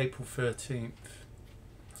said April 13th.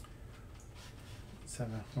 So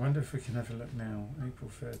I wonder if we can have a look now. April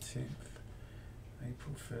 13th.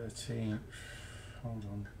 April 13th. Hold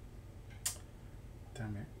on.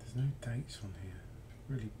 Damn it. There's no dates on here.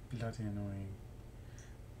 Really bloody annoying.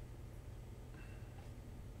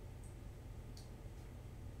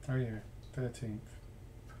 Oh yeah, 13th.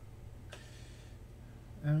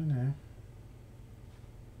 Oh no.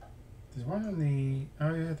 There's one on the...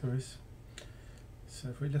 Oh yeah, there is. So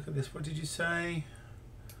if we look at this, what did you say?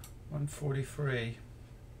 143.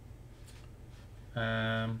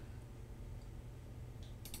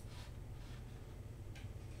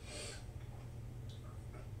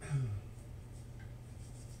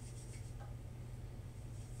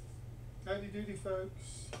 Howdy doody,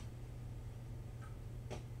 folks.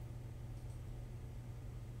 Let's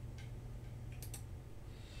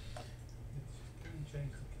go and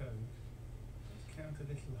change the code. Let's count a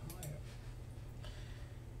little higher.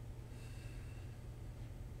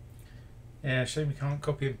 Yeah, shame we can't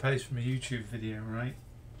copy and paste from a YouTube video, right?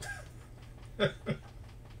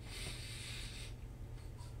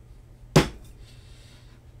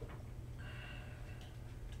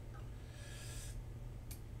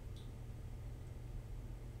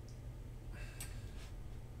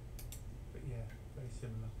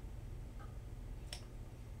 Similar.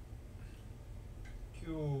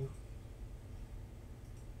 Cool.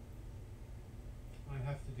 I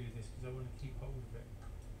have to do this because I want to keep hold of it.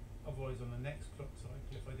 Otherwise, on the next clock cycle,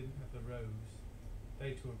 if I didn't have the rows,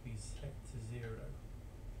 data would be set to 0.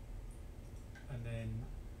 And then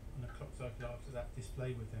on the clock cycle after that,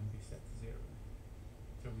 display would then be set to 0.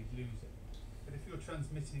 So we'd lose it. But if you're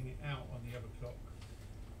transmitting it out on the other clock,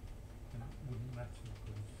 then it wouldn't matter, of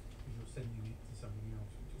course, because you're sending it to something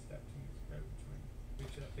else, which is acting as a go between,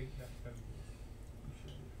 which I think that code is. I'm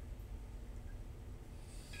sure.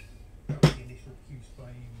 That was the initial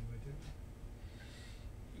QSPI we were doing.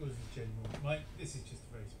 Yours is general. This is just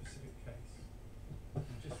a very specific case.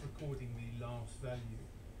 I'm just recording the last value.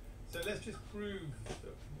 So let's just prove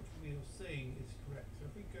that what we are seeing is correct. So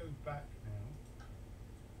if we go back now,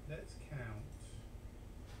 let's count.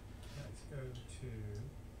 Let's go to.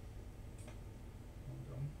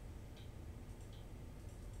 Hold on.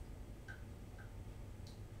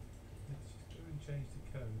 Let's just go and change the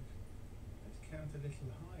code. Let's count a little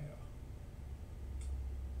higher.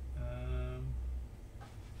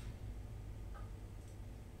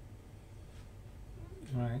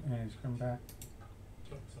 Right, yeah, it's come back.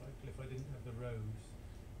 Clock cycle, if I didn't have the rows.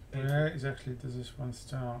 Where exactly does this one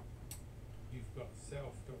start? You've got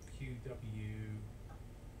self.qw.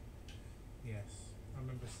 Yes, I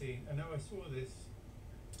remember seeing, I know I saw this.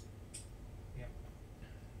 Yeah.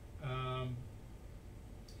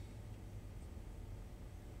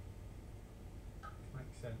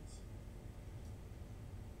 Makes sense.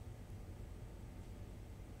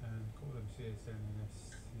 And call them CSN and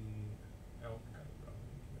SCL.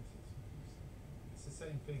 It's the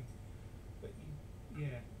same thing, but you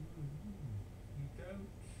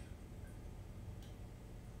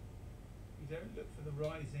don't look for the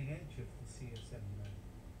rising edge of the CSM though.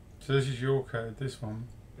 So this is your code, this one.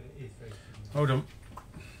 But it is very similar. Hold on.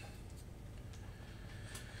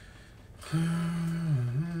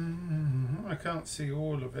 I can't see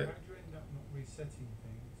all of it. How do you end up not resetting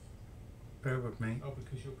things? Bear with me. Oh,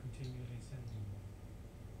 because you're continually sending them.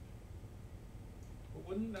 But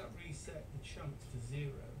wouldn't that reset the chunk to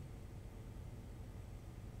 0?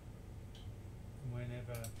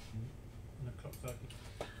 Whenever on the clock cycle.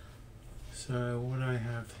 So what I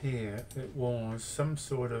have here, it was some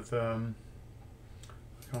sort of I can't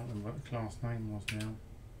remember what the class name was now.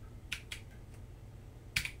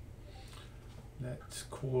 Let's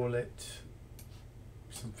call it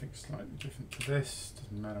something slightly different to this.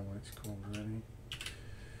 Doesn't matter what it's called really.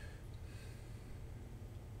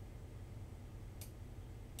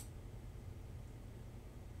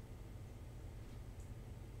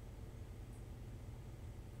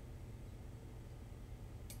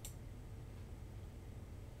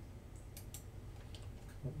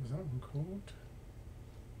 What was that one called?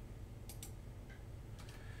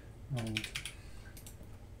 Old.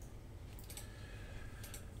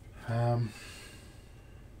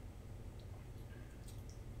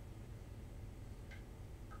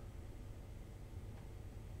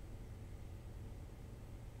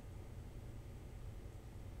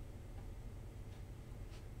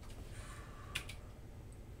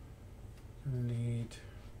 Gonna need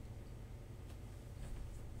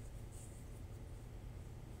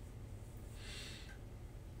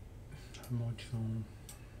a module.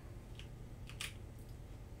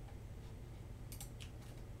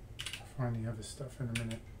 I'll find the other stuff in a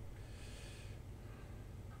minute.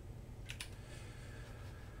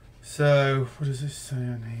 So what does this say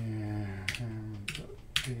on here?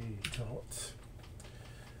 B dot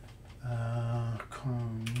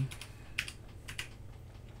com.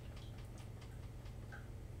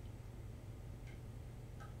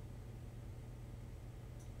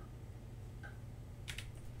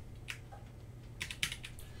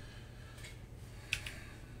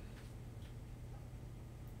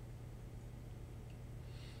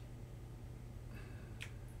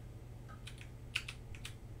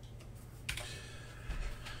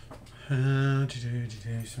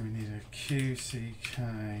 So we need a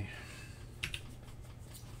QCK.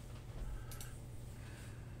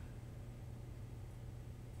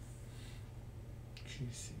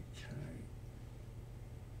 QCK.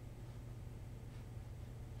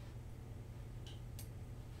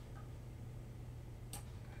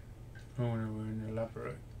 Oh no, we're in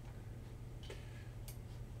elaborate.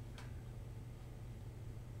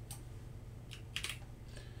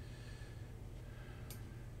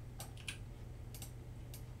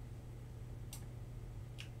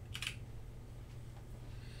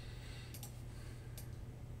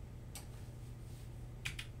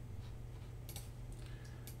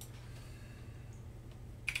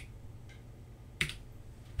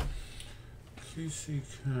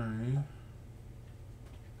 QCK.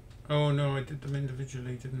 Oh no, I did them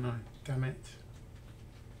individually, didn't I? Damn it.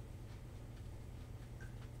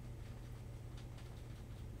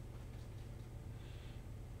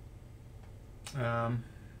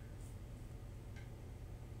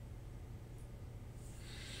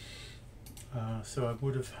 So I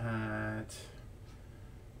would have had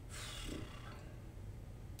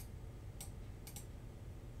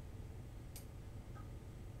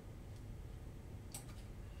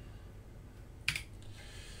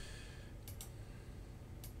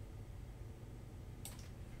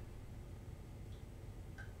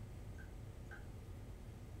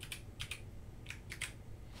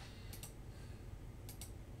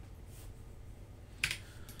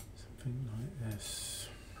something like this,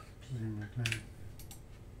 presumably.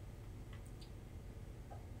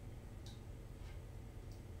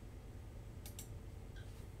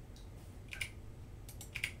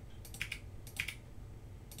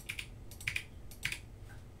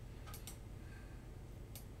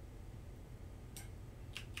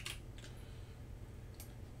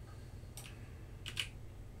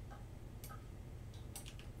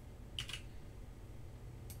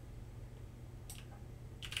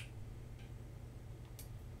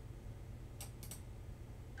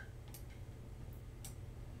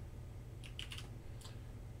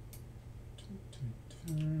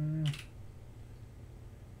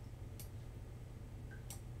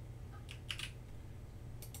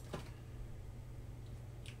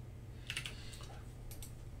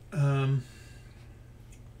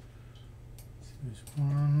 So there's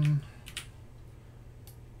 1,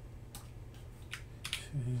 2,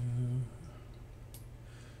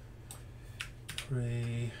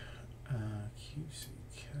 3,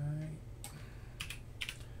 QCK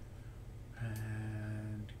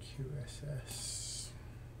and QSS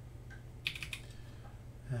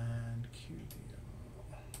and QDR.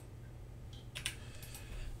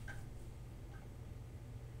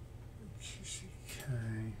 QCK.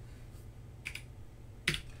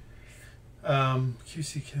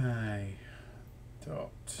 QCK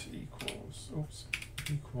dot equals, oops,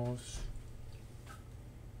 equals,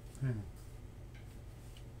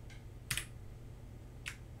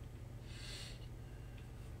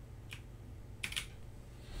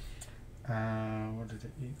 what did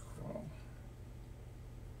it equal?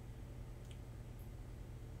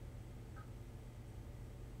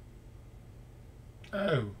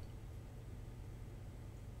 Oh.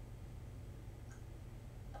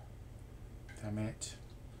 Damn it.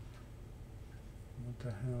 What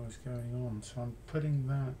the hell is going on? So I'm putting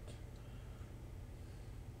that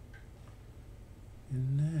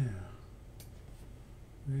in there.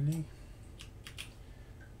 Really?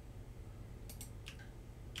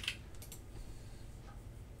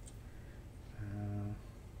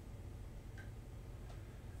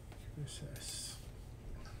 QSS.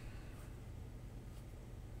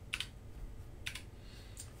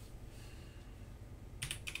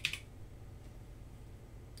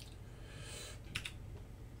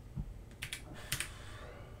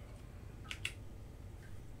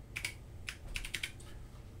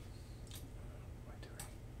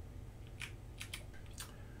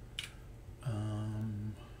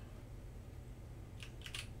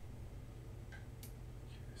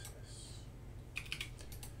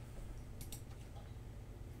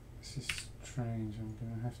 This is strange. I'm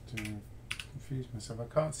going to have to confuse myself. I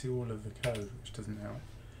can't see all of the code, which doesn't help.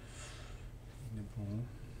 I'm going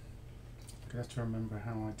to have to remember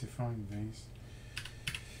how I define these.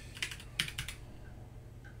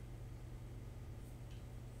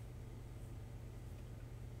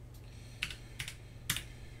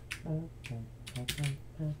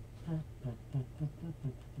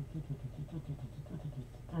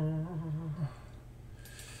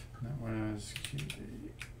 That was QD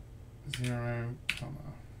 0,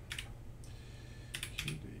 comma,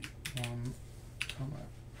 QD 1, comma,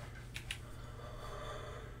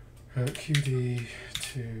 QD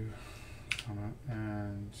 2, comma,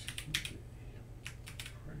 and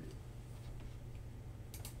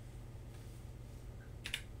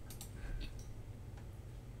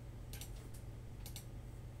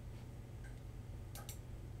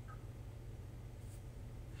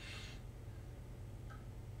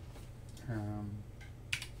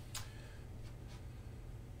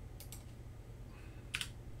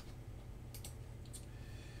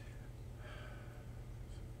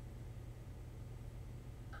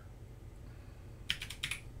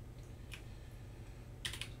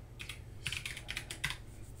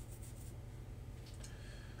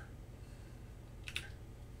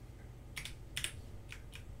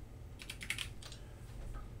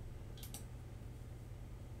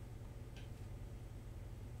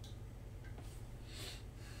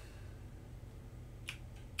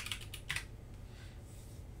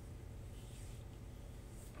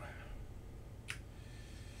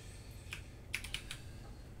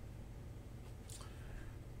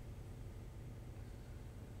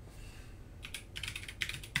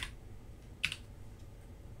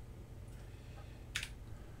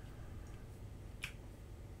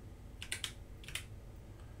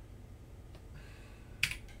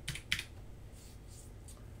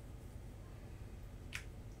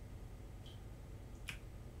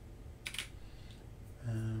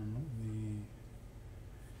the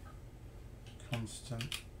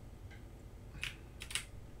constant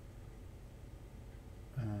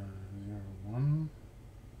 0, 1.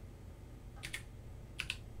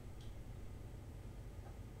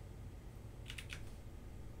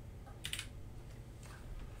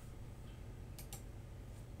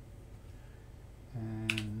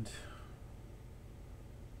 And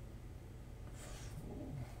 4.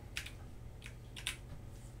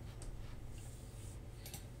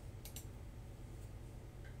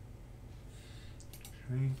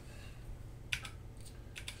 Okay.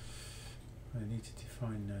 I need to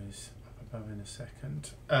define those up above in a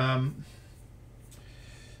second.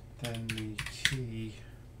 Then the key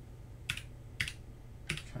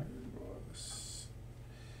code was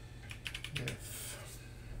if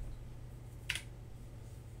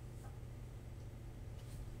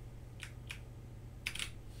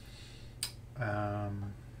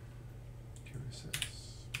QSS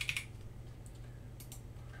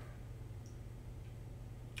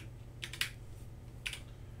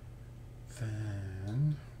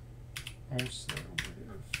then also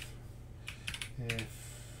with if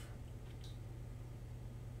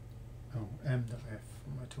m.f,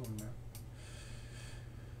 what am I talking about?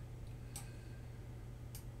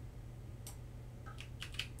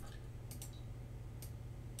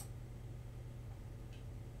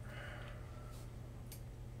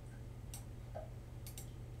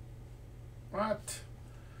 What?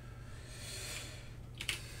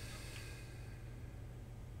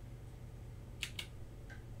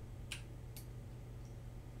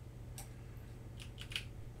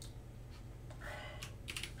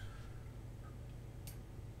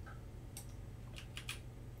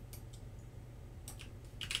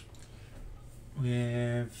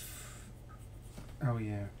 With, oh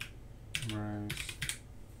yeah, rows.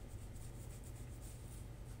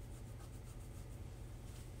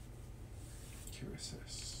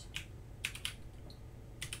 QSS.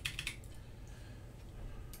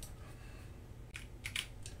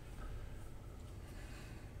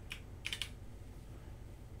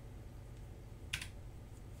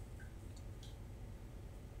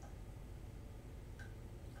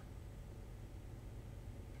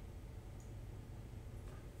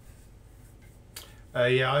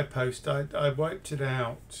 Yeah, I wiped it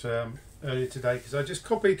out earlier today because I just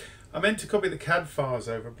copied. I meant to copy the CAD files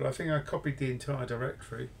over, but I think I copied the entire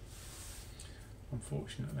directory,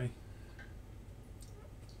 unfortunately.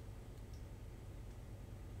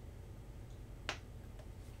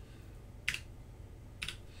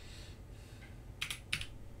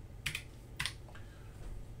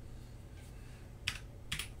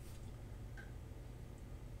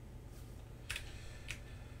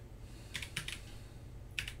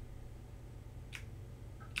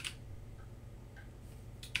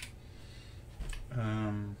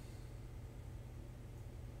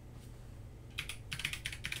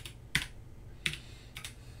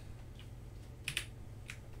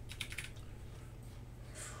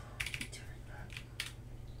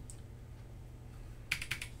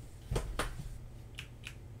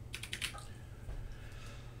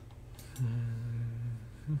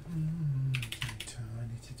 I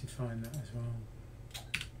need to define that as well.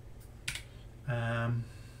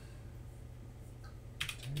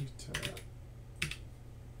 Data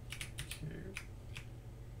cube.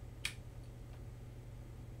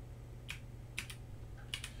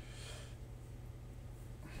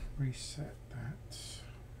 reset that.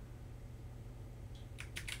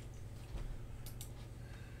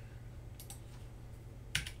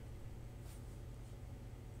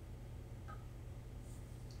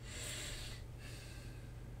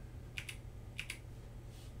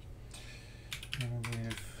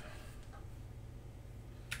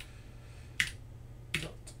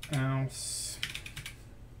 Else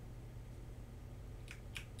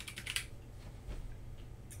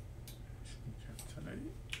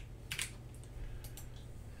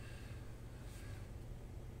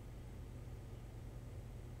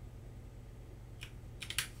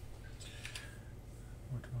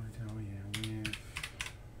what do I do here with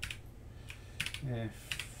if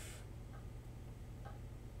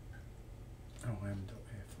m.f, what am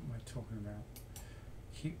I talking about?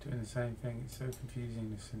 Keep doing the same thing, it's so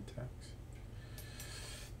confusing, the syntax.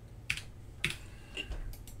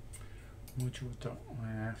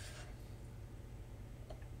 Module.if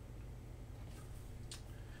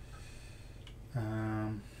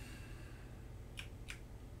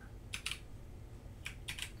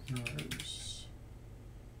rows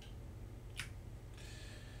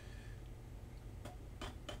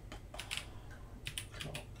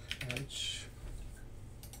clock edge.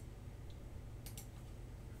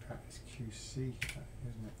 That is QC,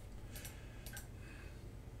 isn't it?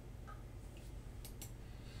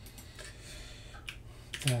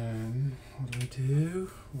 Then what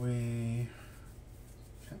do? We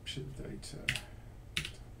capture the data.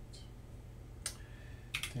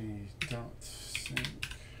 The dot sync.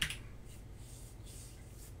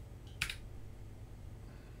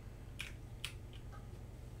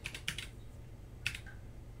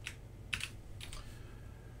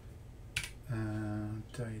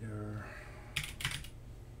 Data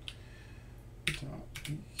dot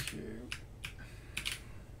EQ.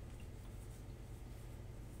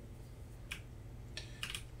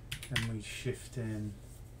 Then we shift in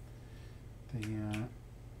the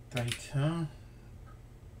data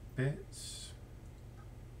bits,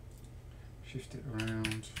 shift it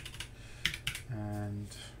around, and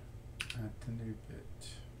add the new bit.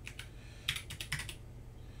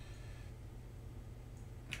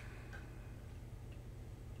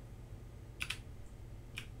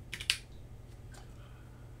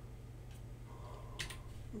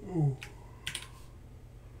 Oh.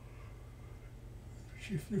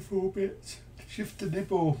 Shift the 4 bits, shift the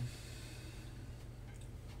nibble.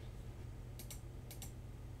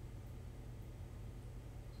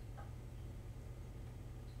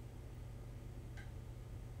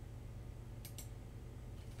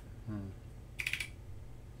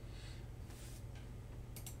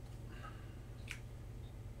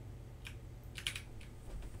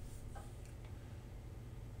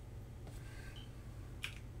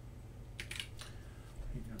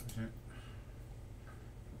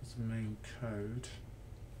 Main code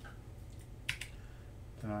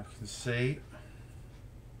that I can see.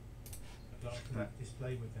 I'd like that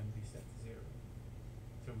display would then be set to 0,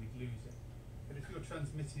 so we'd lose it. But if you're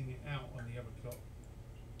transmitting it out on the other clock,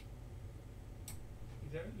 you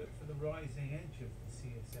don't look for the rising edge of the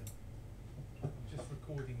CSM. I'm just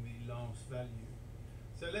recording the last value.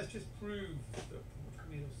 So let's just prove that what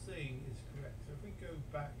we are seeing is correct. So if we go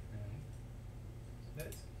back now,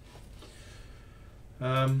 let's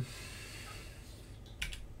count.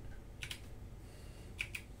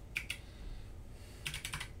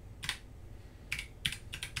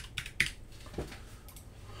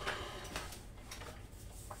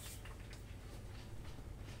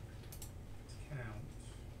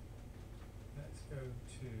 Let's go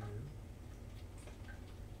to,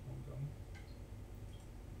 hold on.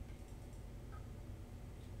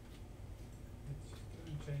 Let's just go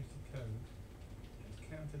and change the code. Let's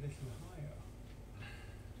count a little higher.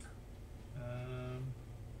 And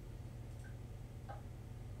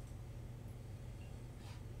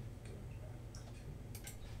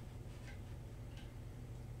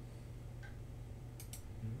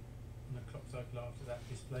the clock cycle after that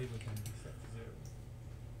display would then be set to 0,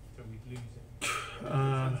 so we'd lose it.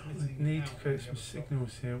 I'd need to create some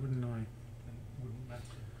signals here, wouldn't I? Wouldn't matter, of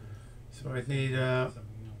course. So I'd need a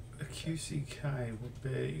QCK would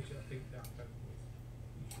be. I think that code was.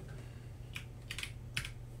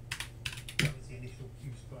 That was the initial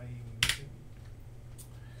QSPI we were doing.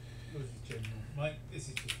 Yours is general. This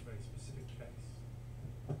is just a very specific case.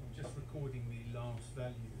 I'm just recording the last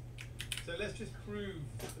value. So let's just prove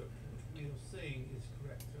that what we are seeing is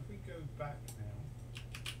correct. So if we go back now,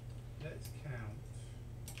 let's count.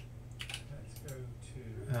 Let's go to.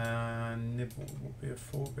 Nibble will be a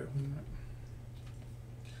 4-bit, wouldn't it?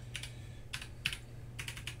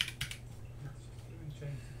 Let's just go and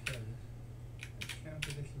change the code. Let's count a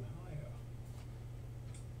little higher.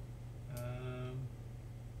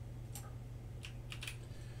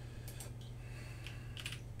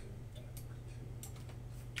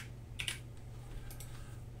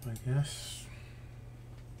 I guess.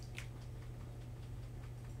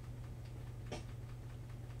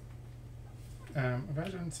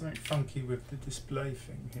 I've done something funky with the display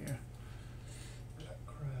thing here. Black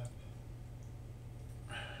crab.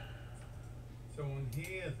 So on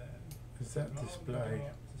here then, Is that rather than display? go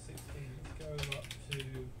up to 16, let's go up to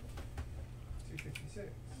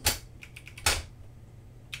 256.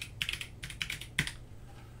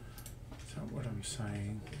 Is that what I'm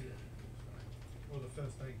saying? Or the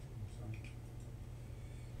first 8 of them, sorry.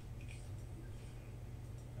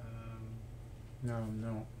 No, I'm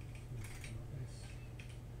not.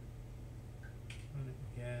 Run it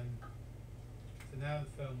again. So now the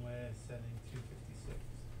firmware is selling 256.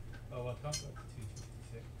 Oh, I can't go up to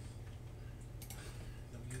 256.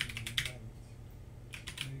 I'm using the rate.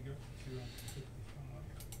 I'm going to go up to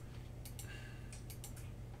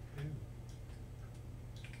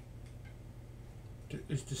 255.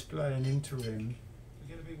 Ooh. Is display an interim?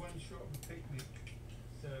 We're going to be one short of a picnic.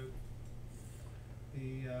 So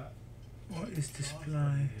the What is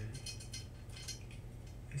display?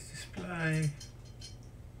 Is display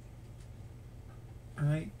an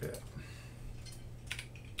 8-bit?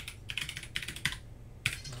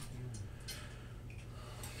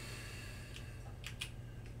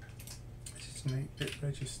 It's an 8-bit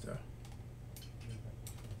register.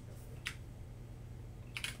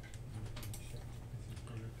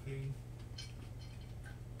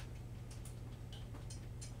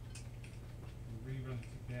 Rerun it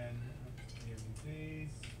again at the ILBs.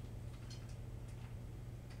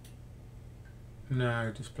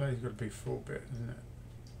 No, display's got to be 4-bit, isn't it?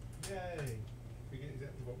 Yay! We get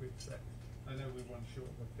exactly what we expect. I know we're one short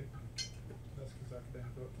of a picnic. That's because I could then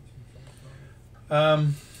go up to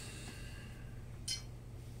 255.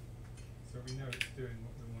 So we know it's doing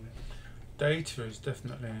what we want it. Data is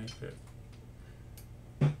definitely 8-bit.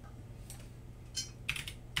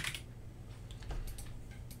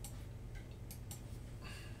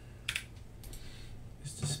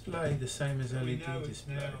 Is display the same as So we LED know it's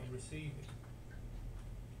display? now receiving.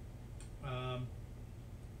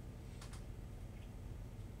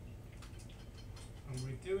 And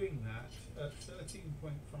we're doing that at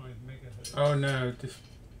 13.5 megahertz. Oh no,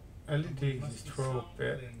 And we LED must is be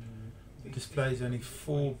 12-bit. sampling The display is only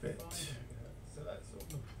 4-bit. megahertz. So that's sort of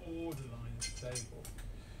the borderline of stable,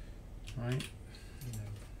 Right? you know,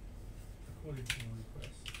 according to your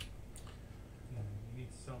request. You know, you need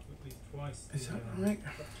to sample at least twice. Is the, that right?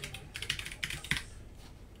 fluctuation.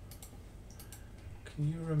 Can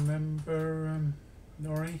you remember,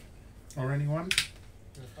 Nori, or anyone?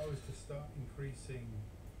 So if I was to start increasing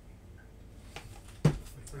the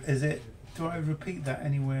Is it? frequency Do I repeat that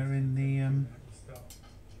anywhere in the? at the start?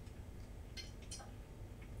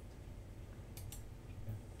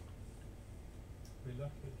 Yeah. We're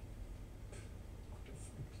lucky.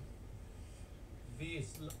 V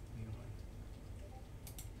is lucky.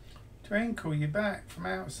 Twinkle, you're back from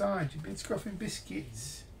outside. You've been scoffing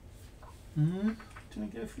biscuits. Hmm. Do you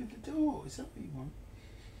want to go through the door? Is that what you want?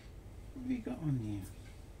 What have you got on you?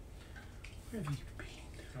 Where have you been?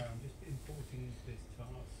 I'm just importing into this task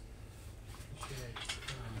the shared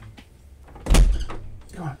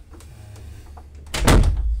Go on.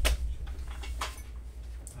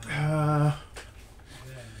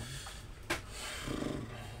 then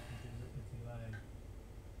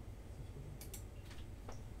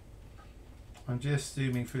I'm just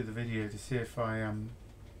zooming through the video to see if I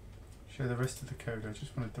show the rest of the code. I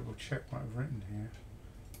just want to double check what I've written here.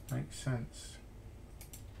 Makes sense.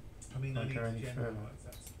 I mean, I Don't need go to any further. generalize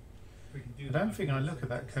that. We can do I that. don't think I can look also at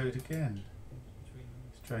that just code again, between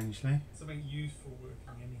them. strangely. Something useful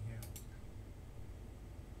working anyhow.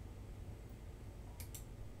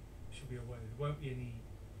 Should be aware. There won't be any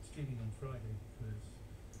streaming on Friday because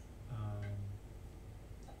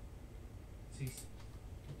see,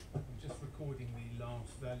 I'm just recording the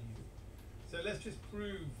last value. So let's just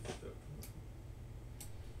prove that.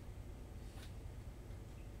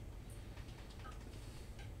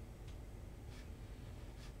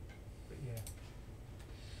 But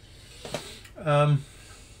yeah.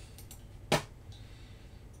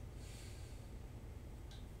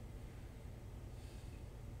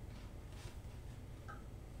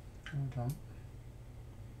 Hold on.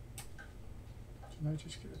 Can I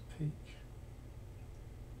just get a peek?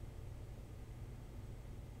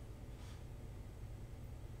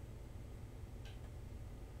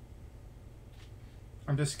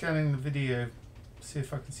 I'm just scanning the video, see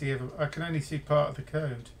if I can see I can only see part of the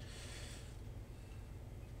code.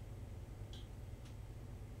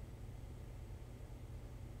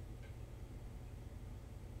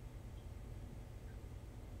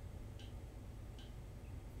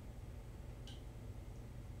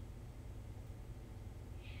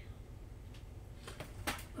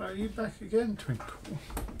 Are you back again, Twinkle?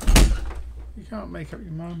 You can't make up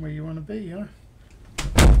your mind where you want to be, huh?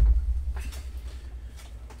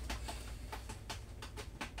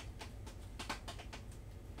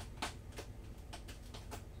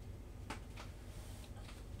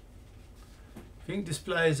 I think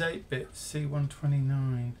display is 8 bits,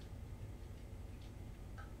 C129.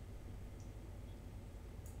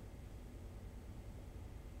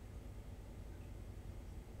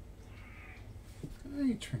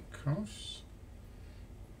 Hey, Twinkles.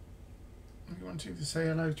 Are you wanting to say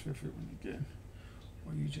hello to everyone again?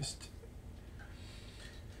 Or are you just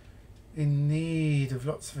in need of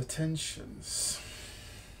lots of attentions?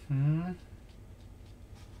 Hmm?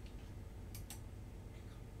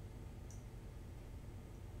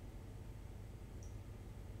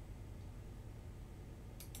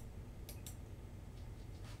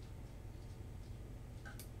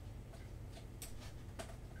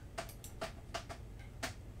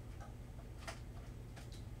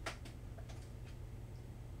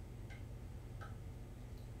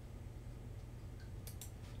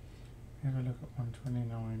 Have a look at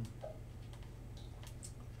 129.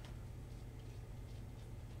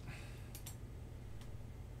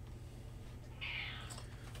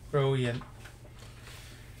 Brilliant.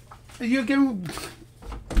 Are you again?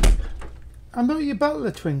 I'm not your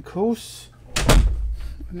butler, Twinkles. I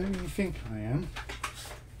know you think I am.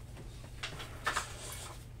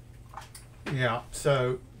 Yeah,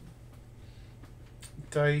 so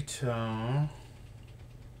data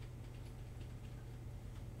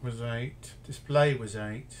was 8, display was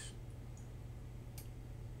 8,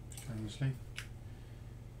 strangely.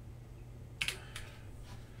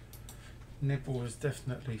 Nibble was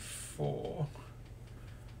definitely 4.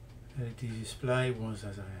 LED display was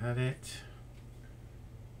as I had it.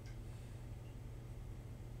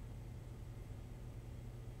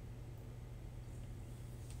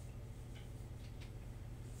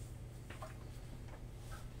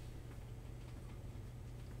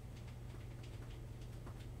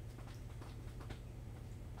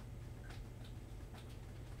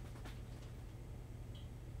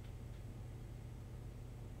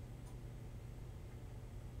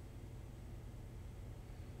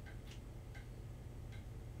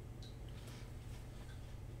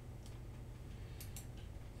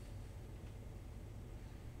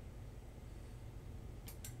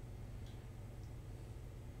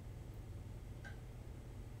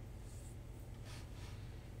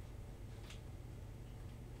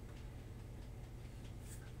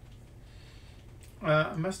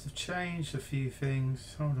 I must have changed a few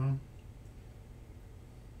things. Hold on.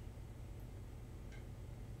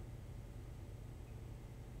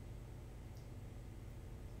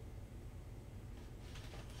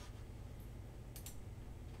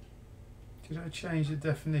 Did I change the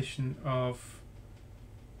definition of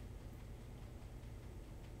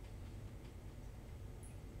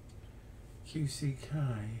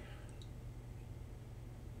QCK?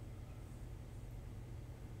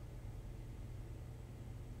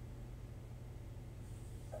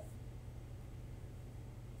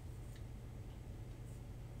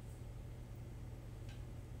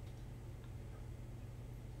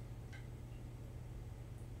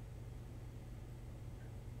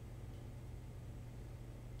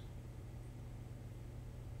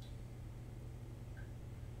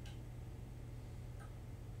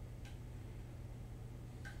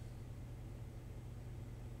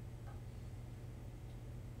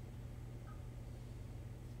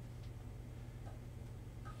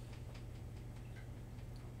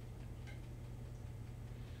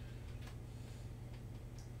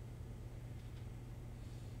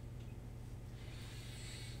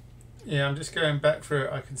 Yeah, I'm just going back through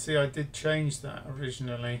it. I can see I did change that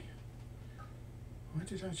originally. Why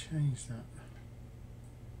did I change that?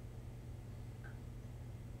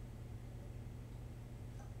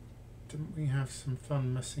 Didn't we have some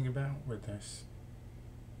fun messing about with this?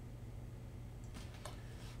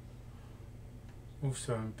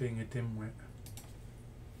 Also, I'm being a dimwit.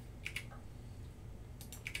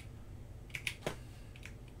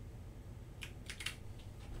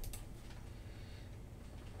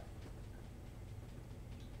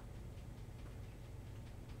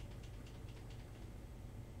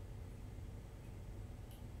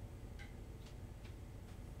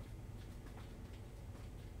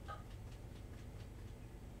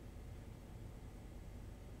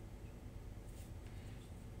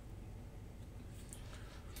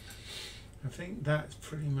 I think that's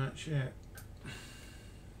pretty much it.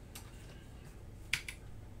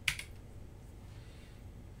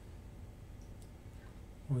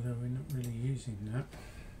 Although we're not really using that.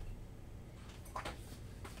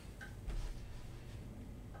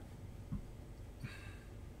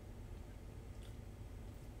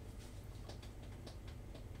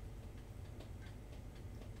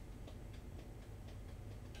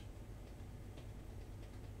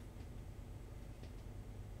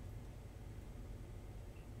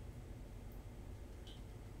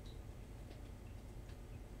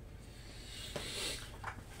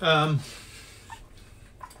 How's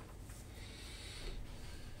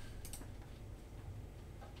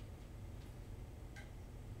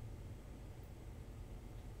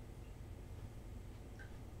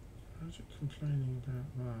it complaining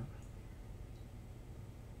about that?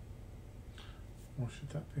 Or should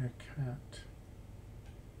that be a cat?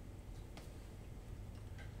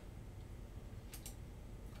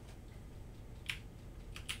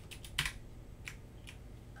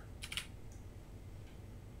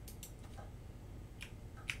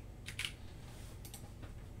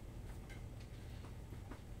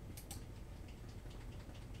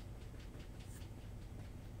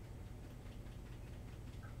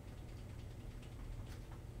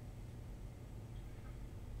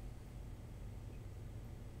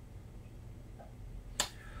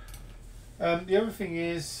 The other thing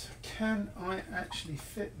is, can I actually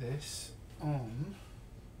fit this on?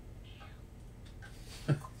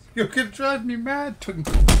 You're going to drive me mad,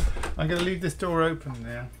 Twinkle. I'm going to leave this door open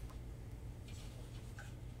now.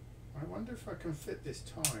 I wonder if I can fit this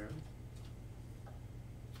tile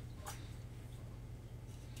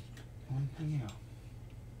on here.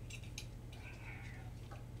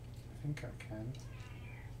 I think I can.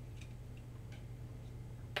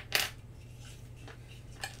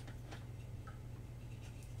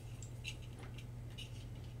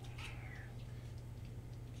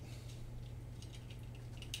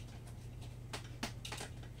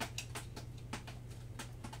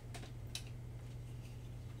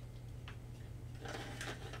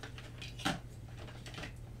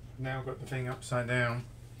 Now got the thing upside down,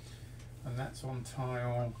 and that's on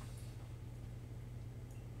tile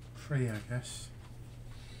 3, I guess.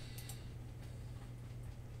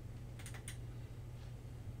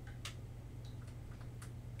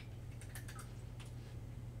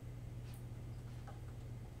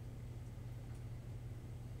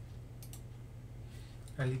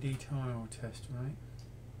 LED tile test, right?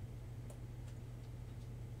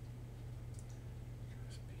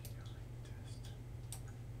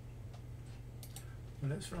 Well,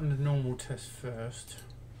 let's run the normal test first.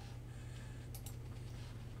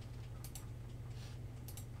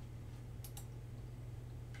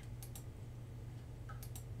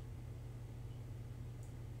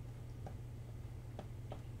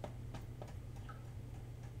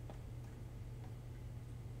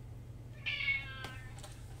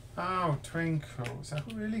 Oh, Twinkles, I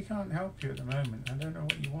really can't help you at the moment. I don't know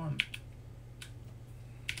what you want.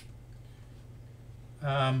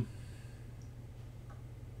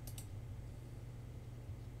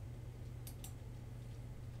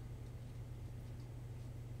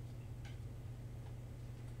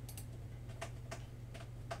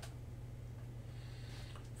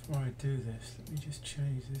 Before I do this, let me just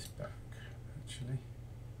change this back, actually.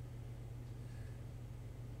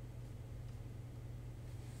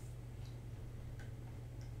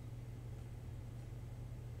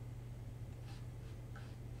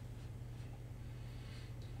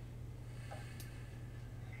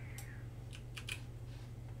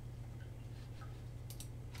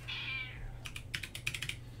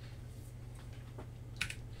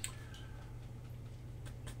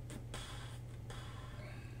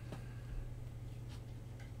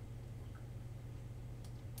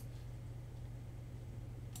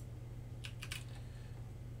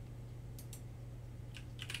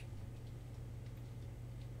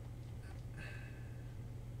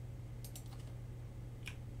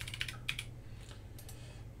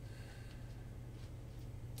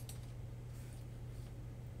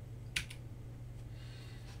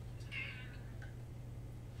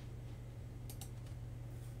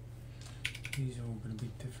 These are all going to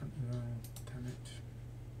be different as well, damn it.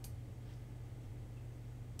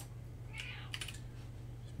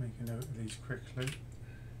 Just make a note of these quickly.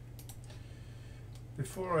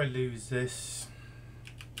 Before I lose this,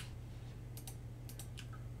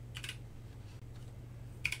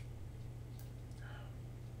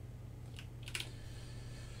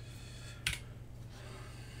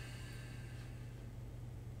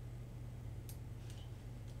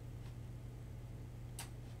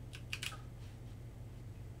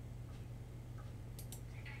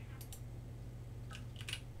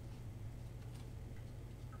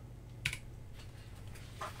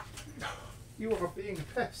 you are being a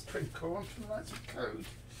pest, Twinkle. I'm trying to write some code.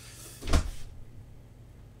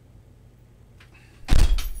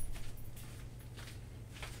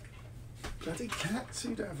 Bloody cats,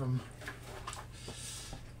 who'd have them?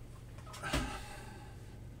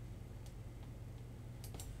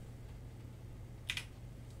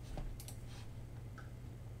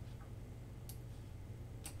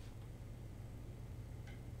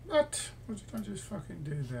 What? What did I just fucking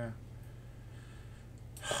do there?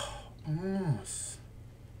 course.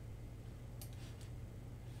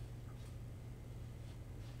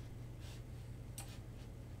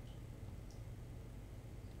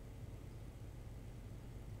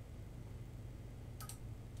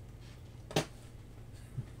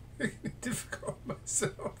 Difficult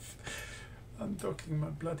myself undocking my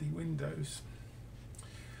bloody windows.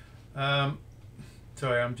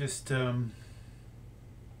 Sorry, I'm just doing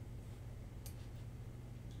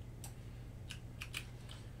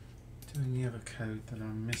the other code that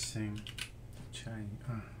I'm missing. Change.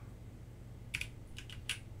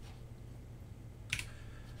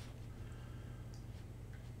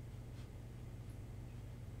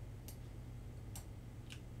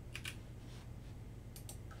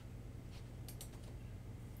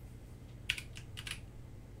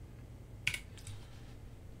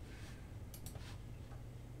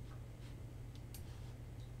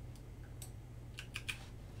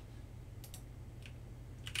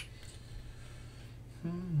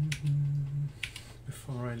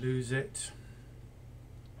 Before I lose it.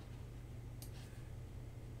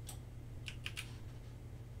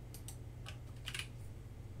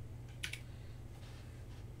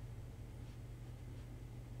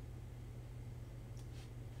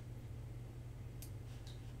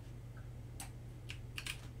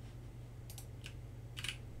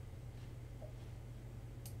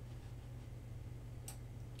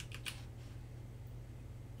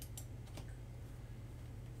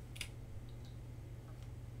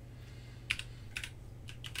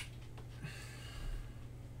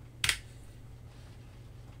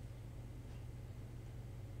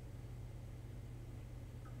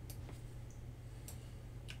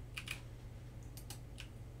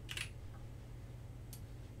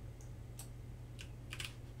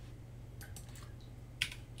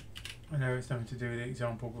 I know it's nothing to do with the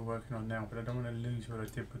example we're working on now, but I don't want to lose what I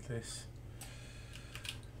did with this.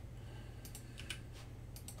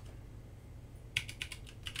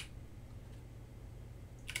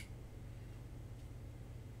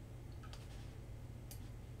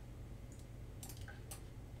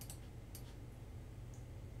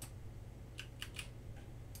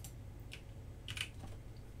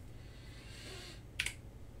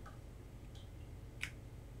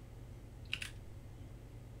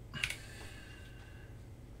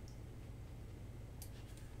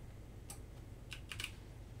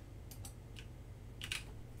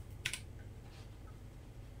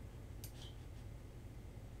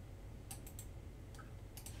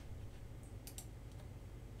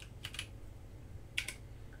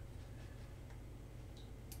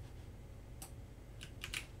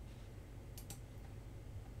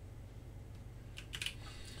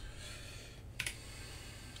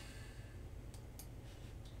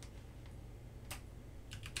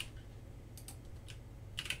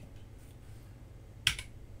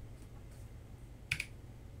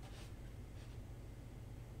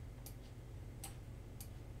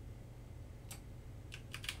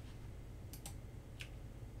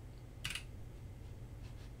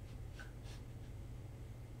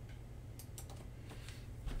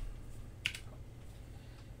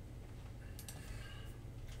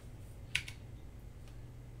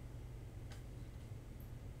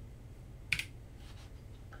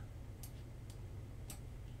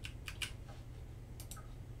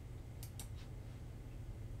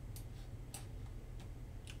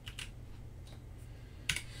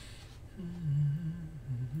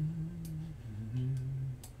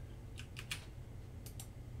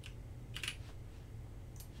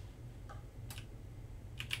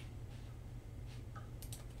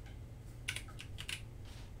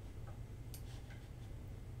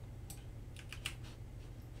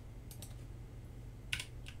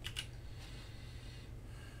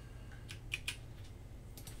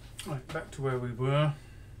 Right, back to where we were.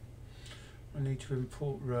 I need to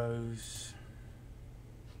import rows.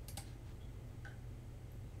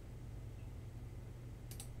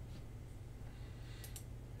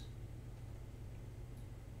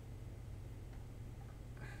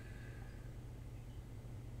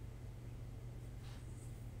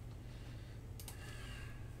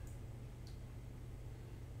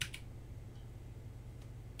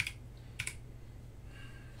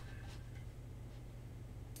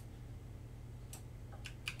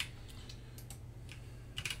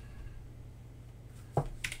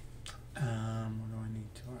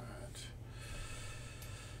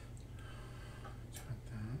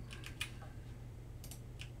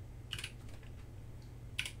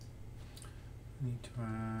 Need to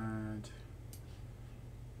add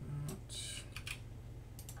that,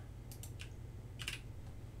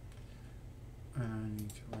 and I need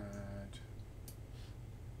to add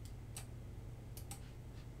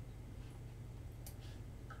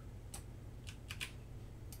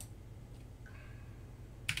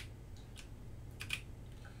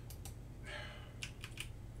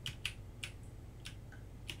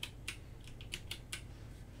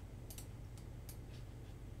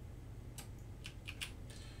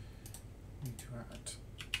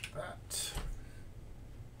that.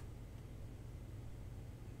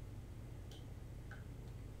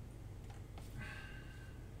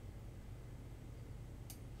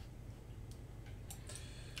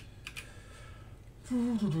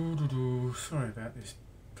 Sorry about this,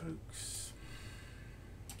 folks.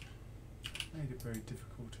 Made it very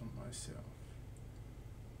difficult on myself.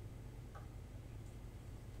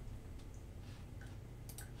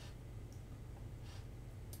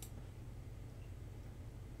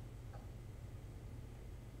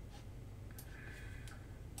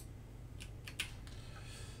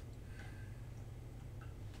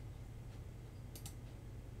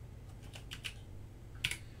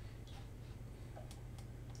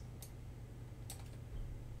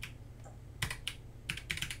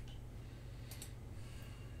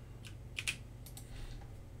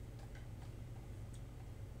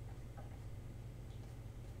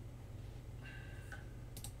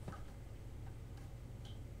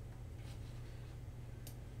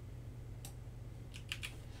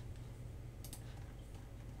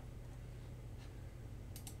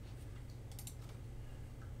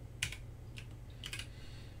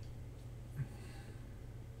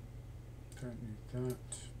 Don't need that.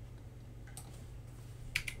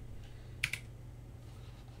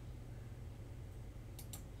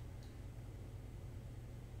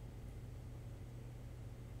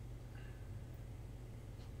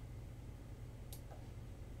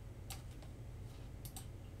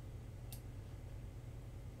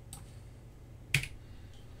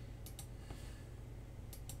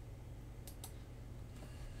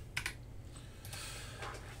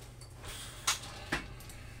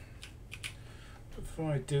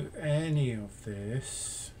 Before I do any of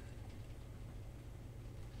this,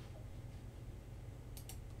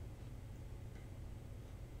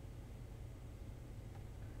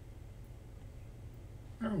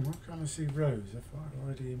 oh, why can't I see rows? I thought I'd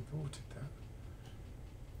already imported that.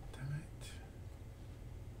 Damn it.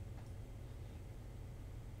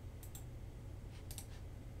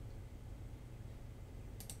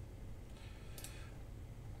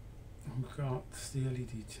 We've got the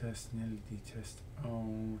LED test and the LED test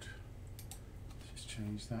old. Just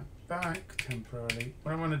change that back temporarily.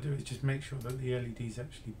 What I want to do is just make sure that the LEDs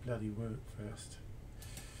actually bloody work first.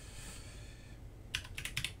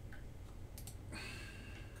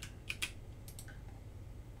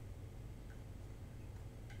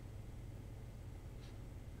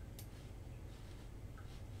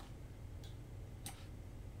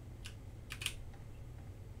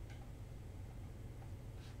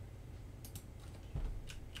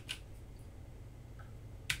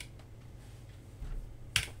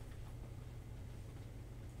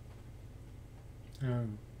 No,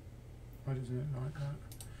 why doesn't it like that?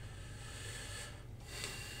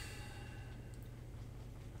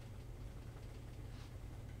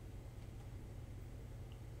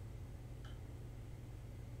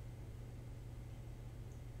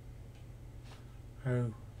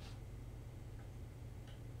 Oh.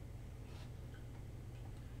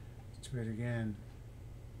 Let's do it again.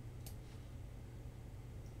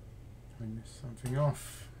 I missed something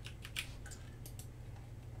off.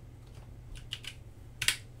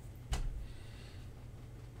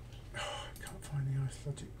 Find the Ice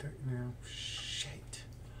Logic deck now. Shit.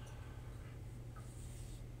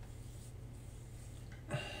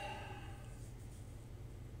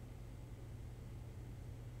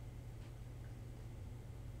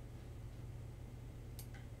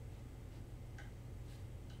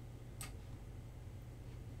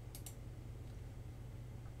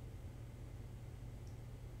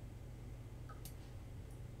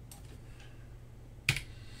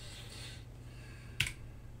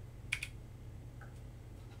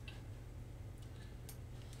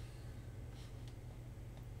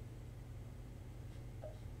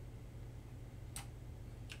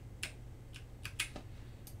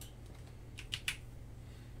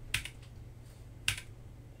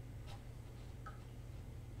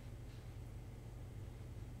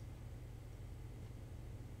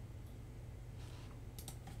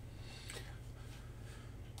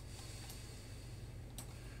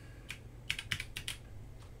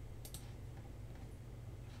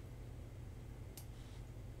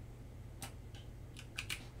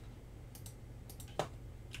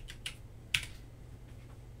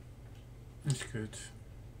 That's good.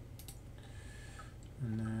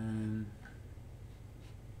 And then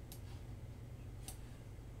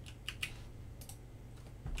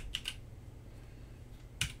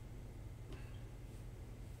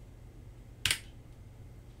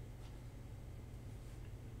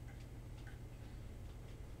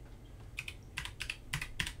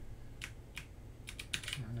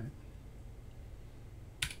run it.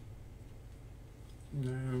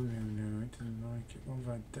 No, it doesn't like it. What have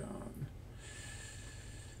I done?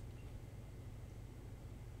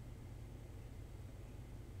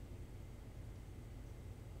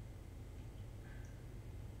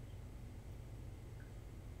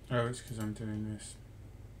 Oh, it's because I'm doing this.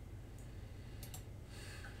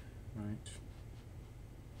 Right.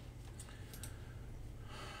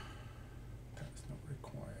 That's not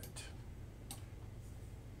required.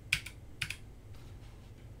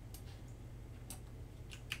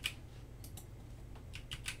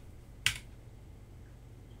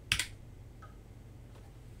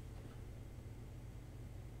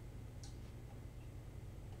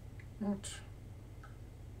 What?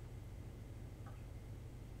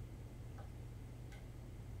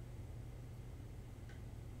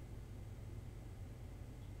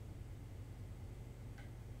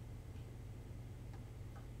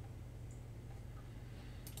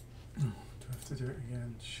 Do I have to do it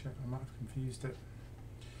again? Shit, I might have confused it.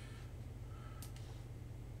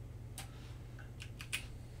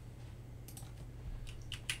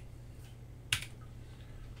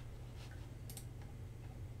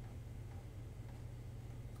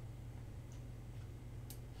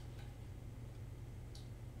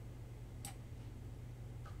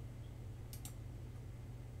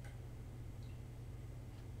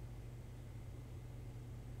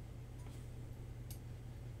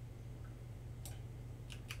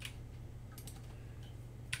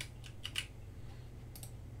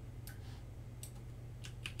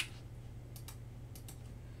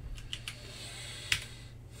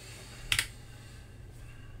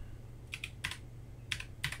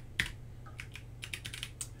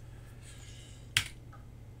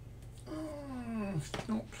 It's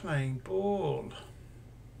not playing ball.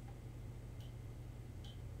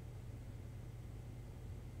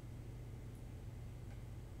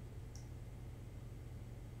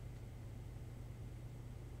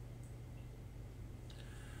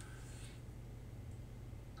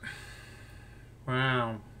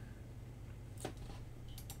 Wow.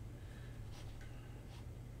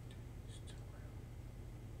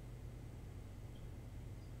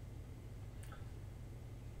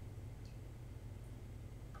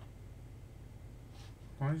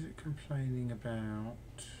 Why is it complaining about?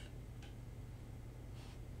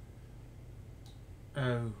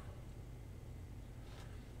 Oh,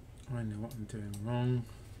 I know what I'm doing wrong.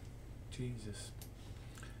 Jesus.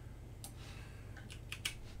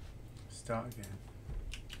 Start again.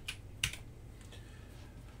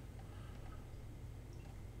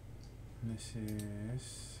 And this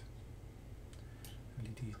is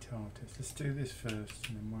LED tile test. Let's do this first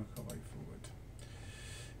and then work our way forward.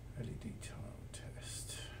 LED tile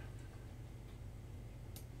test.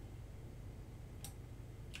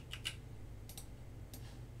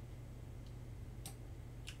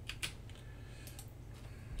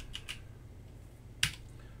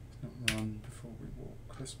 Let's not run before we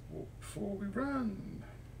walk. Let's walk before we run.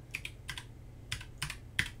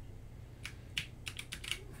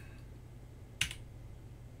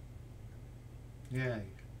 Yay.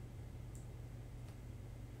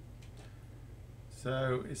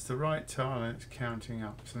 So it's the right tile and it's counting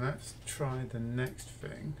up. So let's try the next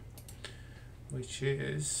thing, which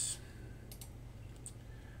is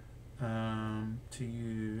to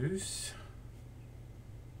use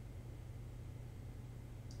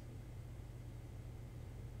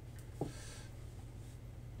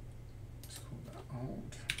let's call that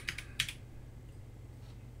old.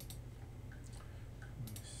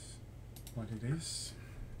 What it is.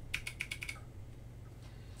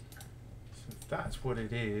 So if that's what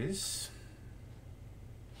it is,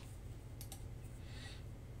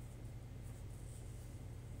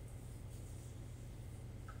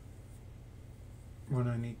 what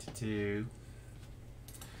I need to do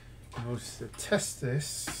in order to test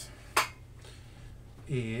this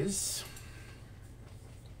is,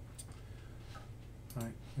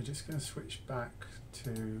 right, we're just going to switch back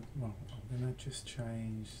to, well, I'm going to just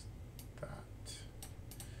change that.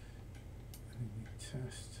 And we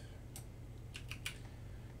test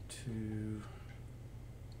to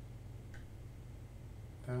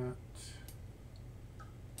that.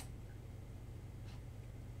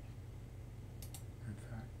 In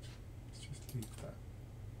fact, let's just leave that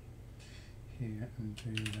here and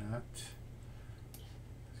do that.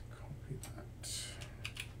 Let's copy that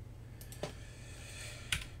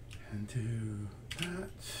and do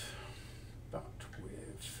that, but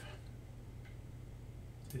with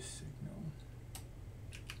this signal.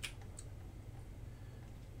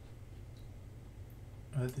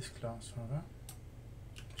 This class rather.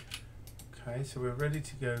 Okay, so we're ready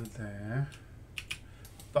to go there,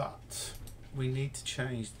 but we need to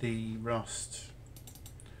change the rust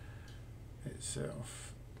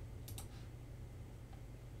itself.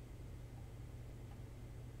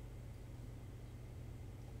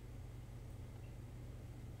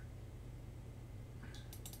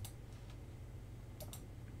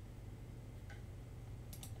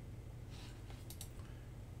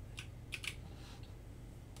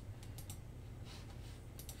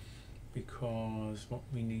 Because what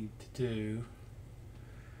we need to do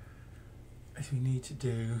is we need to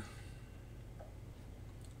do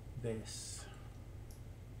this.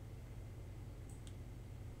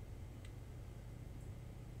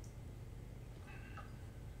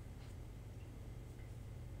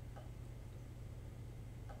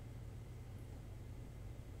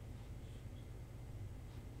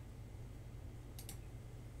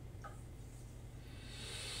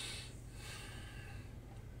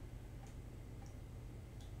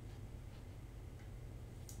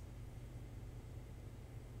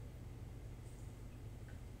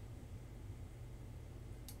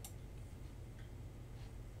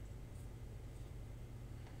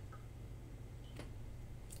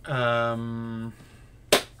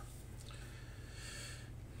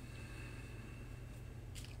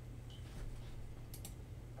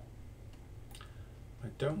 I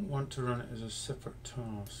don't want to run it as a separate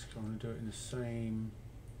task. I want to do it in the same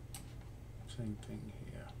thing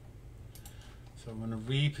here. So I'm going to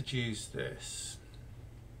reproduce this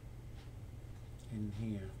in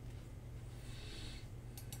here.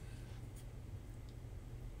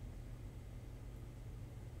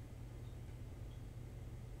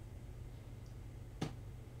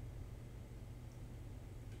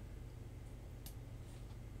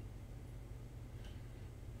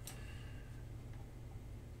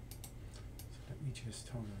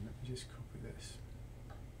 Hold on, let me just copy this.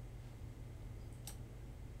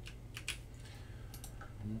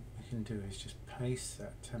 And what we can do is just paste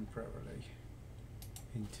that temporarily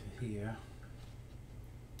into here.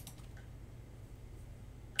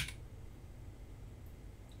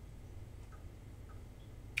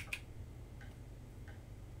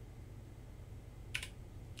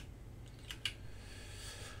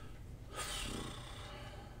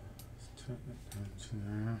 Let's turn that down to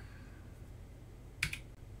there.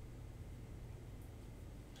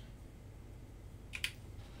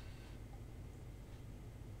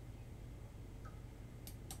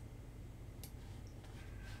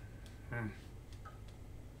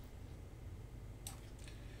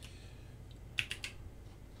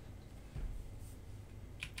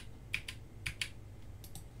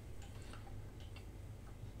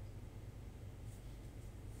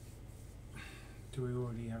 Do we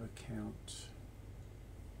already have a count?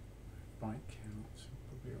 Byte count,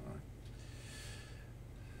 probably right.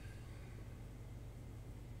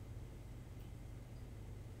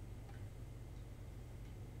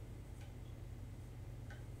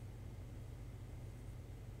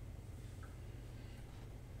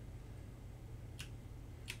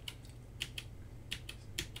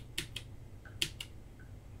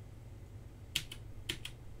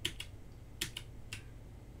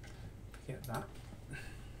 Get that.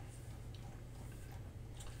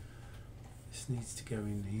 This needs to go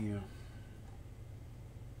in here.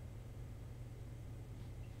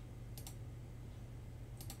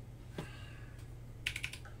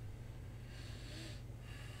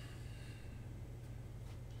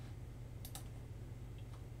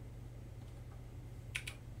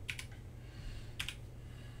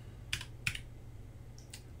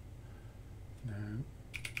 No.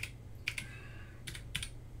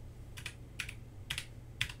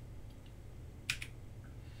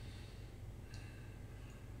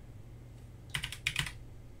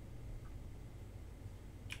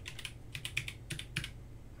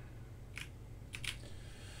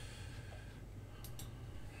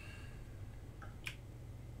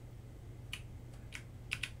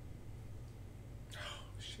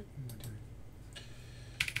 Shit, what am I doing?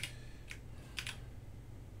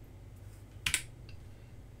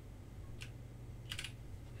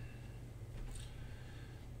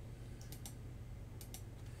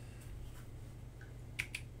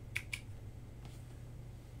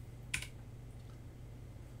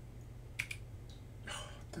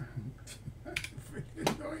 That's really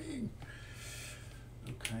annoying.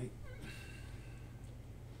 Okay.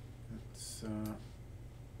 Let's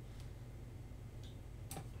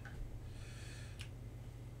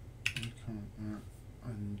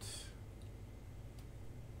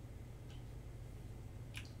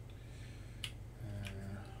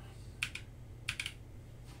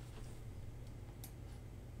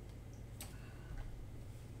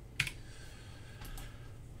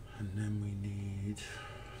and then we need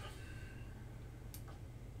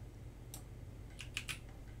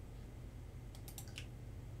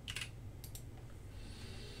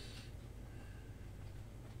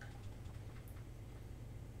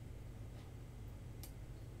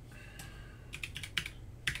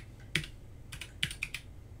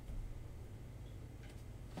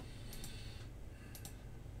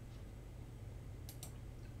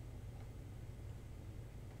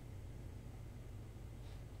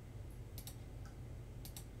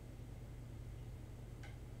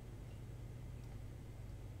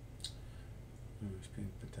Oh, he's being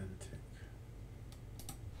pedantic.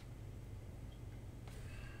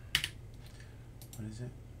 What is it?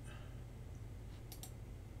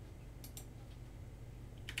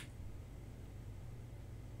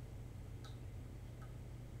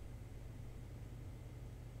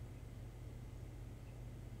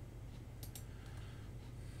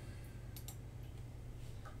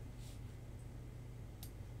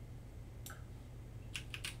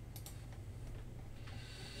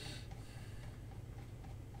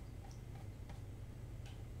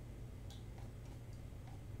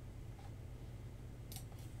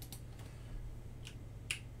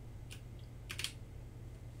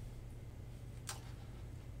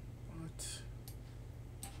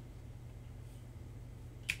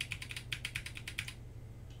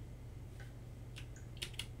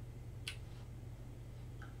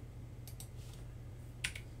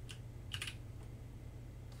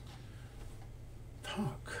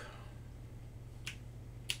 Fuck.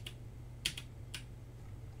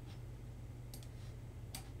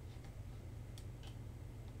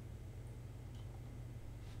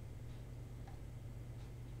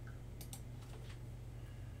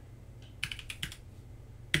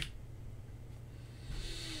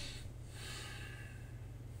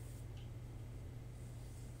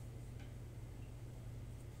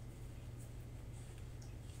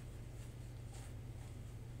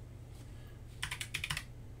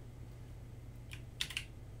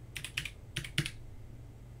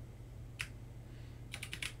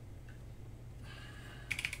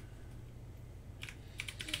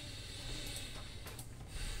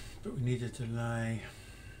 But we need a delay.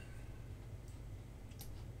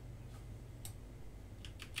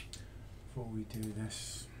 Before we do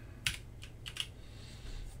this.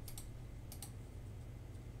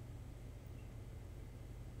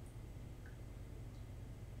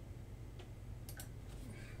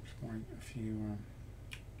 Just wait a few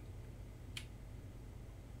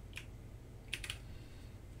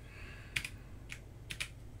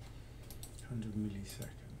 100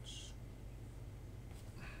 milliseconds.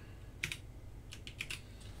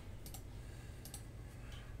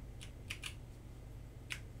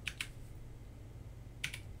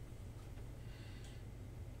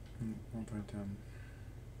 What have I done?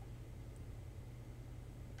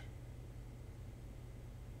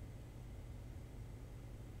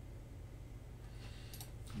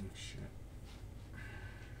 Oh shit.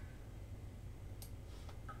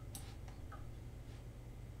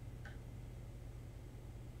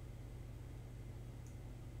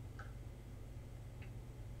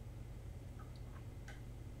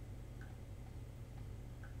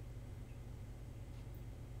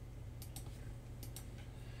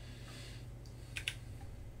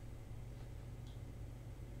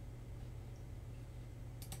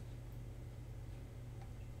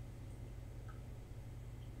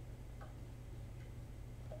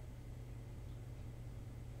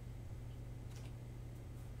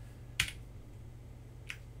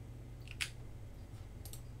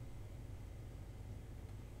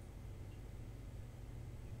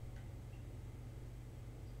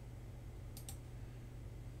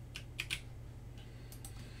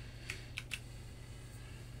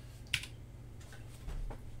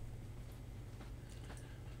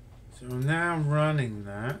 So I'm now running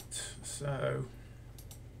that, so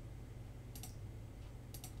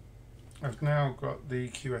I've now got the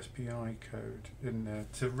QSPI code in there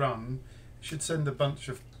to run. It should send a bunch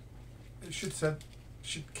of, it should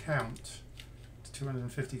count to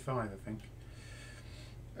 255, I think.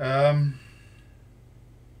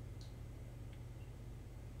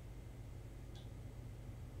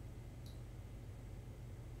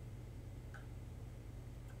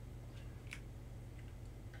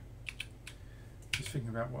 Just thinking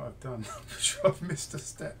about what I've done. I'm sure I've missed a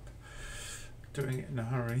step doing it in a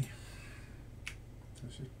hurry.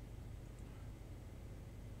 So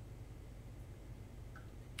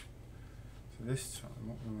this time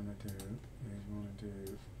what we want to do is we want to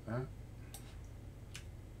do that.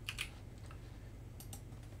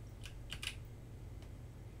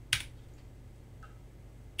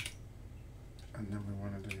 And then we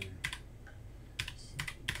want to do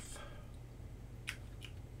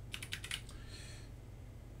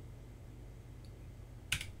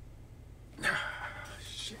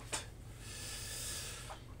shit.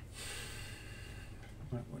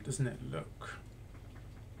 Right, what doesn't it look?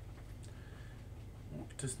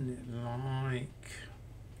 What doesn't it like?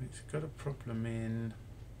 It's got a problem in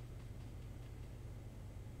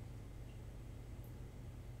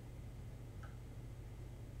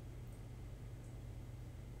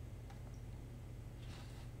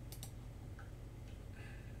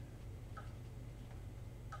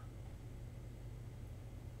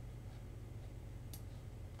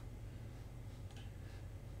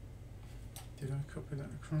Did I copy that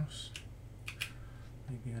across?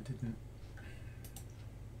 Maybe I didn't.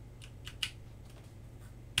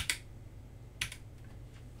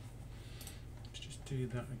 Let's just do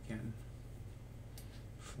that again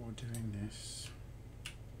before doing this.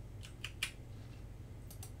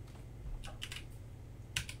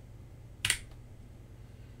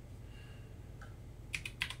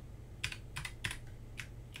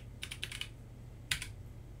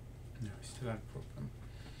 No, I still had a problem.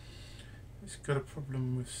 It's got a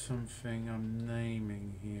problem with something I'm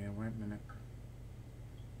naming here. Wait a minute.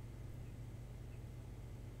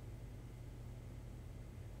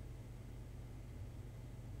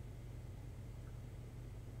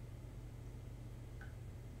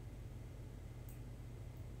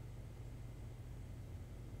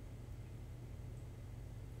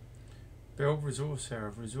 Build resource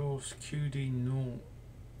error, resource QD0.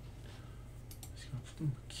 It's got a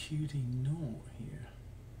problem with QD0 here.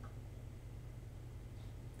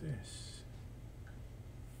 This.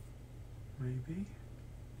 Maybe.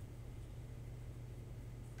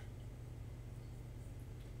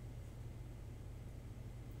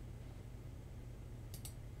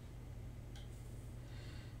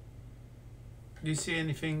 Do you see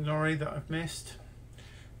anything, Laurie, that I've missed?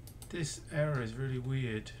 This error is really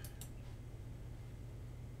weird.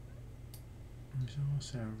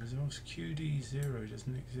 Resource error, resource QD0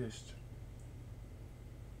 doesn't exist.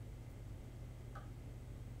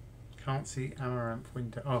 Can't see Amaranth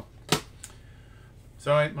window. Oh,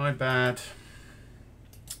 sorry, my bad.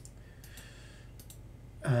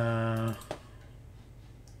 God,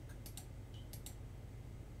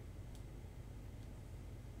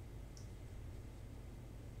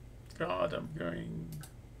 I'm going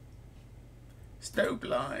snow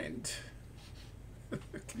blind.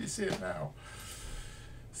 Can you see it now?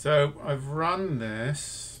 So I've run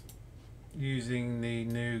this using the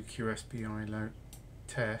new QSPI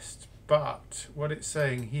test, but what it's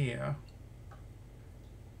saying here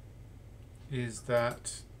is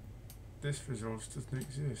that this resource doesn't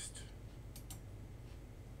exist.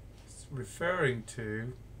 It's referring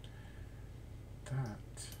to that.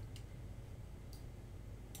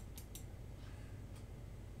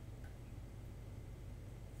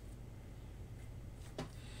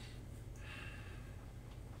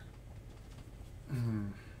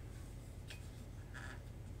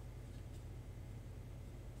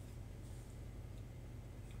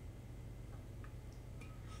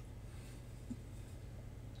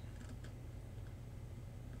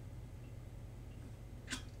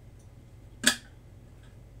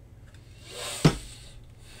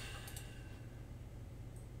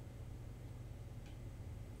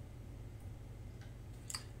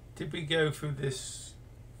 Did we go through this?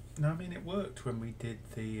 No, I mean it worked when we did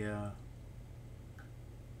the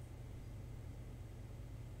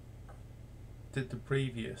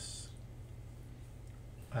previous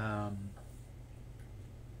do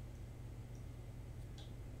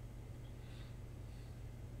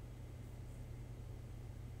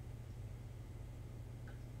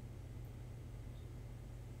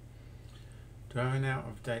I have an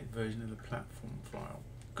out-of-date version of the platform file?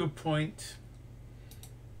 Good point.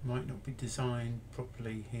 Might not be designed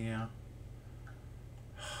properly here.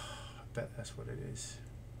 I bet that's what it is.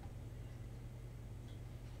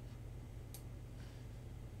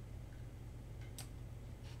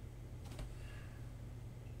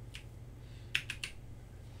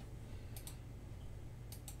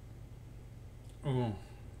 Oh,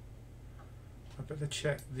 I better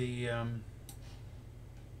check the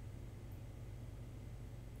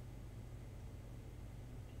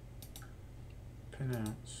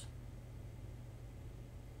pinouts.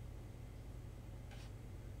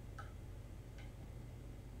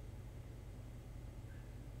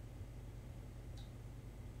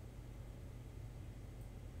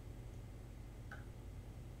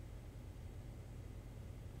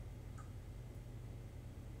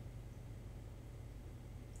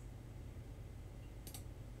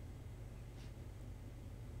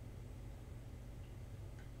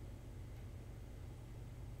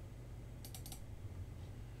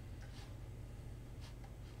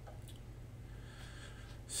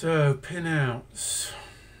 So, pinouts.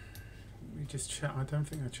 Let me just check. I don't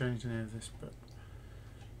think I changed any of this, but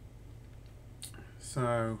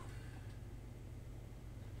so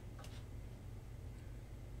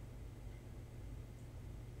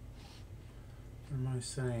what am I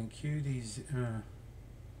saying? QCK.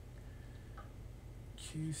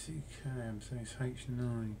 I'm saying it's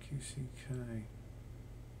H9 QCK.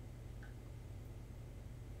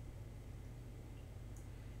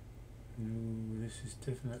 No, this is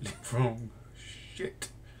definitely wrong. Shit.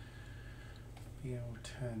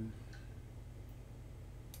 BL10.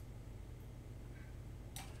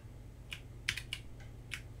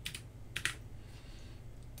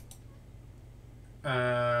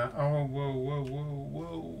 Oh, whoa, whoa, whoa,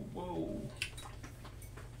 whoa, whoa.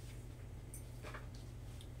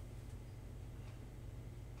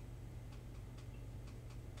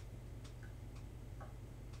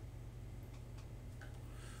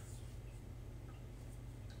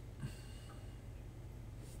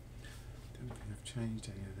 Don't think I've changed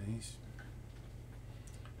any of these.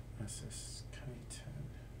 SS K10.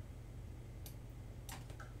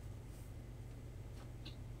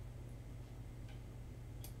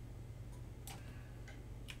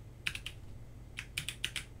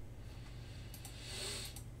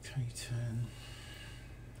 K10.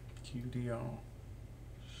 QDR.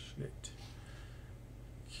 Shit.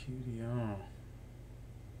 QDR.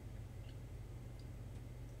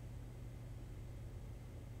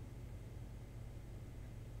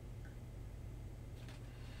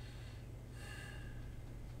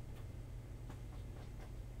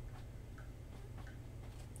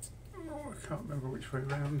 Oh, I can't remember which way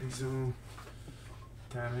round these are.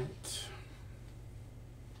 Damn it.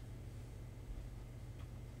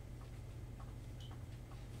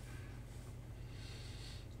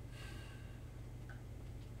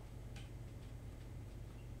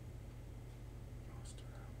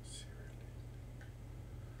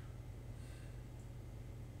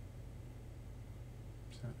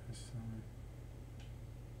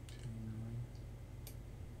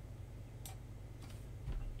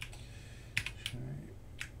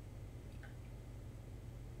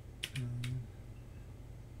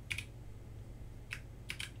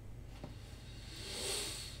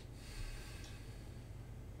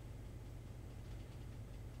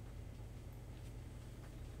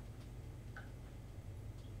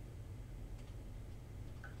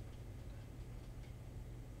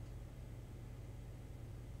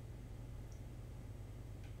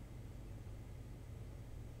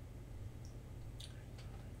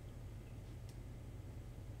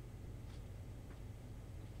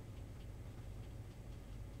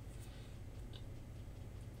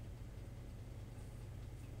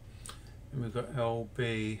 And we've got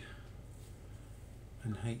LB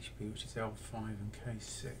and HB, which is L5 and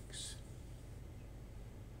K6.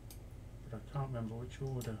 But I can't remember which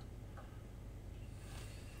order.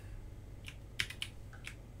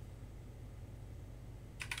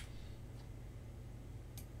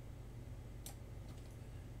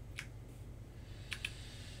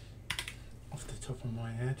 Off the top of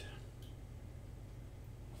my head.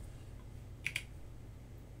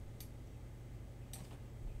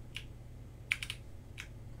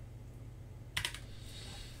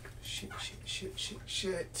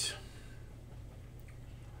 Shit.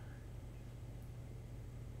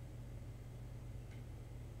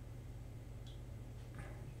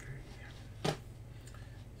 Okay. So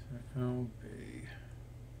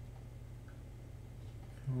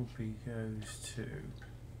LB goes to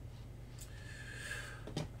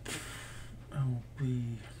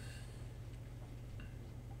LB.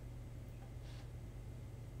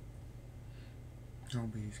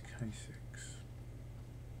 LB is K6.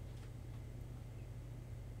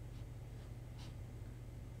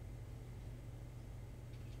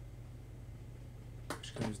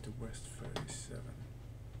 Goes to West 37.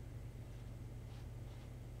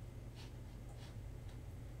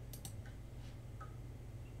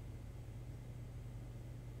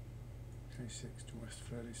 K6 to West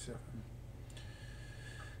 37.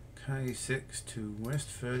 K6 to West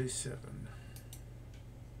 37.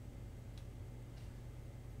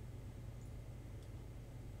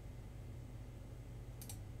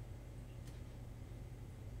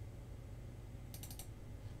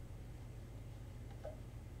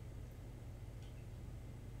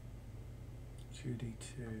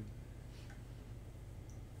 QD2.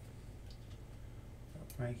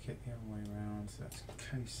 That'll make it the other way around, so that's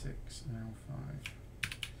K6 and L5.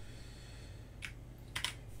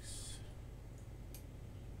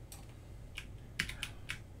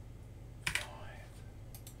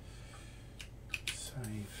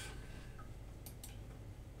 Save.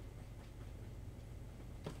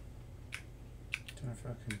 Don't know if I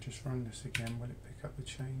can just run this again. Will it pick up the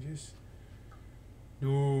changes?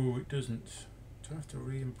 No, it doesn't. Do I have to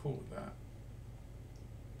re-import that?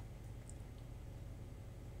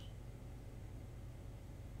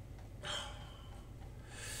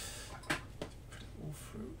 Put it all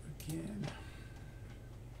through again.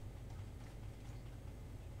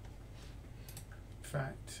 In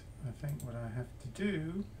fact, I think what I have to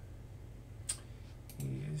do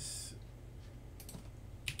is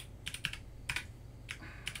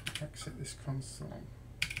exit this console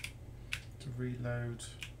to reload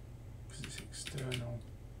because it's external,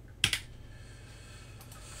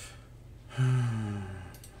 and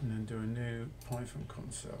then do a new Python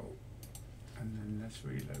console, and then let's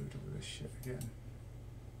reload all this shit again.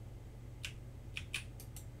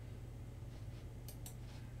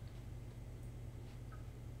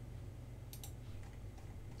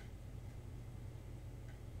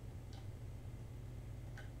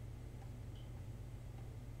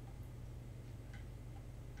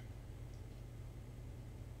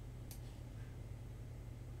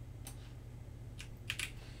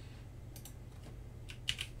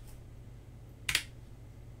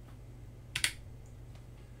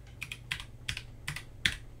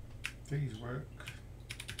 These work.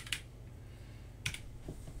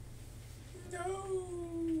 No,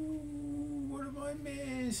 what have I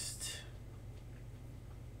missed?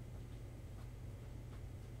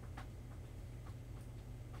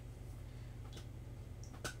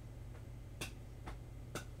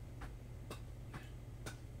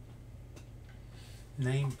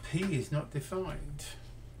 Name P is not defined.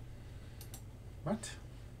 What?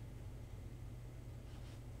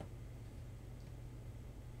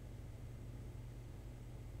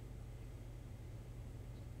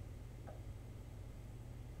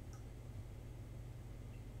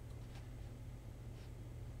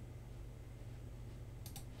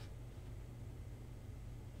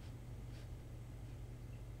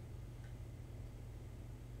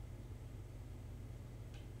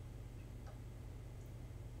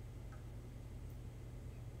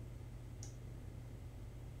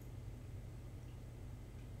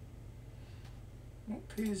 What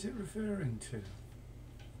P is it referring to?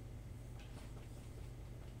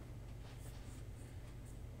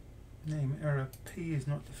 Name error, P is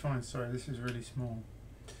not defined. Sorry, this is really small.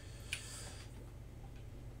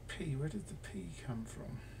 P, where did the P come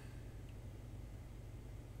from?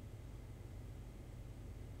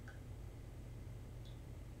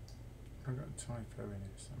 I've got a typo in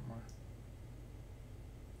here somewhere.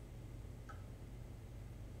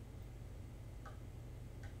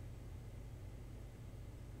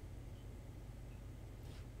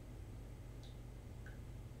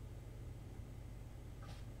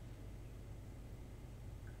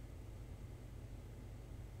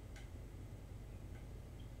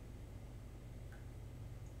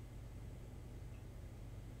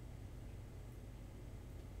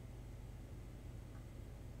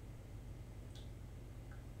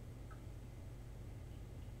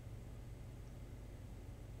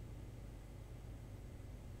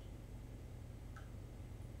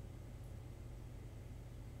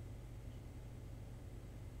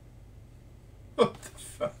 What the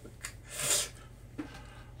fuck?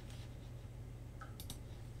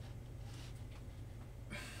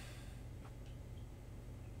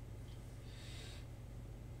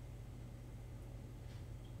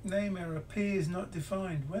 Name error, P is not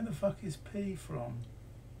defined. Where the fuck is P from?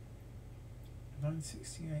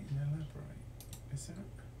 968 and elaborate. Is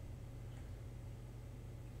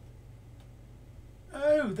that?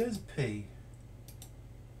 Oh, there's P.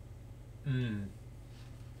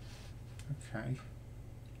 Okay.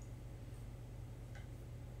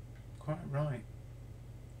 Quite right.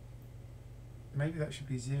 Maybe that should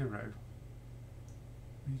be 0. Let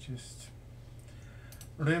me just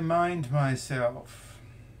remind myself.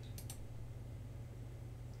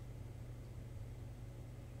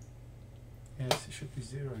 Yes, it should be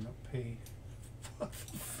 0, not P. What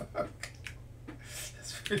the fuck?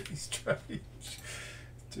 That's really strange. It's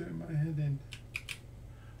doing my head in.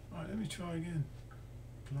 Right, let me try again.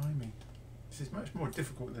 Blimey. This is much more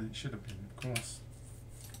difficult than it should have been, of course.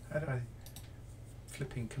 Had I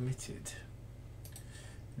flipping committed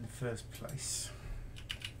in the first place,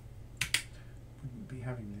 wouldn't be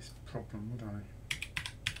having this problem, would I?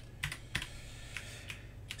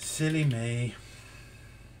 Silly me.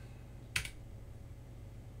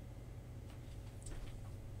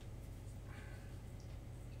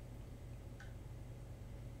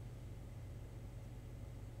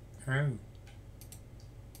 Oh.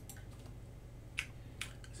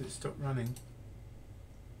 Has it stopped running?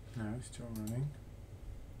 No, it's still running.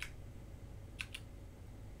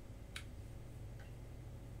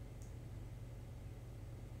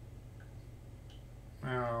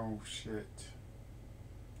 Oh shit.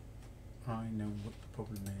 I know what the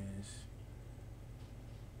problem is.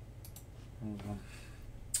 Hold on.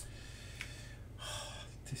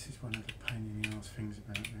 This is one of the pain in the arse things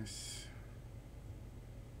about this.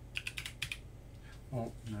 Oh,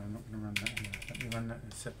 no, I'm not going to run that here. Let me run that in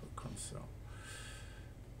a separate console.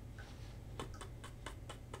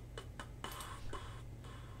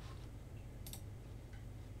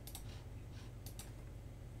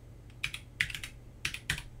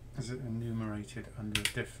 Is it enumerated under a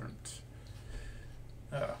different...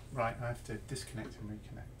 right, I have to disconnect and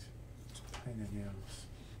reconnect. It's a pain in the arse.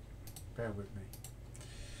 Bear with me.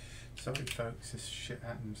 Sorry folks, this shit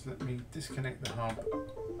happens. Let me disconnect the hub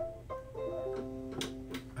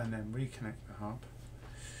and then reconnect the hub.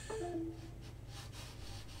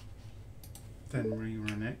 Then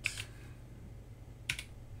rerun it.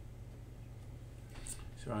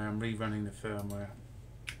 So I am rerunning the firmware.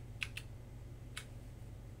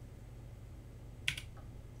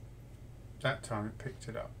 That time it picked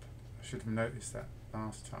it up. I should have noticed that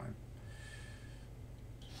last time.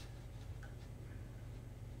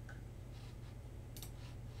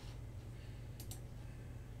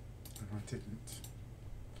 And I didn't.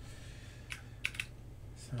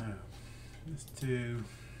 So let's do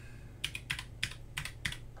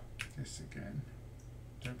this again.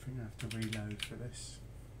 Don't think I have to reload for this.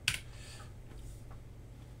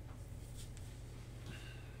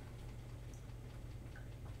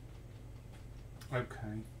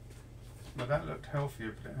 Okay. Well, that looked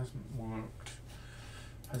healthier, but it hasn't worked.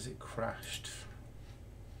 Has it crashed?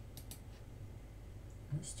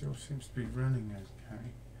 It still seems to be running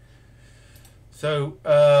okay. So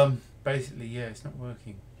basically, yeah, it's not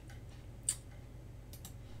working.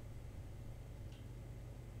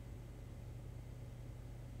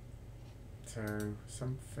 So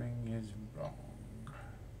something is wrong.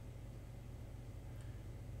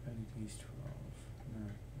 LED's 12. No.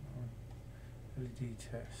 LED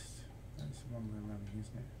test. That's the one we're running,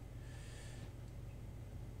 isn't it?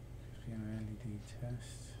 QSPI LED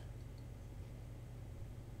test.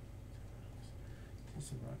 This is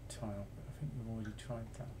the right tile, but I think we've already tried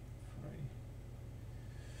that free.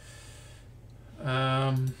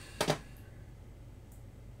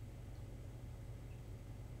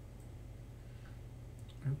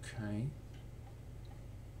 Okay.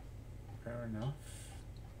 Fair enough.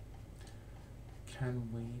 Can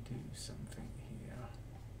we do something here?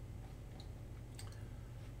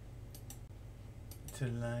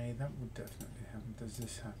 Delay, that would definitely happen. Does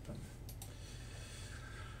this happen?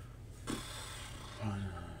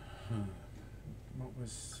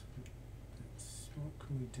 What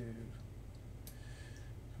can we do?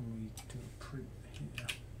 Can we do a print here?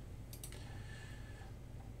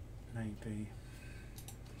 Maybe.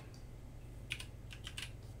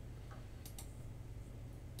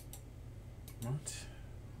 What?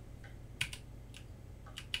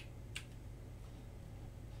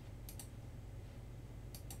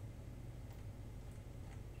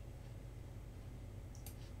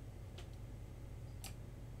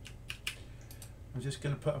 I'm just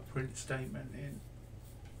going to put a print statement in.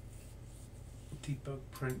 Debug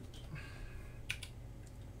print.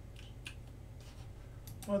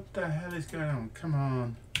 What the hell is going on? Come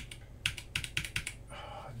on.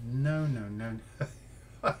 Oh, no.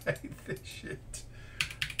 I hate this shit.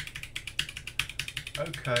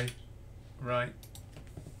 Okay, right.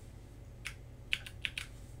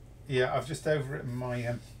 Yeah, I've just overwritten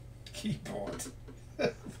my keyboard.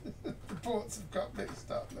 The ports have got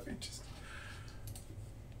mixed up. Let me just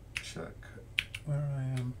check where I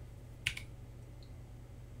am.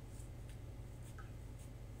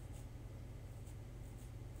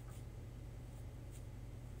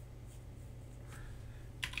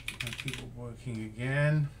 My keyboard working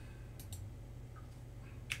again.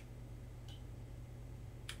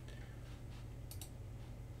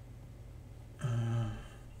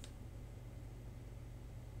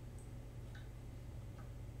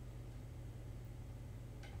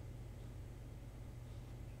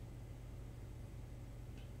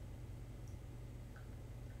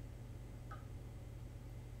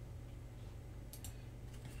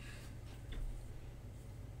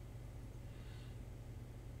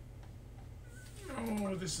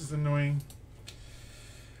 Oh, this is annoying.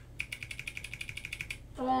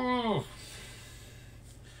 Oh.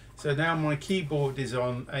 So now my keyboard is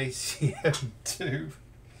on ACM2.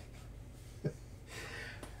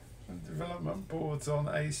 And development board's on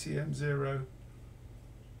ACM0.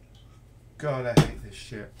 God, I hate this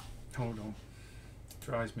shit. Hold on.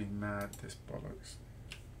 Drives me mad, this bollocks.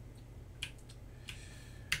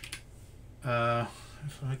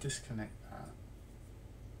 If I disconnect that,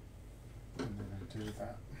 and then I do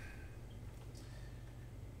that,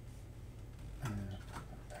 and then I put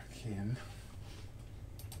that back in,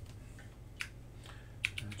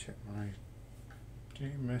 and check my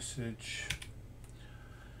message.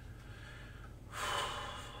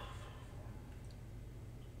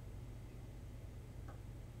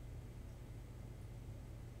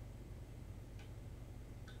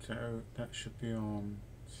 So that should be on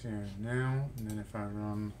 0 now, and then if I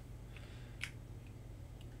run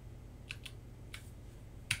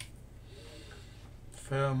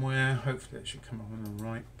firmware, hopefully it should come up on the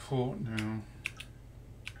right port now.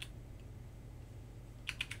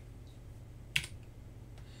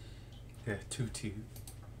 Yeah, 2T.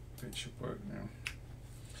 It should work now.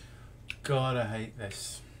 God, I hate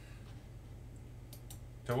this.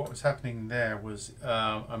 So what was happening there was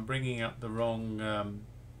I'm bringing up the wrong.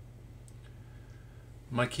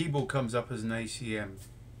 My keyboard comes up as an ACM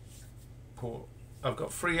port. I've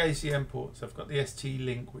got 3 ACM ports. I've got the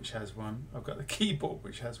ST-Link, which has one. I've got the keyboard,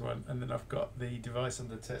 which has one, and then I've got the device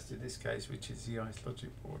under test in this case, which is the Ice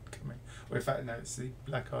Logic board coming. Or in fact, no, it's the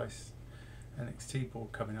BlackIce Nxt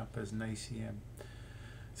board coming up as an ACM.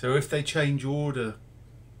 So if they change order,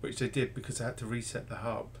 which they did because I had to reset the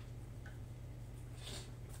hub,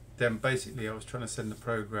 then basically I was trying to send the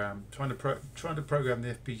program, trying to program the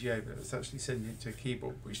FPGA, but I was actually sending it to a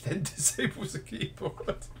keyboard, which then disables the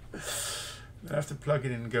keyboard. I have to plug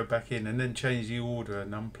it in and go back in, and then change the order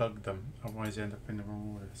and unplug them, otherwise you end up in the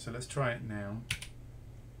wrong order. So let's try it now.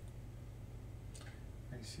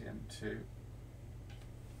 ACM2.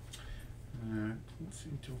 Doesn't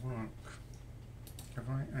seem to work. Have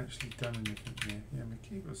I actually done anything here? Yeah, my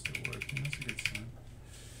keyboard's still working, that's a good sign.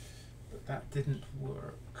 But that didn't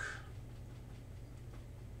work.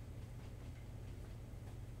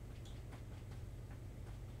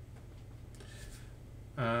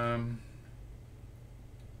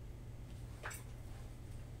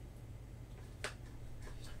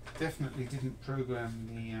 Definitely didn't program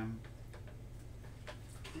the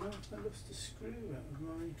no, I lost a screw out of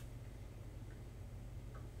my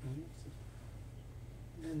and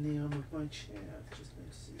then the arm of my chair. I've just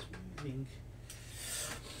noticed it's moving.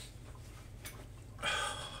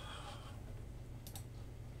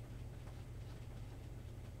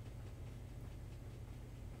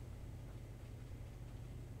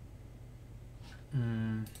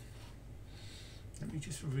 Let me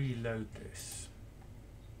just reload this.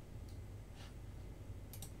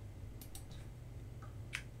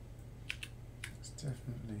 It's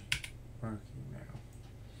definitely working now,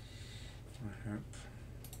 I hope.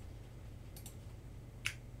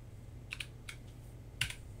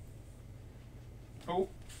 Oh,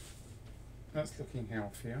 that's looking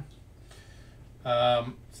healthier.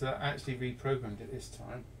 So that actually reprogrammed it this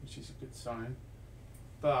time, which is a good sign.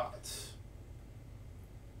 But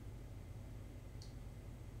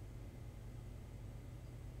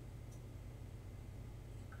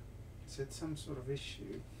it's had some sort of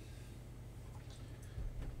issue.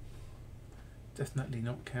 Definitely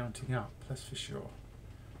not counting up, that's for sure.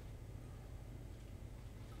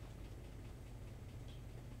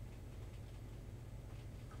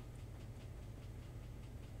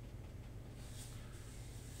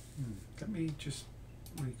 Let me just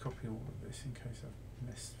recopy all of this in case I've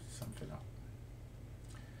messed something up.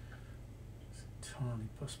 It's entirely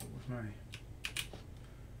possible with my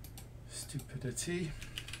stupidity.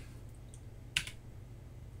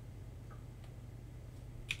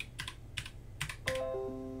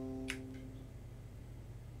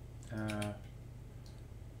 So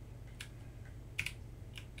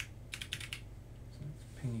it's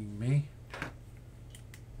pinging me.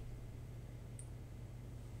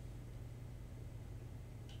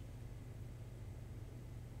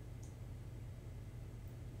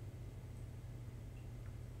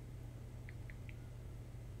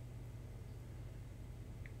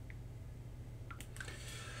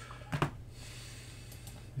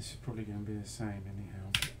 This is probably going to be the same anyhow,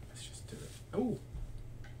 but let's just do it. Oh!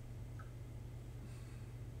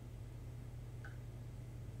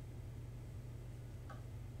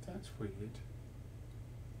 That's weird.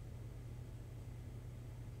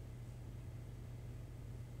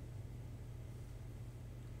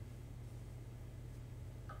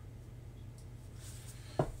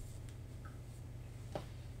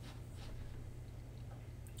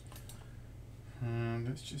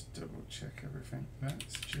 Let's just double check everything.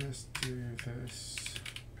 Let's just do this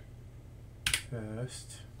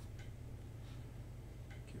first.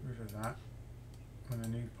 Get rid of that. And a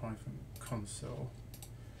new Python console.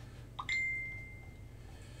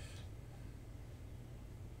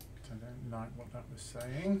 I don't like what that was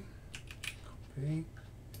saying. Copy.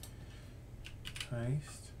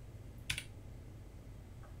 Paste.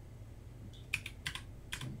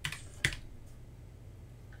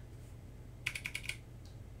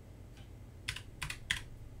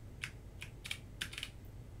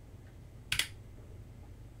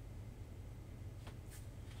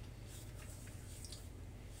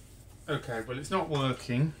 Okay, well it's not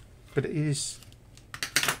working, but it is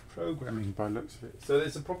programming by the looks of it. So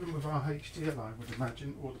there's a problem with our HDL, I would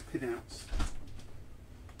imagine, or the pinouts.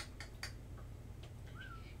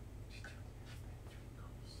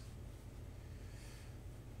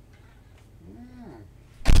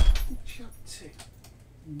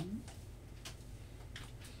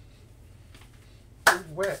 All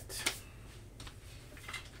wet.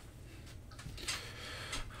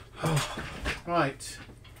 Right.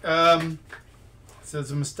 So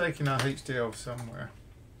there's a mistake in our HDL somewhere.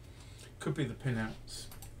 Could be the pinouts.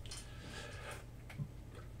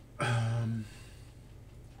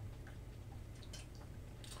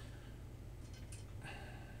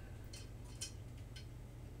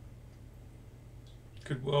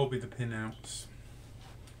 Could well be the pinouts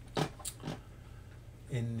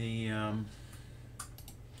in the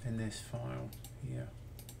in this file here.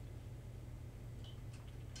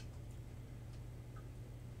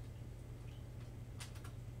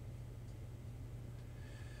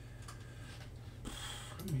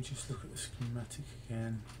 Let me just look at the schematic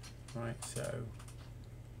again. Right, so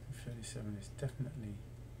 37 is definitely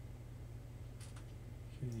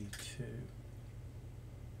QD2.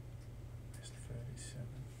 It's 37.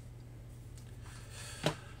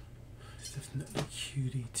 It's definitely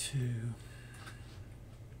QD2.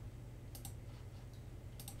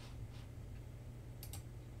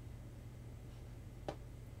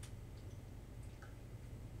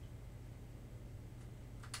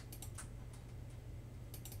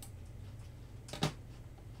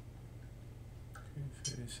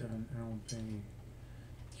 LB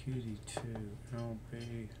QD2 LB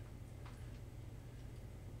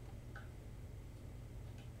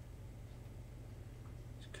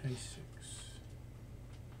K6.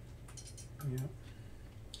 Yep.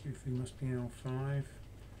 Q3 must be L5.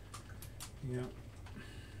 Yep.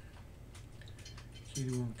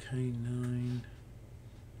 QD1 K9.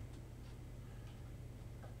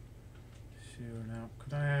 Zero out.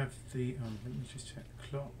 Could I have the let me just check the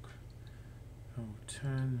clock.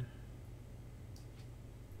 L10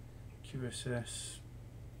 QSS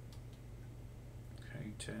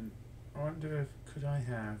K10. I wonder if could I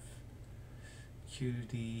have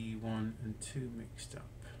QD1 and 2 mixed up.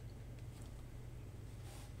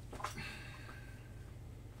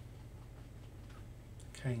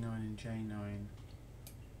 K9 and J9.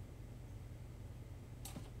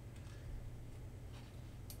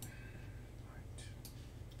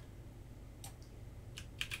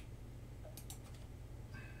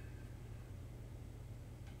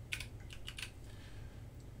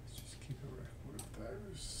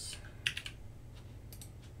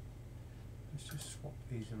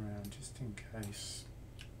 These around just in case.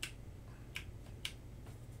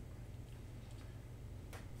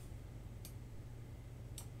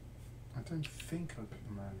 I don't think I got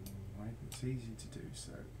the manual right, but it's easy to do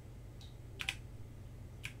so.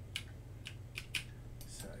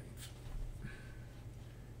 Save.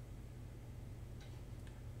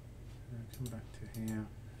 Now come back to here.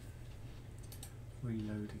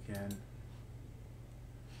 Reload again.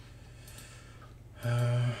 So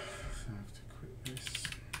I have to quit this.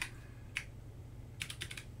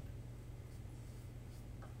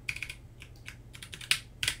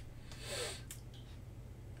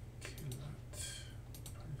 Kill that.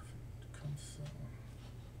 Perfect console.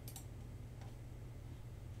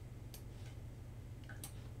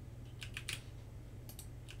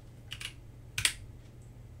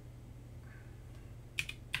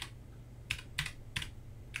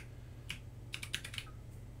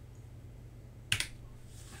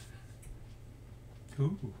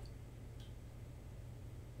 Ooh.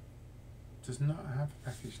 Does not have a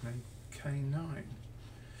package name K9.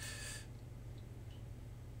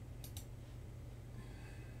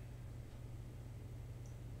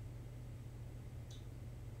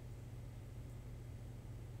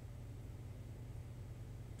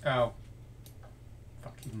 Oh.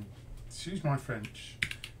 Fucking. Excuse my French.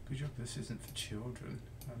 Good job this isn't for children.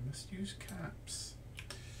 I must use caps.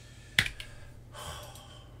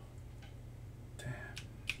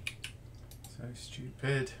 So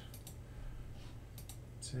stupid.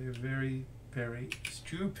 So very, very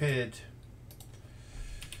stupid.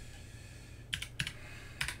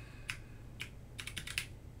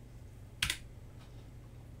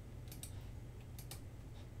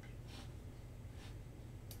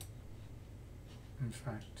 In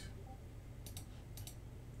fact,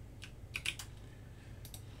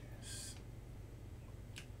 yes.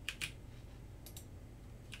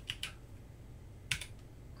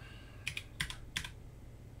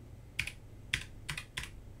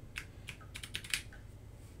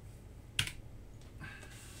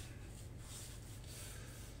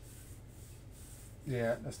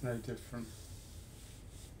 Yeah, that's no different.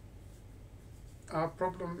 Our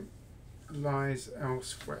problem lies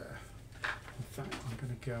elsewhere. In fact, I'm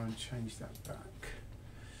going to go and change that back.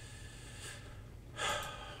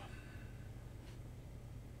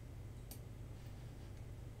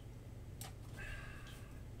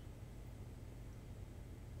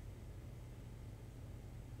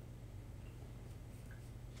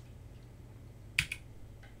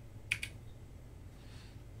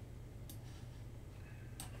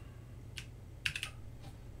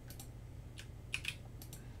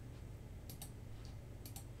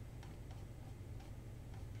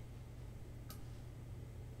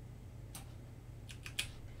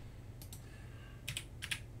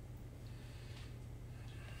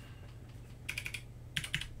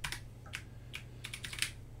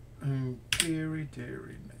 Oh, dearie,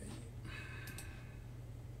 dearie me.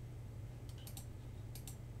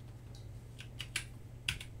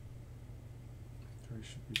 So we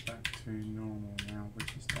should be back to normal now,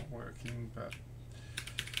 which is not working, but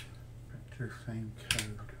back to the same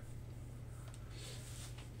code.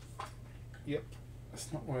 Yep,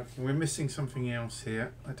 it's not working. We're missing something else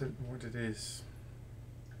here. I don't know what it is.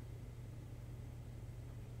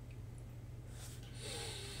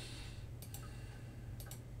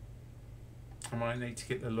 I might need to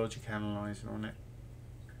get the logic analyzer on it.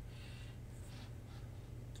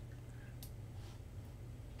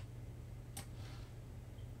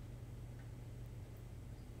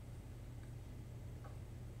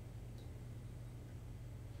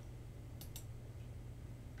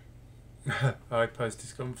 iPost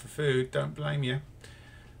has gone for food, don't blame you.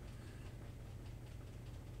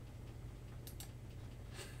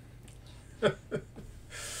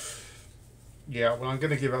 Yeah, well, I'm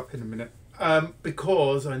going to give up in a minute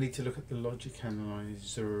because I need to look at the logic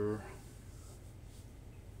analyzer.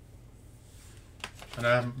 And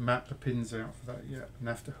I haven't mapped the pins out for that yet and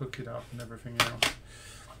have to hook it up and everything else.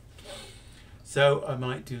 So I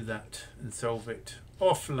might do that and solve it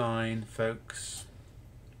offline, folks.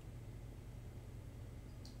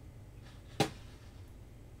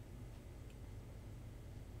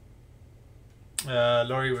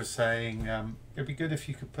 Laurie was saying it'd be good if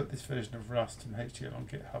you could put this version of Rust and HDL on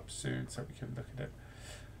GitHub soon so we can look at it.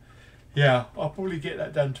 Yeah, I'll probably get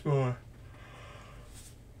that done tomorrow.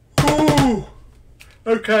 Ooh!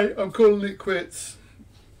 Okay, I'm calling it quits.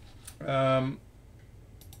 I'm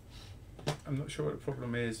not sure what the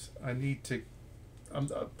problem is. I'm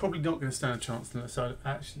probably not going to stand a chance unless I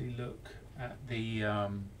actually look at the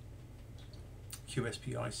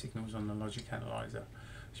QSPI signals on the logic analyzer,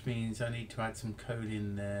 which means I need to add some code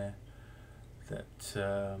in there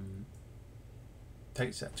that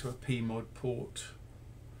takes that to a PMOD port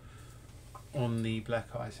on the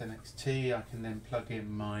BlackIce Nxt. I can then plug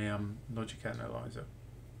in my logic analyzer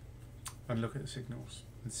and look at the signals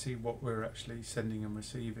and see what we're actually sending and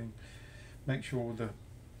receiving. Make sure all the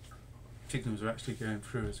signals are actually going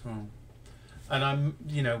through as well. And I'm,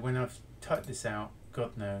 you know, when I've typed this out,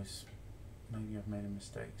 God knows, maybe I've made a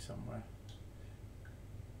mistake somewhere.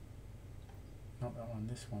 Not that one,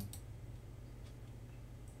 this one.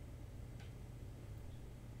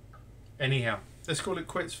 Anyhow, let's call it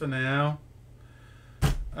quits for now.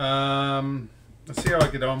 Let's see how I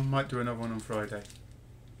get on. Might do another one on Friday,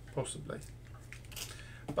 possibly.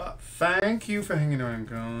 But thank you for hanging on,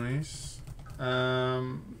 guys.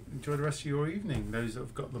 Enjoy the rest of your evening, those that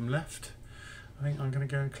have got them left. I think I'm going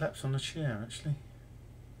to go and collapse on a chair, actually.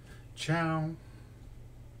 Ciao.